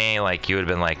talked to me, like you would have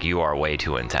been like, you are way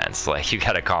too intense. Like you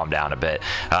got to calm down a bit,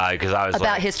 because I was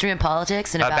about history and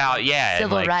politics and about civil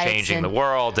and like rights changing the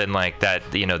world, and like that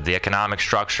the economic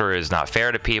structure is not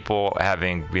fair to people,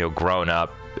 having grown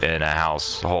up in a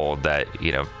household that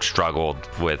struggled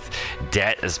with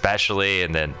debt especially,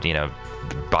 and then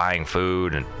buying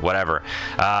food and whatever.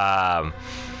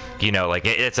 Like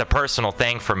it's a personal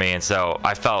thing for me, and so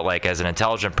I felt like as an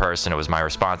intelligent person, it was my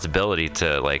responsibility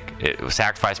to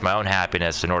sacrifice my own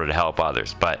happiness in order to help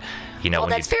others. But well,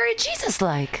 that's very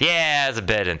Jesus-like. Yeah, it's a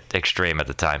bit extreme at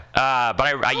the time.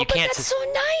 But you can't. That's so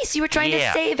nice. You were trying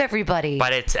to save everybody.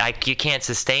 But you can't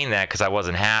sustain that because I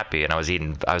wasn't happy, and I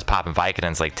was popping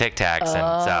Vicodins like Tic Tacs,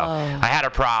 and so I had a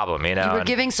problem. You were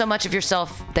giving so much of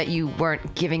yourself that you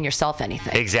weren't giving yourself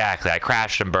anything. Exactly. I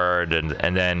crashed and burned,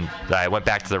 and then I went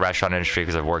back to the restaurant industry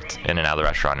because I've worked in and out of the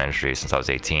restaurant industry since I was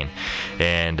 18,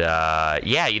 and I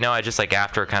just like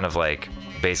after kind of like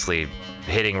basically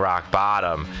hitting rock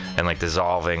bottom and like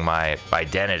dissolving my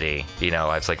identity,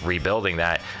 I was like rebuilding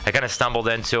that. I kind of stumbled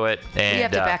into it, and you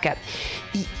have to back up.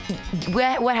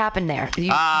 What happened there?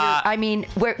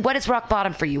 What is rock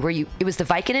bottom for you? It was the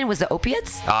Vicodin? Was the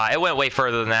opiates? It went way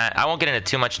further than that. I won't get into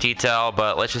too much detail,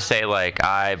 but let's just say like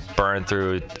I burned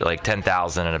through like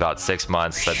 $10,000 in about 6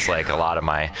 months. That's like a lot of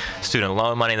my student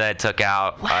loan money that I took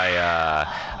out. Wow.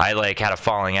 I like had a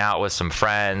falling out with some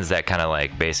friends that kind of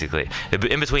like basically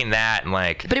in between that and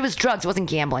like. But it was drugs. It wasn't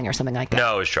gambling or something like that.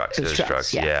 No, it was drugs. It was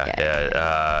drugs.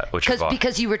 Which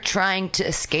because you were trying to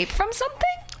escape from something.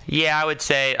 Yeah, I would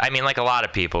say, I mean, like a lot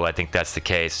of people, I think that's the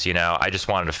case. You know, I just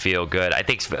wanted to feel good. I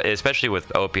think, especially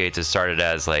with opiates, it started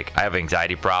as, like, I have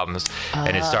anxiety problems,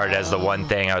 and it started as the one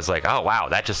thing I was like, oh, wow,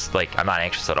 that just, like, I'm not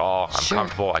anxious at all. I'm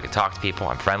comfortable. I can talk to people.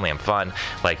 I'm friendly. I'm fun.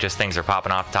 Like, just things are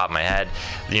popping off the top of my head,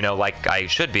 you know, like I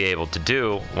should be able to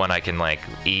do when I can, like,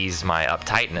 ease my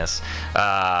uptightness.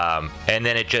 And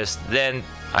then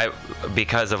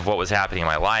because of what was happening in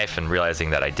my life and realizing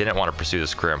that I didn't want to pursue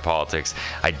this career in politics,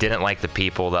 I didn't like the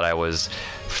people that I was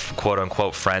quote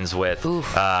unquote friends with.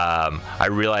 I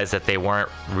realized that they weren't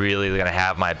really going to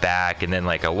have my back, and then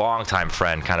like a longtime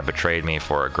friend kind of betrayed me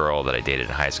for a girl that I dated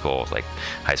in high school, like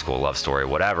high school love story,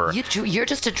 whatever. You're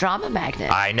just a drama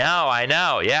magnet. I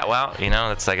know. Yeah, well, you know,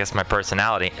 that's I guess my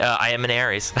personality. I am an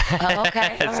Aries. Oh,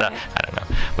 okay. So, I don't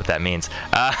know what that means.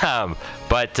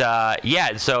 But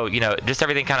yeah, so you know, just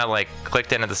everything kind of like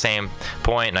clicked in at the same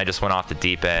point, and I just went off the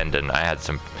deep end. And I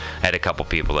had a couple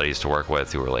people that I used to work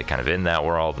with who were like kind of in that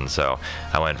world, and so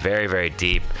I went very, very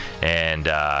deep, and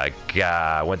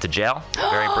went to jail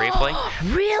very briefly.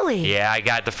 Really? Yeah, I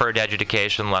got deferred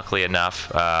education, luckily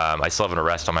enough. I still have an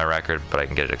arrest on my record, but I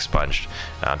can get it expunged.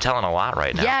 I'm telling a lot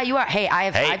right now. Yeah, you are. Hey,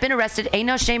 I've been arrested. Ain't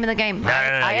no shame in the game.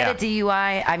 Right? I had a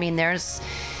DUI. I mean, there's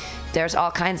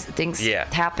all kinds of things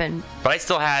happen. But I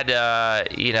still had,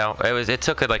 you know, it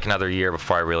took like another year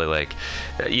before I really like,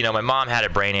 you know, my mom had a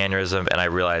brain aneurysm, and I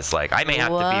realized like I may have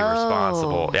to be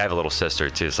responsible. Yeah, I have a little sister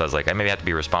too, so I was like, I maybe have to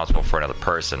be responsible for another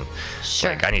person.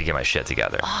 Sure. Like I need to get my shit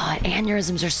together. Oh,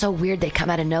 aneurysms are so weird. They come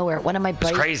out of nowhere. One of my buddies,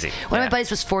 it's crazy. One of my buddies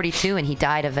was 42, and he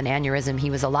died of an aneurysm. He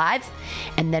was alive,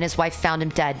 and then his wife found him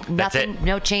dead. Nothing,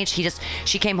 no change.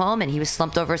 She came home, and he was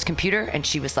slumped over his computer, and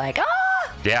she was like,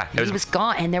 yeah, he was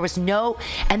gone, and there was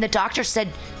and the doctor said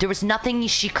there was nothing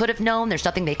she could have known. There's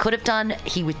nothing they could have done.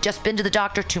 He had just been to the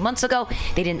doctor 2 months ago.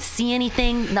 They didn't see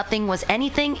anything. Nothing was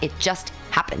anything. It just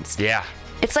happens. Yeah.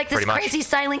 It's like this crazy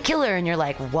silent killer, and you're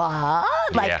like, what?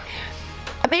 Like,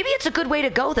 maybe it's a good way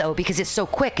to go, though, because it's so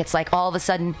quick. It's like all of a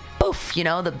sudden, poof, you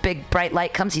know, the big bright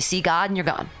light comes, you see God, and you're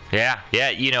gone. Yeah,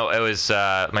 you know, it was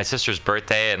my sister's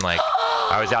birthday, and like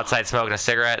I was outside smoking a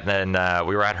cigarette, and then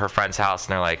we were at her friend's house,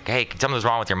 and they're like, hey, tell me what's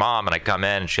wrong with your mom. And I come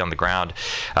in, and she's on the ground,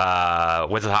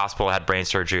 went to the hospital, had brain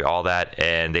surgery, all that,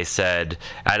 and they said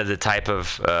out of the type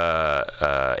of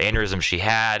aneurysm she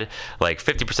had, like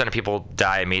 50% of people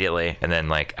die immediately, and then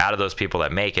like out of those people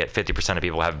that make it, 50% of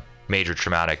people have major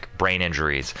traumatic brain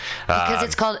injuries.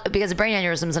 Because a brain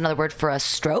aneurysm is another word for a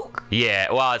stroke? Yeah,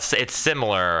 well, it's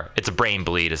similar. It's a brain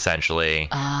bleed, essentially.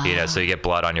 You know, so you get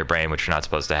blood on your brain, which you're not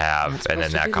supposed to have, and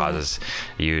then that causes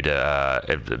you to,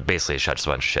 it basically shuts a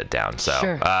bunch of shit down. So,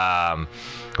 sure.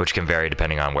 Which can vary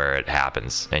depending on where it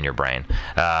happens in your brain.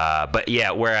 But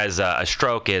yeah, whereas a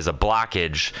stroke is a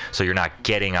blockage, so you're not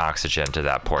getting oxygen to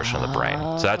that portion of the brain.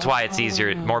 So that's why it's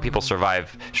easier. More people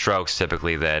survive strokes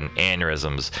typically than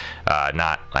aneurysms.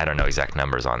 I don't know exact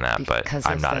numbers on that, but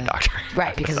I'm not a doctor.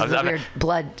 Right, because of the weird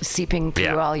blood seeping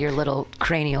through all your little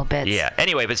cranial bits. Yeah.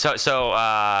 Anyway, but so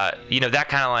you know, that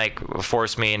kind of like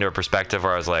forced me into a perspective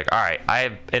where I was like, all right,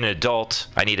 I'm an adult.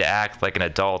 I need to act like an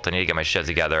adult. I need to get my shit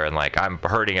together, and like I'm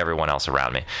hurting everyone else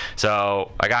around me.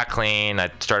 So I got clean.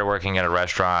 I started working at a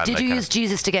restaurant. Did you use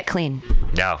Jesus to get clean?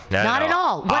 No, not at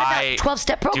all. What about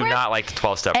 12-step program? Do not like the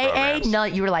 12-step programs. No,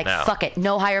 you were like, fuck it,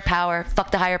 no higher power.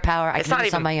 Fuck the higher power. I can do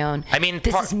this on my own. I mean,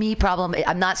 this is me problem.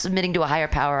 I'm not submitting to a higher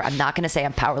power. I'm not going to say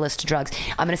I'm powerless to drugs.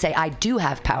 I'm going to say I do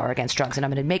have power against drugs, and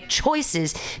I'm going to make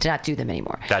choices to not do them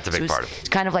anymore. That's a big part of it. It's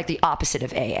kind of like the opposite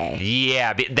of AA.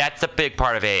 Yeah, that's a big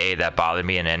part of AA that bothered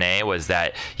me in NA was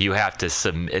that you have to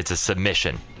it's a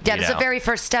submission. Yeah, that's the very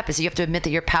first step is you have to admit that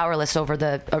you're powerless over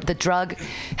the drug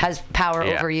has power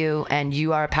over you, and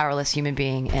you are a powerless human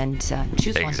being, and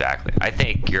choose one. Exactly. I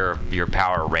think your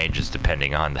power ranges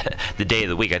depending on the day of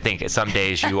the week. I think some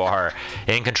days you are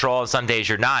in control and some days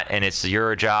you're not, and it's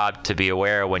your job to be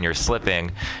aware when you're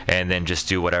slipping and then just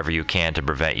do whatever you can to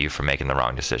prevent you from making the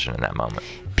wrong decision in that moment.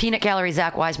 Peanut Gallery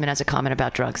Zach Wiseman has a comment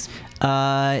about drugs.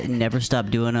 Never stop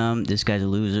doing them. This guy's a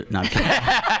loser. Not kidding.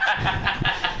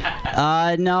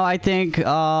 No, I think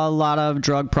a lot of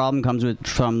drug problem comes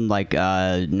from like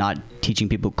not teaching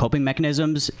people coping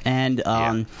mechanisms, and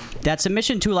that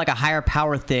submission to like a higher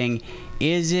power thing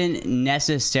isn't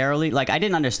necessarily like I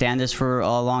didn't understand this for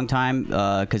a long time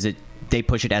because they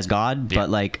push it as God, but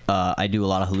like I do a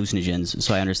lot of hallucinogens,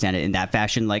 so I understand it in that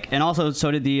fashion. Like, and also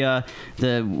so did the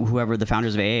whoever the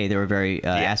founders of AA. They were very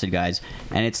acid guys,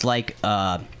 and it's like.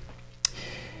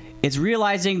 it's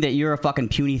realizing that you're a fucking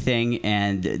puny thing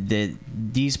and that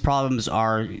these problems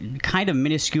are kind of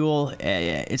minuscule.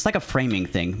 It's like a framing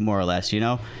thing, more or less, you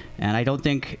know? And I don't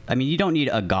think, I mean, you don't need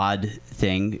a God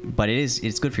thing, but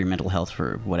it's good for your mental health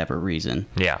for whatever reason.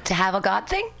 Yeah. To have a God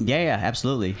thing? Yeah,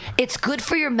 absolutely. It's good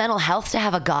for your mental health to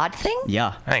have a God thing?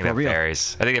 Yeah. I think that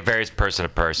varies. I think it varies person to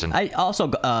person. I also,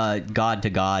 God to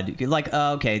God, like,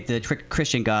 okay, the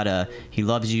Christian God, he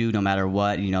loves you no matter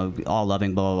what, you know, all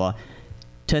loving, blah, blah, blah.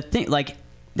 To think, like,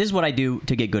 this is what I do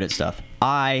to get good at stuff.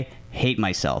 I hate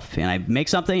myself, and I make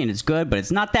something, and it's good, but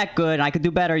it's not that good, and I could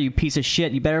do better, you piece of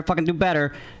shit. You better fucking do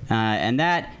better. And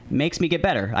that makes me get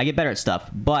better. I get better at stuff,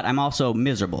 but I'm also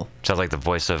miserable. Sounds like the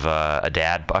voice of a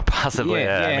dad, possibly.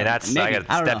 Yeah, I mean, that's maybe. I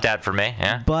got a stepdad for me.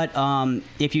 Yeah. But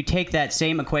if you take that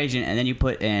same equation and then you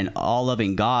put an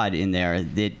all-loving God in there,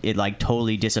 it like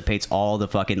totally dissipates all the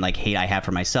fucking like hate I have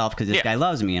for myself because this guy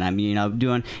loves me and I'm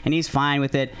doing, and he's fine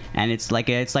with it, and it's like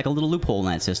a little loophole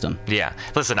in that system. Yeah.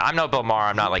 Listen, I'm no Bill Maher.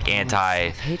 I'm not like anti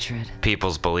hatred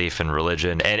people's belief in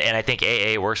religion, and I think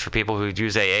AA works for people who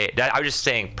use AA. I was just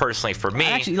saying personally for me.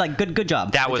 Actually, like good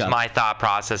job. That good was job. my thought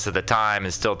process at the time,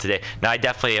 and still today. Now I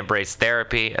definitely embrace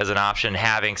therapy as an option.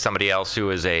 Having somebody else who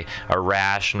is a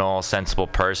rational, sensible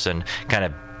person, kind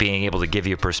of being able to give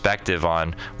you perspective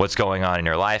on what's going on in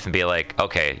your life and be like,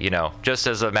 okay, just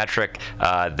as a metric,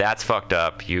 that's fucked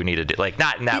up. You need to do, like,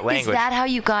 not in that language. Is that how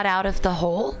you got out of the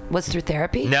hole? Was through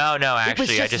therapy? No,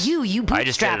 actually, it was just you bootstrapped I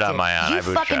just did it on my own. You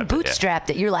fucking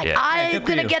bootstrapped it. You're like, I'm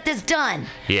gonna get this done.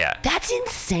 Yeah. That's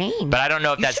insane. But I don't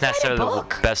know if that's necessarily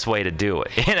the best way to do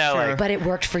it. Like, but it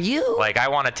worked for you. Like, I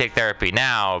want to take therapy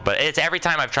now, but it's every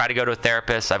time I've tried to go to a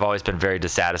therapist, I've always been very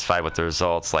dissatisfied with the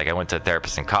results. Like, I went to a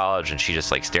therapist in college, and she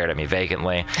just like stared at me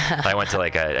vacantly. I went to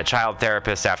like a child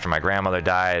therapist after my grandmother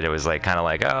died. It was like kind of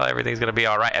like, oh, everything's gonna be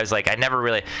all right. I was like, I never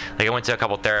really I went to a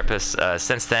couple therapists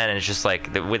since then, and it's just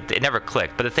like it never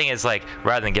clicked. But the thing is, like,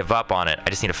 rather than give up on it, I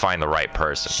just need to find the right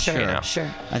person.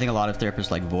 Sure. I think a lot of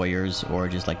therapists like voyeurs or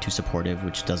just like too supportive,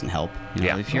 which doesn't help.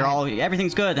 If you're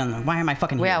everything's good, then why am I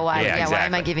fucking here? Why exactly.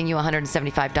 am I giving you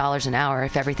 $175 an hour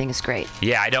if everything is great?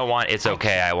 Yeah, I don't want it's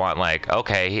okay. I want like,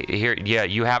 okay, here, yeah,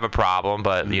 you have a problem,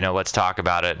 but let's talk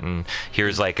about it, and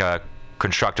here's like a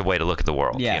constructive way to look at the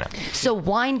world. Yeah. So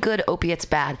wine good, opiates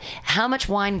bad. How much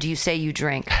wine do you say you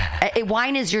drink?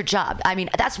 Wine is your job. I mean,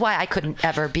 that's why I couldn't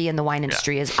ever be in the wine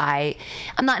industry. I'm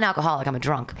not an alcoholic. I'm a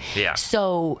drunk. Yeah.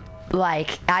 So.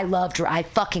 Like, I love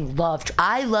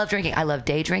drinking. I love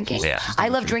day drinking. Yeah. I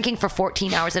love drinking for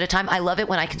 14 hours at a time. I love it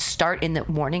when I can start in the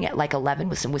morning at like 11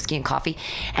 with some whiskey and coffee,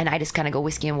 and I just kind of go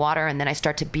whiskey and water, and then I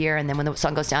start to beer, and then when the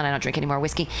sun goes down, I don't drink any more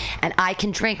whiskey, and I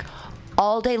can drink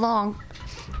all day long,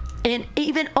 and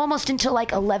even almost until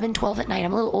like 11, 12 at night.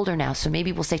 I'm a little older now, so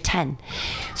maybe we'll say 10.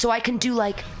 So I can do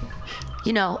like,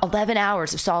 11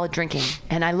 hours of solid drinking,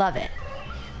 and I love it.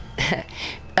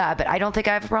 But I don't think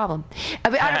I have a problem.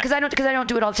 Because I don't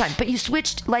do it all the time. But you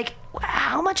switched, like,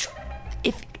 how much?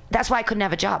 That's why I couldn't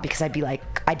have a job, because I'd be like,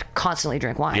 I'd constantly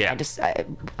drink wine. Yeah.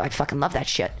 I fucking love that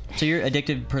shit. So your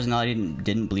addictive personality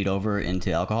didn't bleed over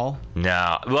into alcohol?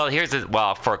 No. Well,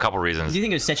 for a couple reasons. Do you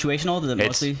think it's situational? Does it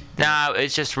mostly? No,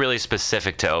 it's just really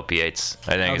specific to opiates.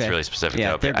 I think it's really specific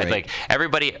to opiates. I think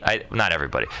everybody, not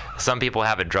everybody. Some people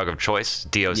have a drug of choice,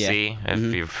 DOC, if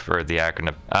you've heard the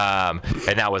acronym.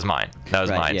 And that was mine.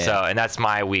 So, and that's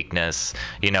my weakness.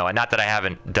 And not that I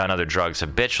haven't done other drugs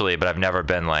habitually, but I've never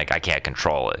been like, I can't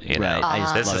control it.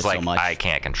 This is like, so I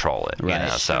can't control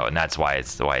it. So, and that's why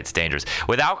it's dangerous.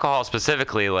 With alcohol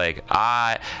specifically, like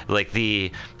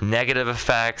the negative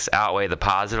effects outweigh the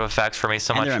positive effects for me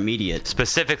so much. And they're immediate.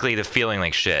 Specifically the feeling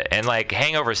like shit. And like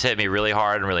hangovers hit me really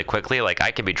hard and really quickly. Like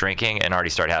I could be drinking and already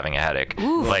start having a headache.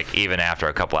 Oof. Like even after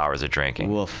a couple hours of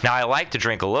drinking. Oof. Now I like to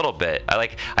drink a little bit.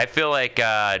 I feel like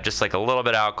just like a little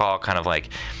bit of alcohol kind of like,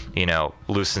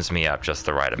 loosens me up just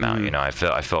the right amount. I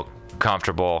feel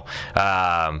comfortable,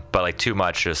 but like too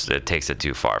much it takes it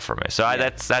too far for me. So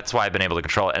that's why I've been able to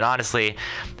control it. And honestly,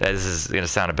 this is gonna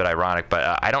sound a bit ironic,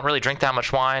 but I don't really drink that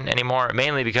much wine anymore,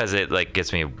 mainly because it like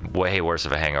gets me way worse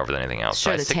of a hangover than anything else.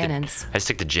 Sure, so the tannins. I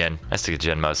stick to gin.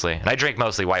 Mostly, and I drink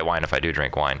mostly white wine if I do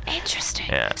drink wine. Interesting.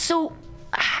 Yeah. So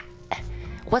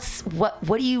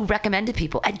what do you recommend to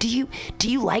people? Do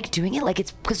you like doing it? Like,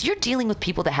 it's because you're dealing with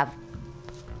people that have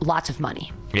lots of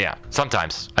money. Yeah,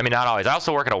 sometimes. I mean, not always. I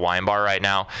also work at a wine bar right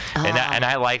now, and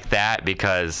I like that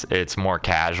because it's more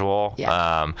casual.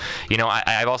 Yeah. You know,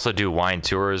 I also do wine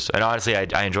tours, and honestly,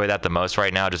 I enjoy that the most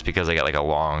right now, just because I get like a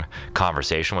long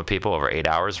conversation with people over 8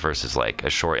 hours versus like a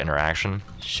short interaction.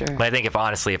 Sure. But I think if I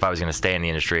was going to stay in the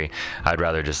industry, I'd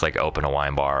rather just like open a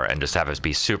wine bar and just have it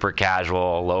be super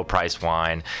casual, low price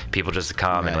wine. People just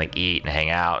come and like eat and hang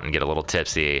out and get a little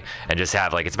tipsy and just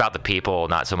have like, it's about the people,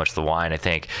 not so much the wine. I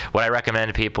think what I recommend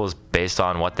to people is based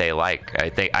on what they like. I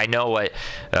think I know what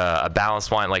a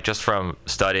balanced wine, like just from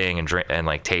studying and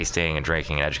like tasting and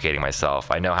drinking and educating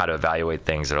myself, I know how to evaluate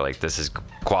things that are like, this is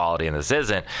quality and this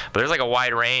isn't. But there's like a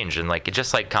wide range, and like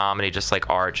just like comedy, just like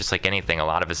art, just like anything, a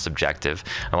lot of it's subjective.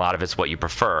 A lot of it's what you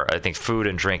prefer. I think food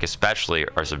and drink especially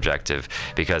are subjective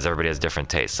because everybody has different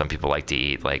tastes. Some people like to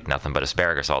eat like nothing but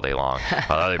asparagus all day long,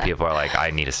 while other people are like,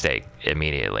 I need a steak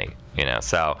immediately. You know,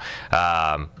 so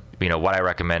you know, what I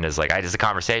recommend is like, just a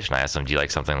conversation. I ask them, do you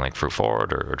like something like fruit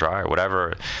forward or dry or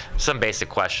whatever? Some basic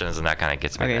questions, and that kind of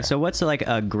gets me there. So what's like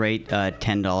a great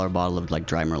 $10 bottle of like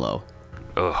dry Merlot?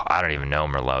 Oh, I don't even know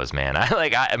Merlots, man.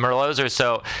 Merlots are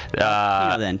so.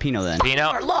 Pinot then.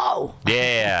 Merlot.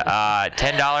 Yeah,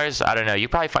 $10. I don't know. You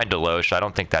probably find Deloche. I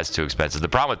don't think that's too expensive. The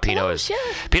problem with Pinot is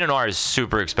Pinot Noir is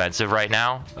super expensive right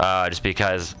now, just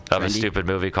because of a stupid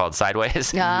movie called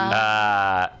Sideways.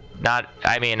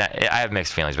 I mean, I have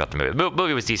mixed feelings about the movie. The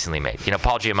movie was decently made. You know,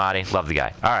 Paul Giamatti, love the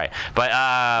guy. All right.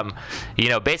 But, you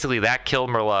know, basically that killed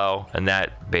Merlot, and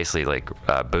that basically, like,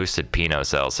 boosted Pinot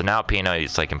sales. So now Pinot,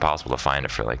 it's, like, impossible to find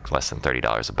it for, like, less than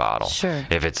 $30 a bottle. Sure.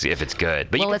 If it's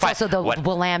good. But well, you it's can also the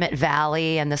Willamette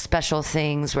Valley and the special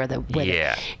things where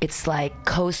it's, like,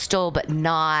 coastal but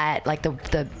not. Like,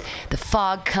 the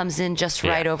fog comes in just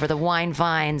right over the wine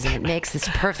vines, and it makes this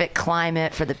perfect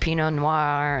climate for the Pinot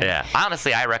Noir. Yeah.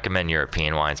 Honestly, I recommend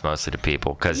European wines mostly to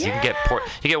people because you can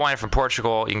get wine from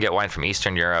Portugal, you can get wine from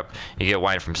Eastern Europe, you get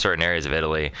wine from certain areas of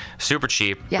Italy, super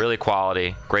cheap, really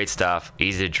quality, great stuff,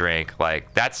 easy to drink.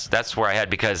 Like that's where I head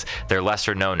because they're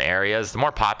lesser known areas. The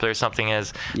more popular something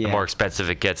is, the more expensive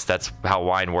it gets. That's how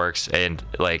wine works. And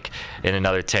like in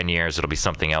another 10 years, it'll be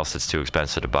something else that's too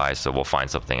expensive to buy, so we'll find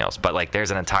something else. But like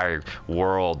there's an entire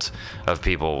world of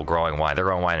people growing wine. They're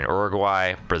growing wine in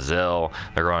Uruguay, Brazil.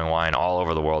 They're growing wine all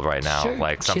over the world right now. Sure.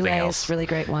 Like something else. Really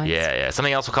great wines. Yeah.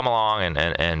 Something else will come along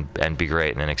and be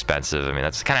great and inexpensive. I mean,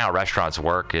 that's kind of how restaurants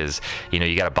work is, you know,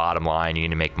 you got a bottom line, you need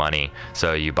to make money.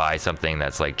 So you buy something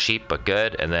that's like cheap but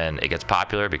good, and then it gets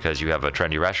popular because you have a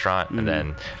trendy restaurant, and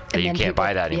then you can't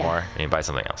buy that anymore, and you buy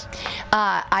something else.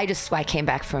 I came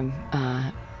back from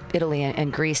Italy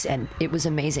and Greece, and it was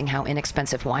amazing how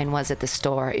inexpensive wine was at the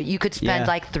store. You could spend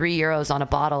like €3 on a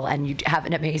bottle and you'd have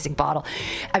an amazing bottle.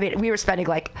 I mean, we were spending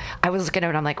like, I was looking at it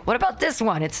and I'm like, what about this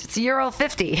one? It's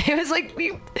 €1.50. It was like,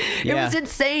 it was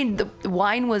insane. The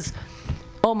wine was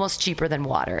almost cheaper than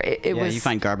water. It was. You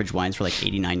find garbage wines for like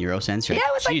 89 euro cents. It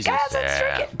was like, guys, let's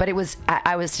drink it. But it was,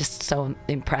 I was just so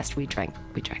impressed. We drank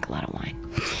a lot of wine.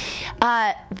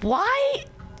 Why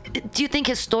do you think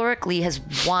historically has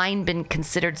wine been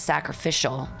considered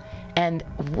sacrificial? And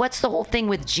what's the whole thing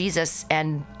with Jesus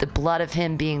and the blood of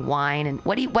him being wine? And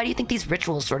why do you think these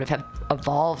rituals sort of have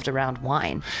evolved around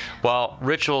wine? Well,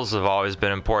 rituals have always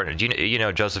been important. You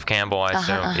know Joseph Campbell, I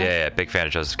assume? Yeah, big fan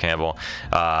of Joseph Campbell.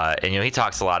 And, you know, he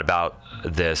talks a lot about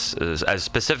this as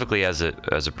specifically as it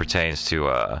pertains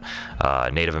to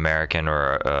Native American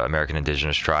or American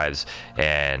indigenous tribes,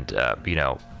 and, you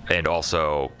know, and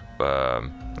also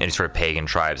any sort of pagan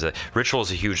tribes. Ritual is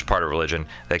a huge part of religion.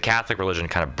 The Catholic religion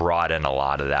kind of brought in a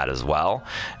lot of that as well,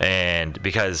 and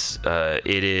because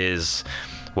it is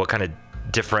what kind of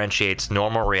differentiates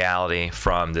normal reality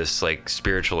from this like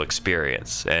spiritual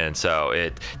experience, and so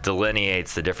it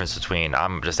delineates the difference between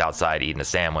I'm just outside eating a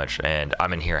sandwich and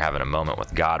I'm in here having a moment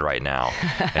with God right now,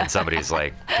 and somebody's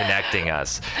like connecting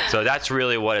us. So that's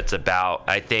really what it's about.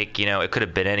 I think, you know, it could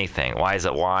have been anything. Why is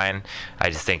it wine? I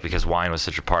just think because wine was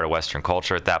such a part of Western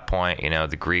culture at that point. You know,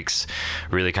 the Greeks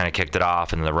really kind of kicked it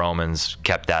off, and the Romans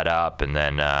kept that up, and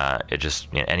then it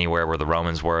just, you know, anywhere where the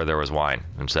Romans were, there was wine,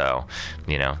 and so,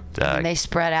 you know, and they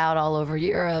spread out all over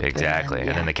Europe. Exactly. And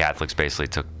then the Catholics basically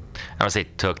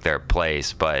took their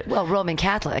place, but Roman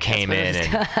Catholic came in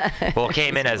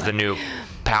as the new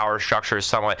power structure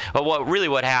somewhat. But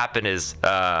what happened is,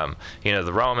 you know,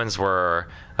 the Romans were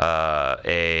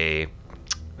a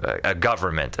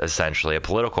government, essentially, a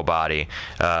political body,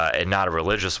 and not a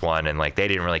religious one, and like they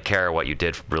didn't really care what you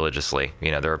did religiously.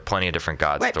 You know, there were plenty of different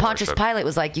gods. Right, Pontius Pilate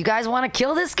was like, "You guys want to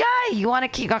kill this guy? You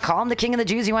want to call him the king of the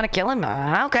Jews? You want to kill him?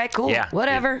 Okay, cool,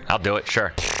 whatever. I'll do it,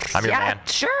 sure." I'm your man.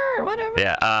 Sure, whatever.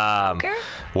 Yeah.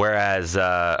 Whereas,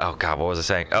 oh God, what was I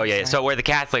saying? Oh yeah. So where the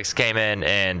Catholics came in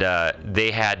and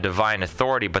they had divine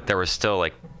authority, but there was still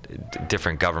like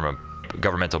different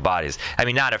governmental bodies. I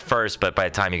mean, not at first, but by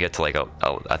the time you get to like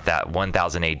that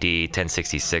 1000 AD,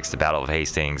 1066, the Battle of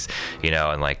Hastings,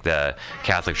 and like the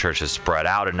Catholic Church is spread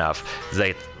out enough,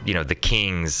 the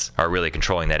kings are really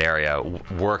controlling that area,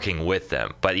 working with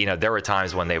them. But there were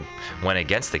times when they went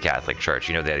against the Catholic Church.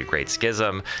 They had a great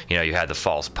schism. You had the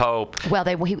false pope. Well,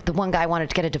 the one guy wanted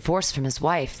to get a divorce from his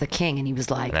wife, the king, and he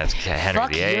was like, Henry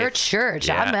 "Fuck VIII. Your church!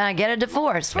 Yeah. I'm gonna get a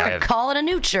divorce. We're gonna call it a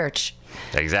new church.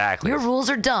 Exactly. Your rules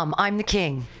are dumb. I'm the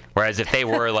king." Whereas if they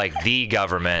were like the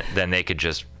government, then they could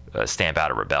just stamp out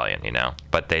a rebellion,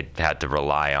 But they had to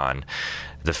rely on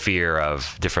the fear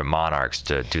of different monarchs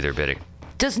to do their bidding.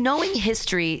 Does knowing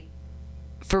history,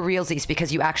 for realsies,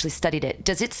 because you actually studied it,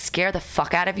 does it scare the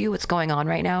fuck out of you what's going on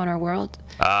right now in our world?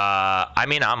 I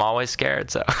mean, I'm always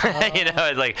scared, so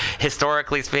it's like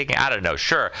historically speaking, I don't know.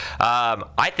 Sure,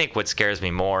 I think what scares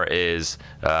me more is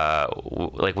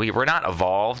like we're not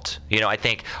evolved. I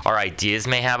think our ideas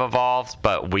may have evolved,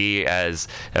 but we as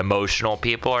emotional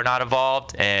people are not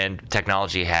evolved, and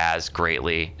technology has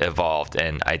greatly evolved,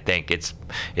 and I think it's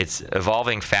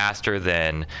evolving faster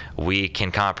than we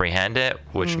can comprehend it,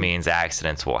 which means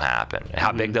accidents will happen.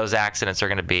 How big those accidents are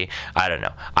going to be, I don't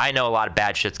know. I know a lot of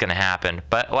bad shit's going to happen,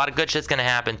 but a lot of good shit's going to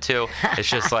happen too. It's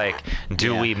just like,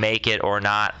 do we make it or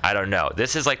not? I don't know.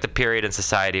 This is like the period in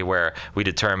society where we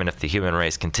determine if the human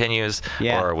race continues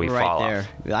or we fall there.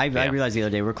 off. I realized the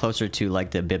other day we're closer to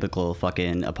like the biblical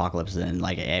fucking apocalypse than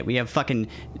like we have fucking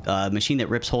machine that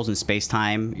rips holes in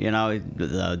space-time.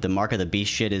 The mark of the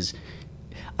beast shit is.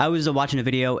 I was watching a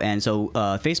video, and so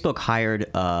Facebook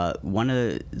hired one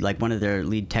of their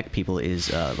lead tech people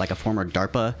is like a former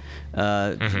DARPA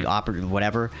operative,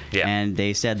 whatever. Yeah. And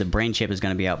they said the brain chip is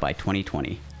going to be out by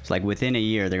 2020. It's like within a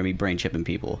year they're going to be brain chipping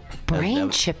people.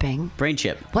 Brain chipping? Brain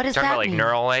chip. What does Talking that about like mean?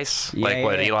 neural lace,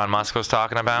 what Elon Musk was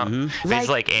talking about. It's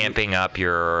like amping up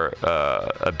your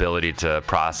ability to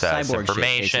process Cyborg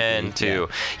information.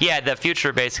 shit, The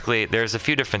future basically. There's a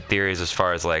few different theories as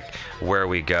far as like where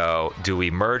we go. Do we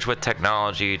merge with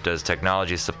technology? Does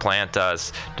technology supplant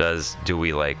us? Do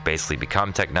we like basically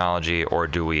become technology, or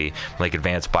do we like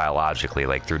advance biologically,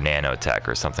 like through nanotech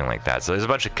or something like that? So there's a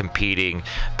bunch of competing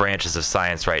branches of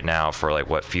science right now for like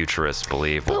what futurists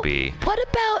believe will be. What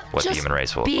about what just the human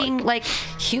race will being look like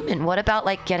human? What about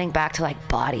like getting back to like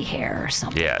body hair or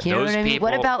something? Yeah, you know what I mean?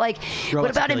 What about like robots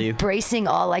what about kill you. embracing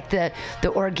all like the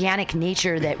organic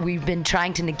nature that we've been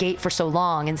trying to negate for so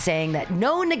long, and saying that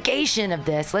no negation of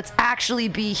this. Let's actually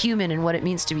be human and what it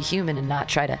means to be human, and not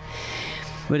try to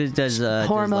Does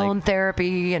hormone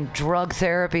therapy and drug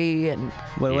therapy and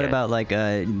what about like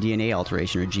DNA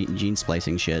alteration or gene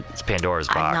splicing shit? It's Pandora's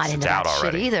box. I'm not into it's that out shit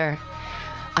already. either.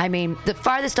 I mean, the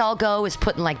farthest I'll go is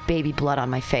putting like baby blood on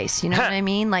my face. You know what I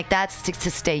mean? Like that's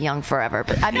to stay young forever.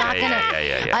 But I'm not gonna.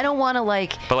 I don't want to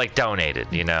like. But like donated,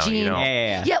 you know. Gene, You don't,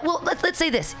 Yeah. Well, let's say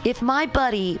this: if my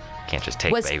buddy can't just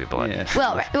take was, baby blood.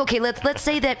 Well, right, okay. Let's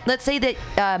say that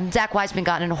Zach Wiseman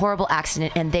got in a horrible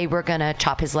accident and they were gonna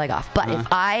chop his leg off. But if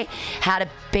I had a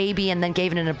baby and then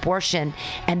gave it an abortion,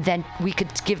 and then we could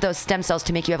give those stem cells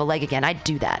to make you have a leg again, I'd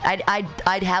do that.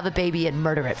 I'd have a baby and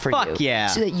murder it for you. Yeah.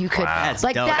 So that you could.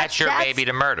 Like That's your baby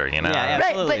to murder, you know. Yeah,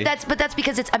 right, but that's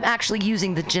because I'm actually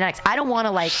using the genetics. I don't want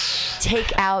to like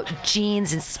take out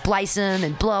genes and splice them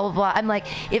and blah blah blah. I'm like,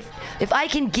 if I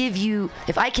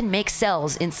can make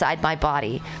cells inside my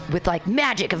body with like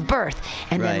magic of birth,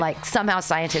 and then like somehow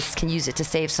scientists can use it to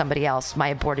save somebody else, my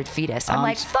aborted fetus. I'm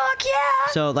like, fuck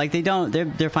yeah. So like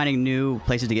they're finding new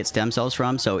places to get stem cells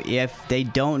from. So if they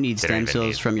don't need stem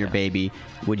cells from your baby,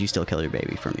 would you still kill your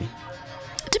baby for me?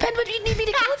 Depends what you need me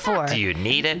to kill it for. Do you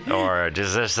need it, or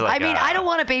just this like? I mean, I don't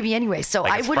want a baby anyway, so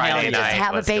like I it's wouldn't Friday want to just night,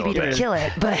 have a let's baby kill to it. kill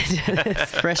it. But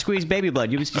Fresh squeezed baby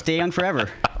blood. You stay young forever.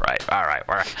 All right.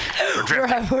 We're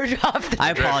off the I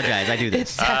apologize. I do this.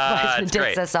 It's Zach Wiseman it's takes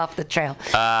great. us off the trail.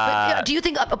 But, do you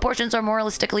think abortions are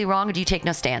moralistically wrong, or do you take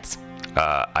no stance?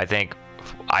 I think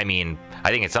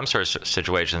in some sort of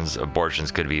situations,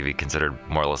 abortions could be considered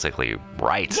moralistically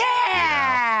right.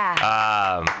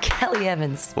 Yeah. Kelly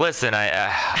Evans. Listen,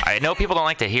 I know people don't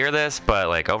like to hear this, but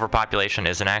like overpopulation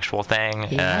is an actual thing,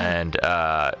 and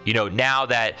now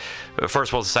that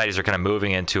first world societies are kind of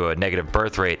moving into a negative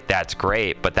birth rate, that's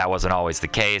great, but that wasn't always the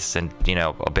case, and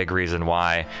a big reason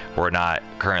why we're not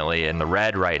currently in the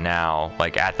red right now,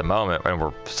 like at the moment, and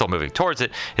we're still moving towards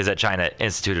it, is that China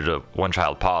instituted a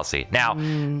one-child policy. Now,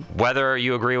 whether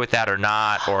you agree with that or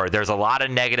not, or there's a lot of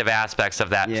negative aspects of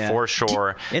that for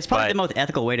sure. It's probably the most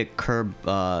ethical way to curb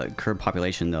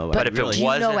population, though. But if it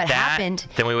wasn't that, happened?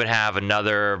 then we would have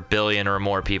another billion or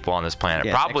more people on this planet.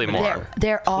 Yeah, Probably more.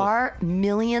 There are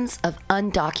millions of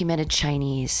undocumented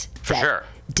Chinese. For sure.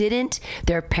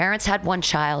 Their parents had one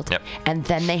child, and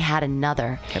then they had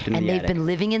another, and they've been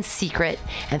living in secret,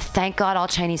 and thank God all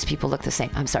Chinese people look the same.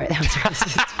 I'm sorry, that was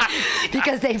racist.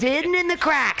 Because they've hidden in the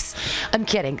cracks. I'm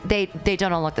kidding. They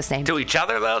don't all look the same. To each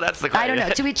other, though? That's the question. I don't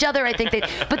know. To each other, I think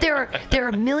but there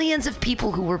are millions of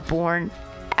people who were born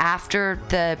after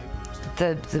the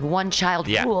one child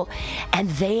rule, and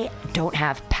they don't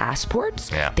have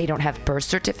passports. They don't have birth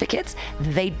certificates.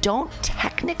 They don't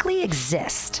technically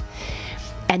exist.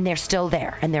 And they're still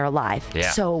there, and they're alive.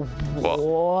 Yeah. So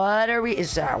what are we?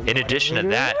 In addition to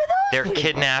that, they're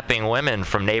kidnapping women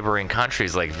from neighboring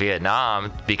countries like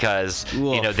Vietnam because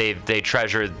they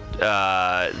treasured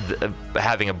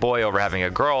having a boy over having a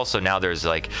girl. So now there's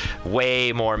like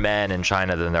way more men in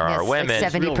China than there are women.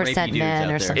 Like 70%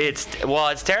 men or something.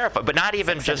 It's terrifying, but not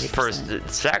even just for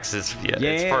sex. It's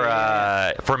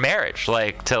for marriage,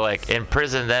 to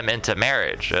imprison them into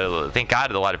marriage. Thank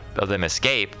God a lot of them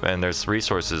escape, and there's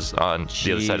resources on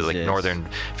the other side of the northern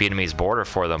Vietnamese border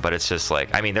for them. But it's just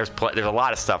there's a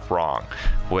lot of stuff wrong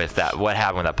with that. What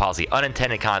happened with that policy?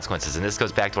 Unintended consequences, and this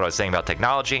goes back to what I was saying about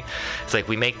technology. It's like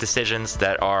we make decisions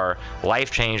that are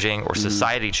life-changing or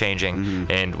society-changing,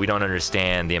 and we don't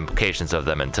understand the implications of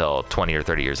them until 20 or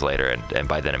 30 years later, and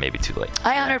by then it may be too late.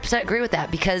 I 100% agree with that,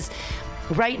 because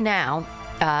right now,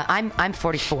 I'm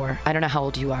 44. I don't know how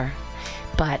old you are,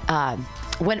 but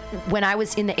when I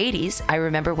was in the 80s, I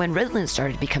remember when Ritalin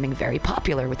started becoming very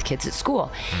popular with kids at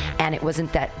school. And it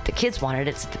wasn't that the kids wanted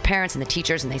it, it's the parents and the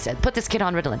teachers, and they said, put this kid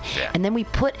on Ritalin. And then we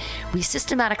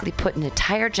systematically put an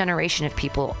entire generation of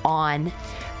people on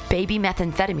baby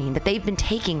methamphetamine that they've been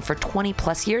taking for 20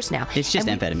 plus years now. It's just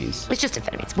amphetamines. It's just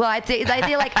amphetamines. Well, I feel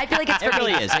like it's for It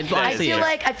really babies. is.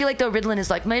 I feel like the Ritalin is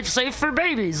made safe for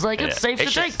babies. It's safe to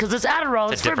take because it's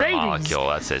Adderall. It's for babies. Molecule.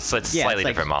 That's it. It's a slightly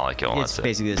different molecule. It's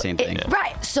basically the same thing.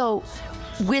 Right. So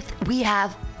we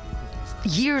have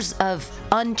years of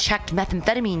unchecked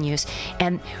methamphetamine use,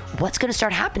 and what's going to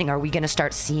start happening? Are we going to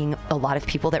start seeing a lot of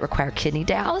people that require kidney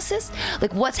dialysis?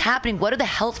 What's happening? What are the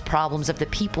health problems of the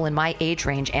people in my age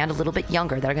range and a little bit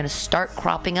younger that are going to start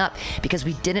cropping up because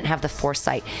we didn't have the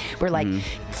foresight? We're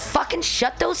fucking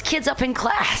shut those kids up in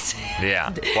class.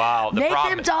 Yeah. Wow. Make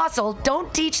them docile.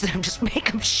 Don't teach them. Just make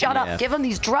them shut up. Give them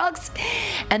these drugs.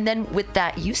 And then with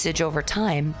that usage over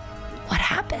time, what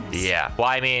happens? Yeah. Well,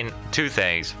 I mean, two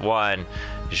things. One,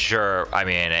 sure, I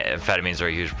mean, amphetamines are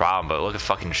a huge problem, but look at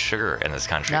fucking sugar in this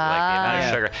country. The amount of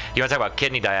sugar. You want to talk about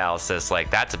kidney dialysis?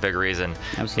 That's a big reason.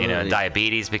 Absolutely.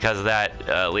 Diabetes because of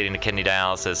that, leading to kidney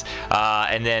dialysis.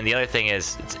 And then the other thing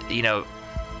is,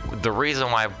 the reason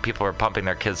why people are pumping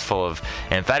their kids full of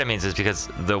amphetamines is because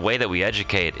the way that we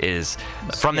educate is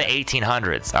from the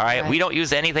 1800s. All right, we don't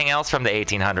use anything else from the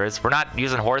 1800s. We're not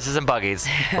using horses and buggies.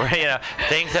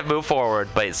 Things have moved forward,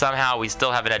 but somehow we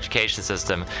still have an education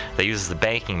system that uses the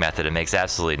banking method. It makes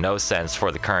absolutely no sense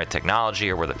for the current technology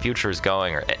or where the future is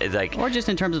going, or just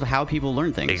in terms of how people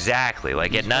learn things. Exactly.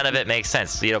 None of it makes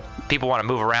sense. People want to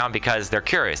move around because they're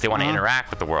curious. They want to interact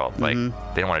with the world. They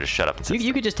don't want to just shut up and sit.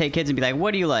 You could just take kids and be like,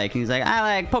 "What do you like?" And he's like, "I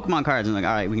like Pokemon cards." And I'm like,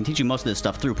 "All right, we can teach you most of this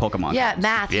stuff through Pokemon." Yeah, cards.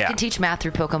 math. You can teach math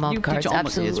through Pokemon cards.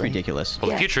 Absolutely. It's ridiculous.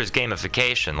 Well, the future is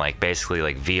gamification, basically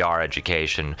VR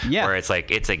education, where it's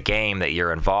it's a game that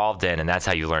you're involved in, and that's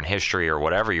how you learn history or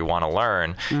whatever you want to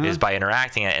learn is by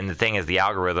interacting it. And the thing is, the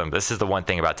algorithm. This is the one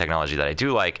thing about technology that I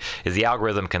do like is the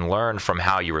algorithm can learn from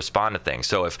how you respond to things.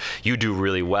 So if you do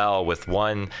really well with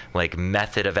one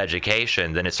method of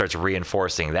education, then it starts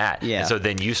reinforcing that. Yeah. And so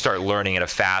then you start learning at a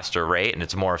faster rate, and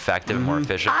it's more effective and more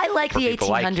efficient. I like the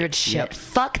 1800s shit. Yep.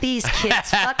 Fuck these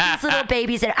kids. Fuck these little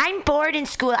babies that I'm bored in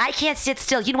school. I can't sit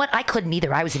still. You know what? I couldn't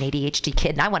either. I was an ADHD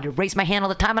kid, and I wanted to raise my hand all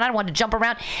the time, and I wanted to jump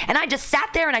around, and I just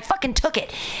sat there and I fucking took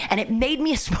it, and it made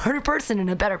me a smarter person and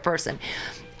a better person.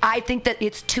 I think that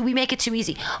we make it too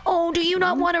easy. Oh, do you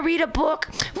not want to read a book?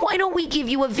 Why don't we give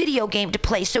you a video game to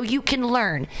play so you can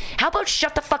learn? How about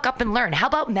shut the fuck up and learn? How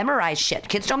about memorize shit?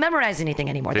 Kids don't memorize anything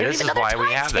anymore. They don't even know their times tables. This is why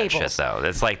we have that shit, though.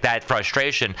 It's that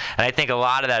frustration, and I think a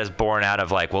lot of that is born out of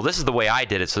well, this is the way I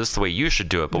did it, so this is the way you should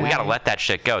do it. But we got to let that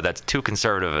shit go. That's too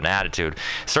conservative an attitude.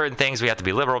 Certain things we have to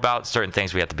be liberal about. Certain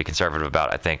things we have to be conservative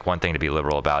about. I think one thing to be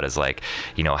liberal about is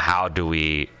how do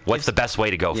we? What's the best way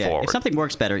to go forward? If something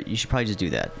works better, you should probably just do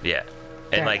that. Yeah.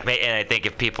 And and I think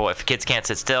if kids can't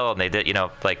sit still and they did,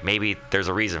 like maybe there's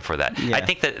a reason for that. Yeah. I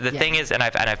think that the thing is, and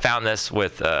I found this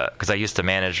with because I used to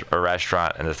manage a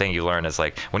restaurant, and the thing you learn is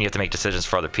like when you have to make decisions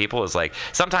for other people is like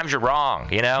sometimes you're wrong,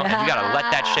 and you gotta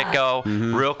let that shit go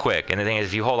real quick. And the thing is,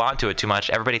 if you hold on to it too much,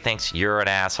 everybody thinks you're an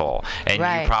asshole, and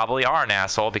you probably are an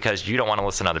asshole because you don't want to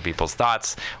listen to other people's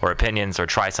thoughts or opinions or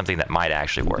try something that might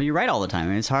actually work. You're right all the time. I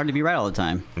mean, it's hard to be right all the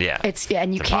time. Yeah.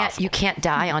 And you can't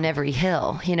die on every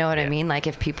hill. You know what I mean? Like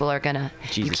if people are gonna,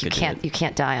 you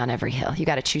can't die on every hill. You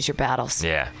got to choose your battles.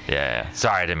 Yeah.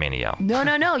 Sorry, I didn't mean to yell.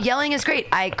 No. Yelling is great.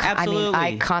 Absolutely.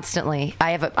 I constantly.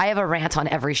 I have a rant on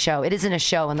every show. It isn't a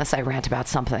show unless I rant about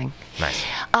something. Nice.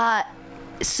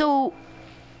 So,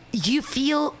 you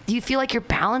feel like you're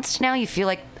balanced now? You feel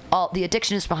like all the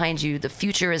addiction is behind you. The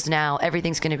future is now.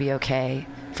 Everything's going to be okay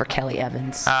for Kelly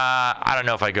Evans. I don't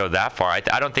know if I go that far. I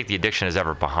don't think the addiction is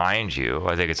ever behind you.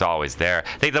 I think it's always there.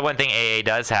 I think the one thing AA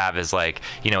does have is like,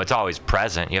 it's always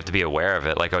present. You have to be aware of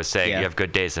it. Like I was saying, you have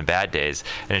good days and bad days,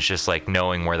 and it's just like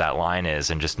knowing where that line is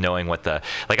and just knowing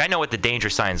I know what the danger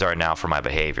signs are now for my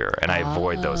behavior, and I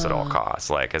avoid those at all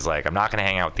costs. It's like I'm not going to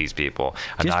hang out with these people.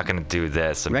 I'm not going to do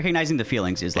this. Recognizing the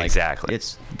feelings is exactly.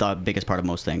 It's the biggest part of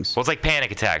most things. Well, it's like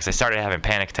panic attacks. I started having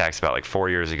panic attacks about 4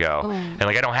 years ago, and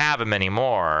I don't have them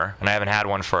anymore. And I haven't had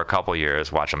one for a couple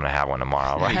years. Watch, I'm gonna have one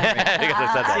tomorrow. Because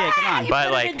I said that. Yeah, come on. You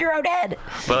put it in your own head.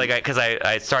 But because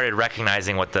I started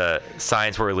recognizing what the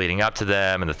signs were leading up to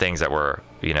them and the things that were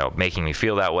making me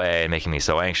feel that way and making me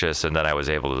so anxious, and then I was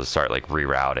able to start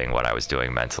rerouting what I was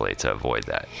doing mentally to avoid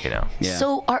that. Yeah.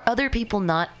 So are other people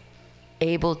not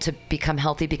able to become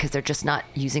healthy because they're just not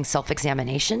using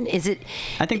self-examination? Is it?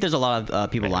 I think there's a lot of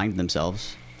people lying to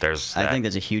themselves. I think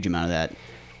there's a huge amount of that.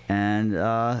 And,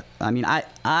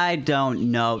 I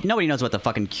don't know. Nobody knows what the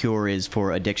fucking cure is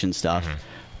for addiction stuff.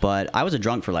 But I was a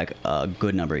drunk for, a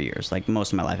good number of years.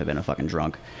 Most of my life I've been a fucking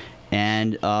drunk.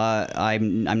 And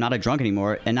I'm not a drunk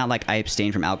anymore. And not I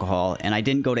abstained from alcohol. And I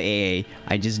didn't go to AA.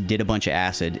 I just did a bunch of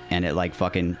acid. And it,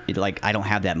 I don't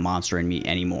have that monster in me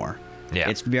anymore. Yeah.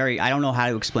 It's I don't know how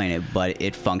to explain it, but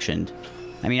it functioned.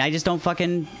 I mean, I just don't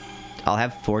I'll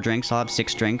have 4 drinks, I'll have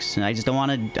 6 drinks. And I just don't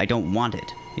want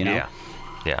it,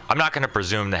 Yeah, I'm not going to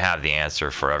presume to have the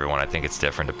answer for everyone. I think it's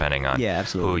different depending on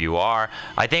absolutely. who you are.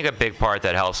 I think a big part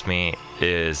that helps me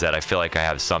is that I feel like I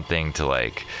have something to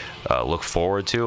look forward to.